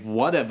 okay,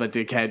 whatever,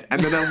 dickhead.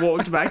 And then I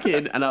walked back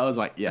in and I was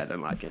like, yeah, I don't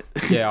like it.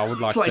 Yeah, I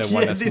would like the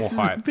one that's more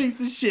hyped. A piece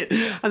of shit.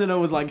 And then I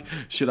was like,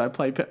 should I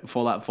play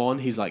Fallout 4? And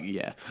he's like,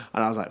 yeah.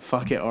 And I was like,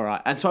 fuck it, all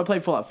right. And so I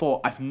played Fallout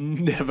 4. I've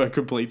never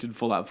completed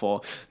Fallout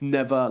 4.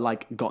 Never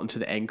like gotten to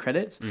the end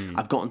credits.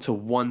 I've gotten to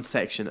one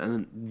section and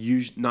then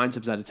usually 9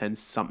 times out of 10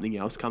 something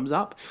else comes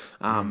up.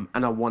 And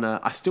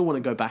I still want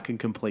to go back and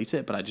complete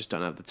it, but I just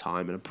don't have the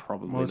time and I'm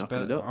probably not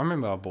going to do it. I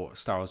remember I bought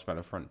Star Wars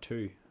Battlefront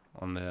 2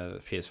 on the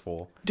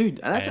PS4. Dude,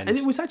 and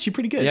it was actually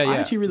pretty good. Yeah. I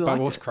actually really liked it.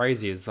 But what's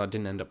crazy is I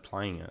didn't end up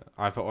playing it.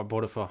 I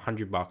bought it for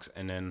 $100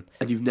 and then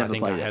you've never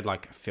played it. I had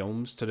like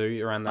films to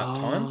do around that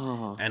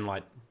time and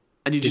like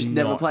and you just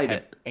never played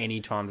it.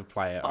 Any time to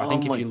play it. I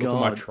think if you look at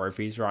my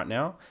trophies right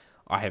now,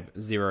 I have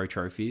 0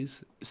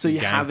 trophies. So you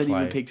haven't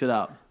even picked it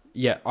up.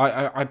 Yeah,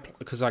 I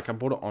because like I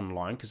bought it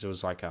online because it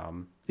was like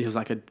it was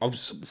like I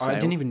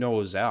didn't even know it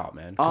was out,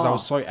 man, because I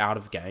was so out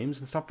of games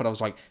and stuff. But I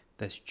was like,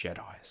 there's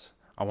Jedis.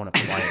 I want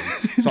to play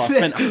them. So I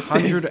spent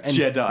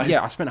Jedis.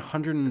 Yeah, I spent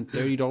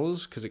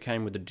 $130 because it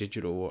came with the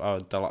digital. I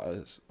think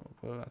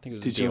it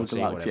was digital DLC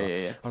deluxe. Or whatever.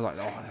 Yeah. I was like,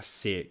 oh, that's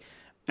sick.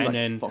 You're and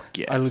like, then fuck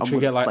yeah, I literally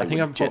get like I think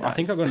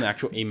I got an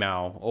actual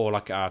email or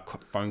like a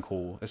phone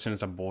call as soon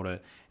as I bought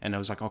it, and I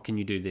was like, oh, can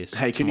you do this?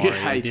 Hey, can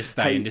tomorrow, you this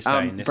day and this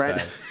day and this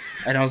day?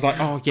 And I was like,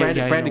 oh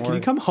yeah, Brandon, can you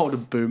come hold a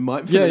boom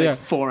mic for the next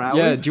 4 hours?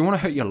 Yeah, do you want to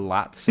hurt your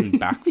lats and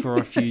back for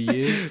a few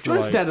years? Do you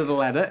want to stand at a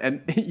ladder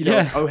and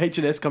if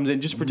OH&S comes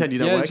in, just pretend you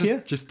don't work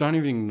here? Just don't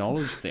even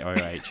acknowledge the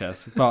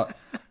OHS. But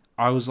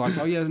I was like,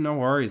 oh yeah, no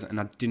worries, and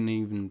I didn't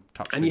even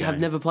touch it. And you have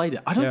never played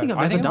it. I don't think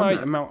I've ever done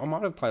that. I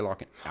might have played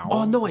like an hour.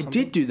 Oh no, I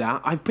did do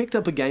that. I picked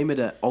up a game at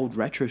an old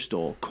retro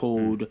store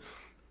called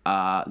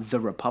The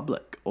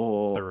Republic.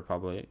 The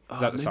Republic.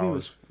 Is that the Star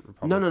Wars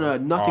Republic? No,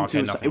 nothing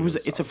to. Nothing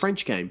to It's a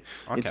French game.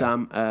 Okay. It's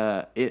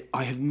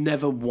I have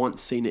never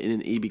once seen it in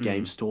an EB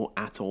Games store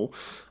at all.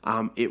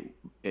 It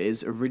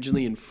is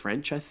originally in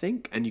French, I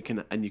think, and you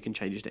can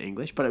change it to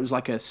English. But it was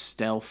like a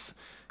stealth,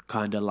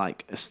 kind of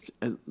like a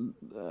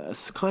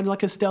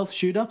stealth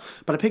shooter.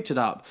 But I picked it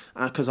up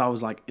because I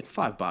was like, it's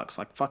 $5.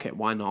 Like, fuck it,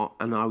 why not?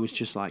 And I was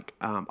just like,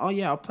 oh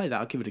yeah, I'll play that.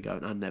 I'll give it a go.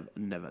 And I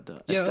never do.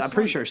 Yeah, I'm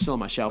pretty sure it's still on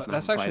my shelf.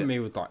 That's actually me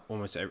with like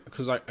almost every,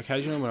 because like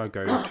occasionally when I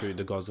go to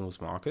the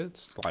Gosnells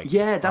markets, like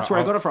that's where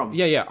I got it from.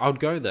 Yeah, I would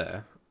go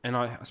there. And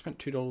I spent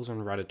 $2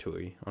 on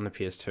Ratatouille on the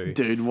PS2.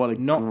 Dude, what a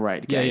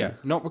great game. Yeah.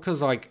 Not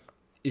because like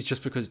it's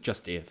just because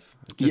if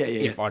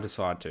I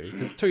decide to,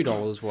 because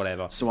 $2,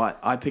 whatever. So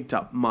I picked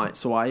up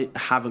so I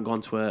haven't gone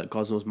to a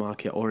Gosnells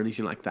market or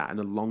anything like that in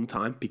a long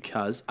time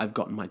because I've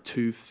gotten my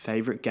 2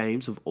 favorite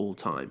games of all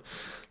time.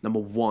 Number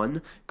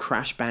 1,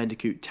 Crash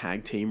Bandicoot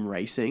Tag Team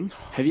Racing.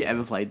 Have you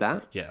ever played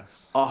that?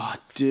 Yes. Oh,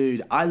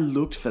 dude, I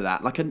looked for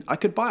that. Like I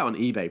could buy it on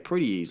eBay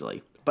pretty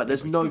easily. But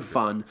there's no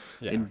fun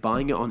in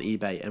buying it on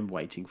eBay and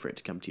waiting for it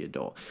to come to your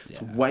door.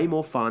 It's way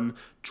more fun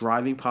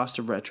driving past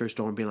a retro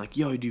store and being like,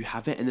 yo, do you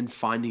have it? And then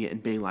finding it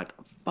and being like,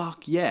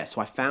 fuck yeah.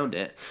 So I found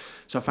it.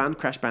 So I found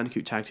Crash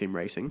Bandicoot Tag Team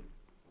Racing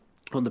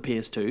on the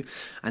PS2.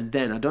 And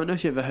then, I don't know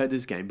if you've ever heard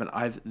this game, but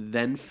I've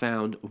then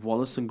found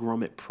Wallace and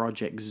Gromit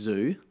Project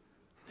Zoo.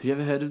 Have you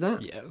ever heard of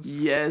that? Yes.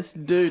 Yes,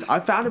 dude. I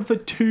found it for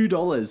 $2.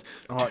 $2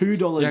 in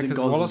Gosnells because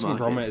Wallace and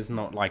markets. Gromit is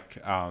not like,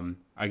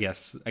 I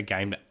guess, a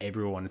game that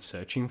everyone is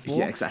searching for.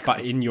 Yeah, exactly.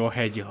 But in your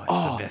head, you're like,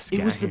 it's the best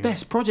game. It was the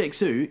best. Project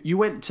Zoo, you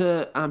went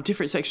to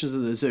different sections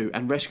of the zoo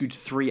and rescued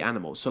 3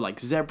 animals. So like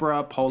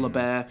zebra, polar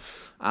bear,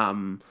 I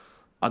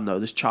don't know,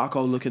 this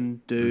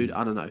charcoal-looking dude,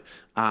 I don't know.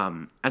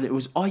 And it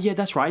was,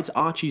 that's right, it's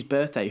Archie's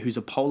birthday, who's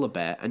a polar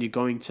bear, and you're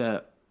going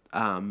to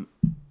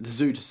the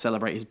zoo to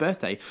celebrate his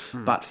birthday,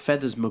 but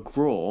Feathers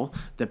McGraw,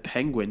 the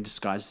penguin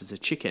disguised as a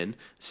chicken,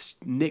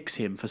 nicks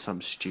him for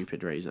some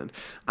stupid reason.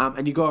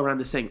 And you go around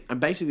this thing, and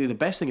basically the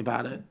best thing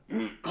about it,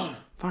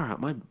 far out,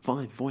 my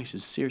voice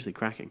is seriously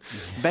cracking.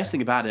 The best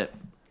thing about it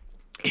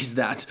is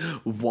that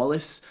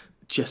Wallace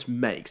just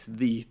makes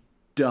the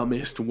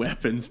dumbest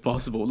weapons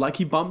possible. Like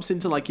he bumps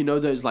into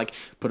those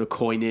put a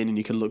coin in and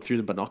you can look through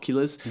the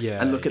binoculars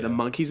and look at the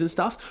monkeys and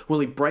stuff. Well,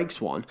 he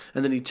breaks one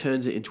and then he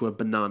turns it into a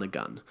banana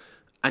gun.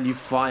 And you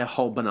fire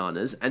whole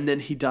bananas, and then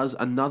he does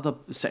another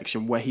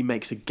section where he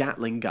makes a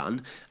Gatling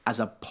gun as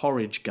a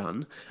porridge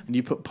gun, and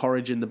you put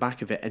porridge in the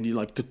back of it, and you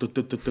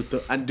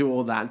and do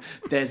all that.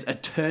 There's a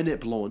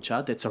turnip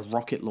launcher that's a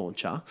rocket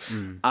launcher.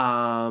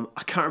 I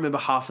can't remember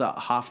half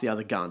the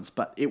other guns,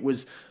 but it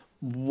was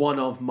one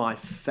of my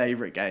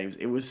favorite games.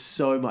 It was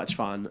so much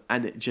fun,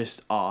 and it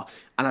just and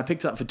I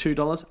picked it up for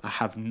 $2. I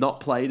have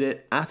not played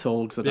it at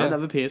all because I don't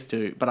have a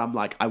PS2, but I'm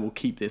like, I will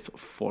keep this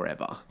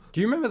forever. Do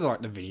you remember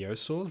the video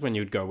stores when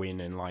you would go in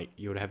and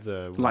you would have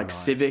the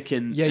Civic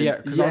and I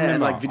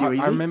remember Video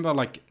Easy? I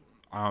remember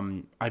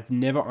I've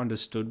never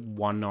understood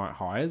one night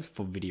hires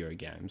for video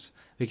games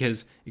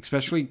because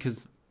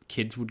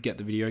kids would get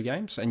the video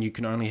games and you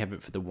can only have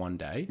it for the one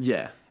day.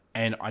 Yeah.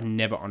 And I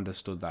never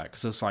understood that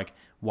because it's like,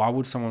 why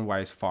would someone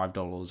waste $5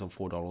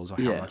 or $4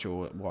 or how much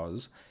it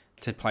was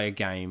to play a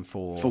game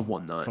for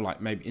one night, for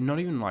maybe not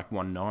even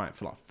one night,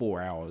 for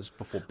 4 hours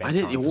before bedtime? I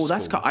didn't. Well,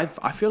 that's I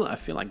feel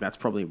like that's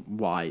probably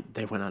why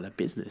they went out of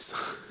business.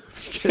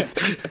 Because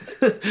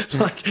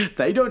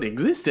they don't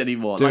exist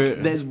anymore.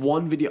 Dude. There's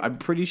one video. I'm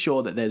pretty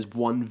sure that there's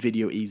one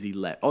Video Easy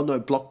left. Oh no,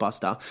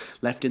 Blockbuster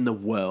left in the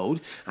world,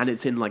 and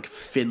it's in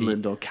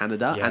Finland or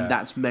Canada, and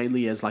that's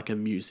mainly as a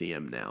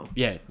museum now.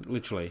 Yeah,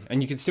 literally,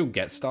 and you can still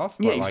get stuff.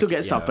 But you can still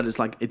get stuff, but it's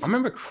it's. I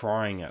remember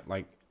crying at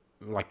my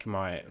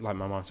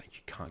mom's like,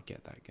 you can't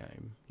get that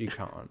game. You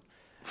can't.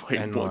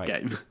 Wait, what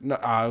game? No,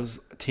 I was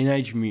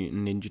Teenage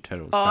Mutant Ninja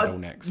Turtles Battle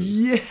Nexus.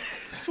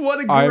 Yes, what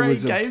a great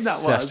game that was. I was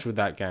obsessed with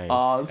that game.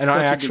 Oh, and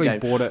I actually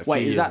bought it.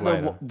 Wait, is that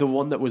later. the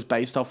one that was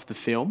based off the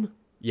film?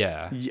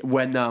 Yeah.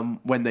 When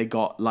they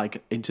got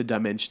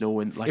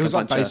interdimensional and it was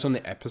based on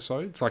the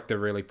episodes, the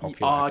really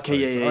popular. Oh,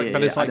 okay, episodes. yeah.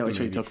 But it's I know what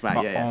you're talking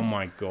about. But, oh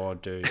my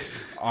god, dude!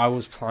 I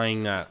was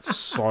playing that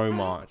so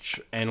much,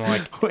 and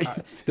Wait,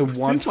 the was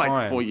one this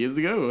time, 4 years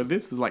ago, or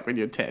this was when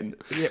you're 10?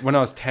 Yeah, when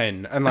I was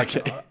 10, and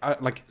Okay.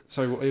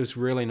 so it was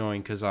really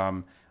annoying because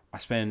I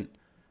spent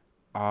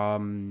how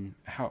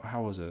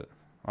was it?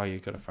 Oh, you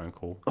got a phone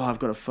call. Oh, I've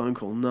got a phone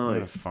call.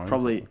 No,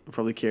 probably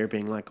Kira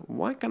being like,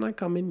 "Why can't I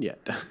come in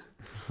yet?"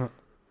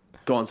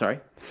 Go on, sorry.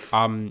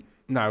 No,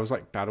 it was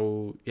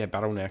Battle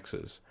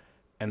Nexus,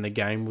 and the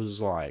game was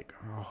it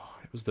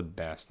was the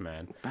best,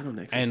 man. Battle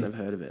Nexus, never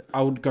heard of it.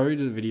 I would go to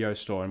the video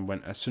store,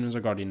 and as soon as I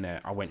got in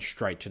there, I went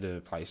straight to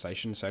the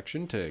PlayStation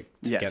section to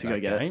get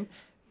that game,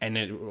 and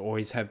it would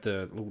always have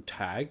the little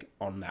tag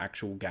on the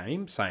actual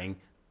game saying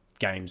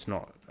 "game's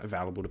not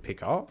available to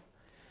pick up,"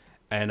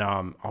 and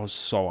I was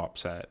so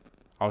upset.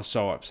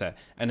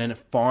 And then it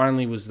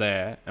finally was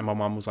there, and my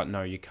mum was like,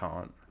 "No, you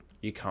can't."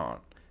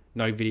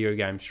 No video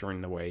games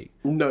during the week.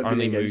 No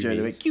Only video games during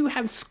the movies. week. You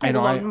have school And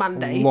I on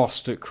Monday.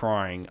 lost it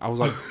crying. I was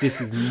like, this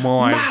is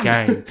my Mum,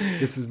 game.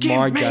 This is give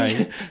my me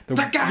game. the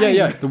game.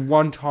 Yeah. The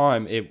one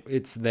time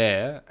it's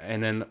there,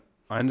 and then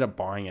I ended up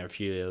buying it a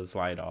few years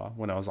later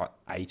when I was like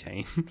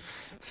 18.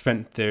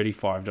 Spent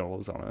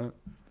 $35 on it.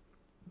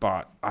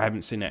 But I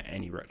haven't seen it at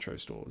any retro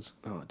stores.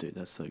 Oh, dude,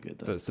 that's so good,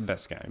 though. That's the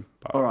best game.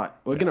 But, all right,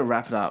 we're going to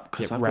wrap it up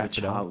because I've got a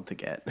child to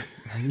get.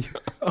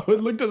 I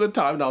looked at the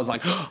time and I was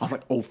like,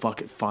 oh, fuck,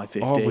 it's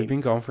 5:15. Oh, we've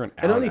been going for an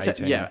hour and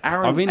 18.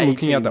 hour I've been and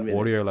looking at the 18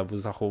 audio minutes.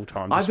 levels the whole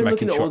time. I've been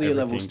looking at audio everything-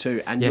 levels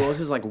too, and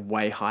yours is like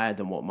way higher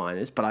than what mine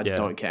is, but I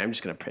don't care. I'm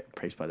just going to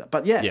pre-play that.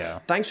 But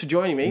thanks for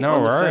joining me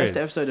on the first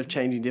episode of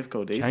Changing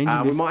Difficulties. We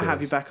might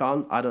have you back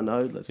on. I don't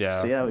know. Let's see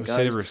how it goes.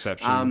 See the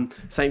reception.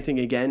 Same thing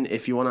again.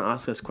 If you want to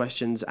ask us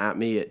questions at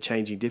me at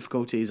Changing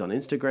Difficulties on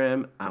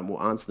Instagram, and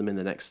we'll answer them in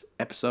the next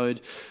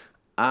episode.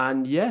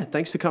 And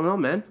thanks for coming on,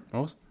 man.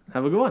 Awesome.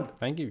 Have a good one.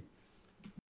 Thank you.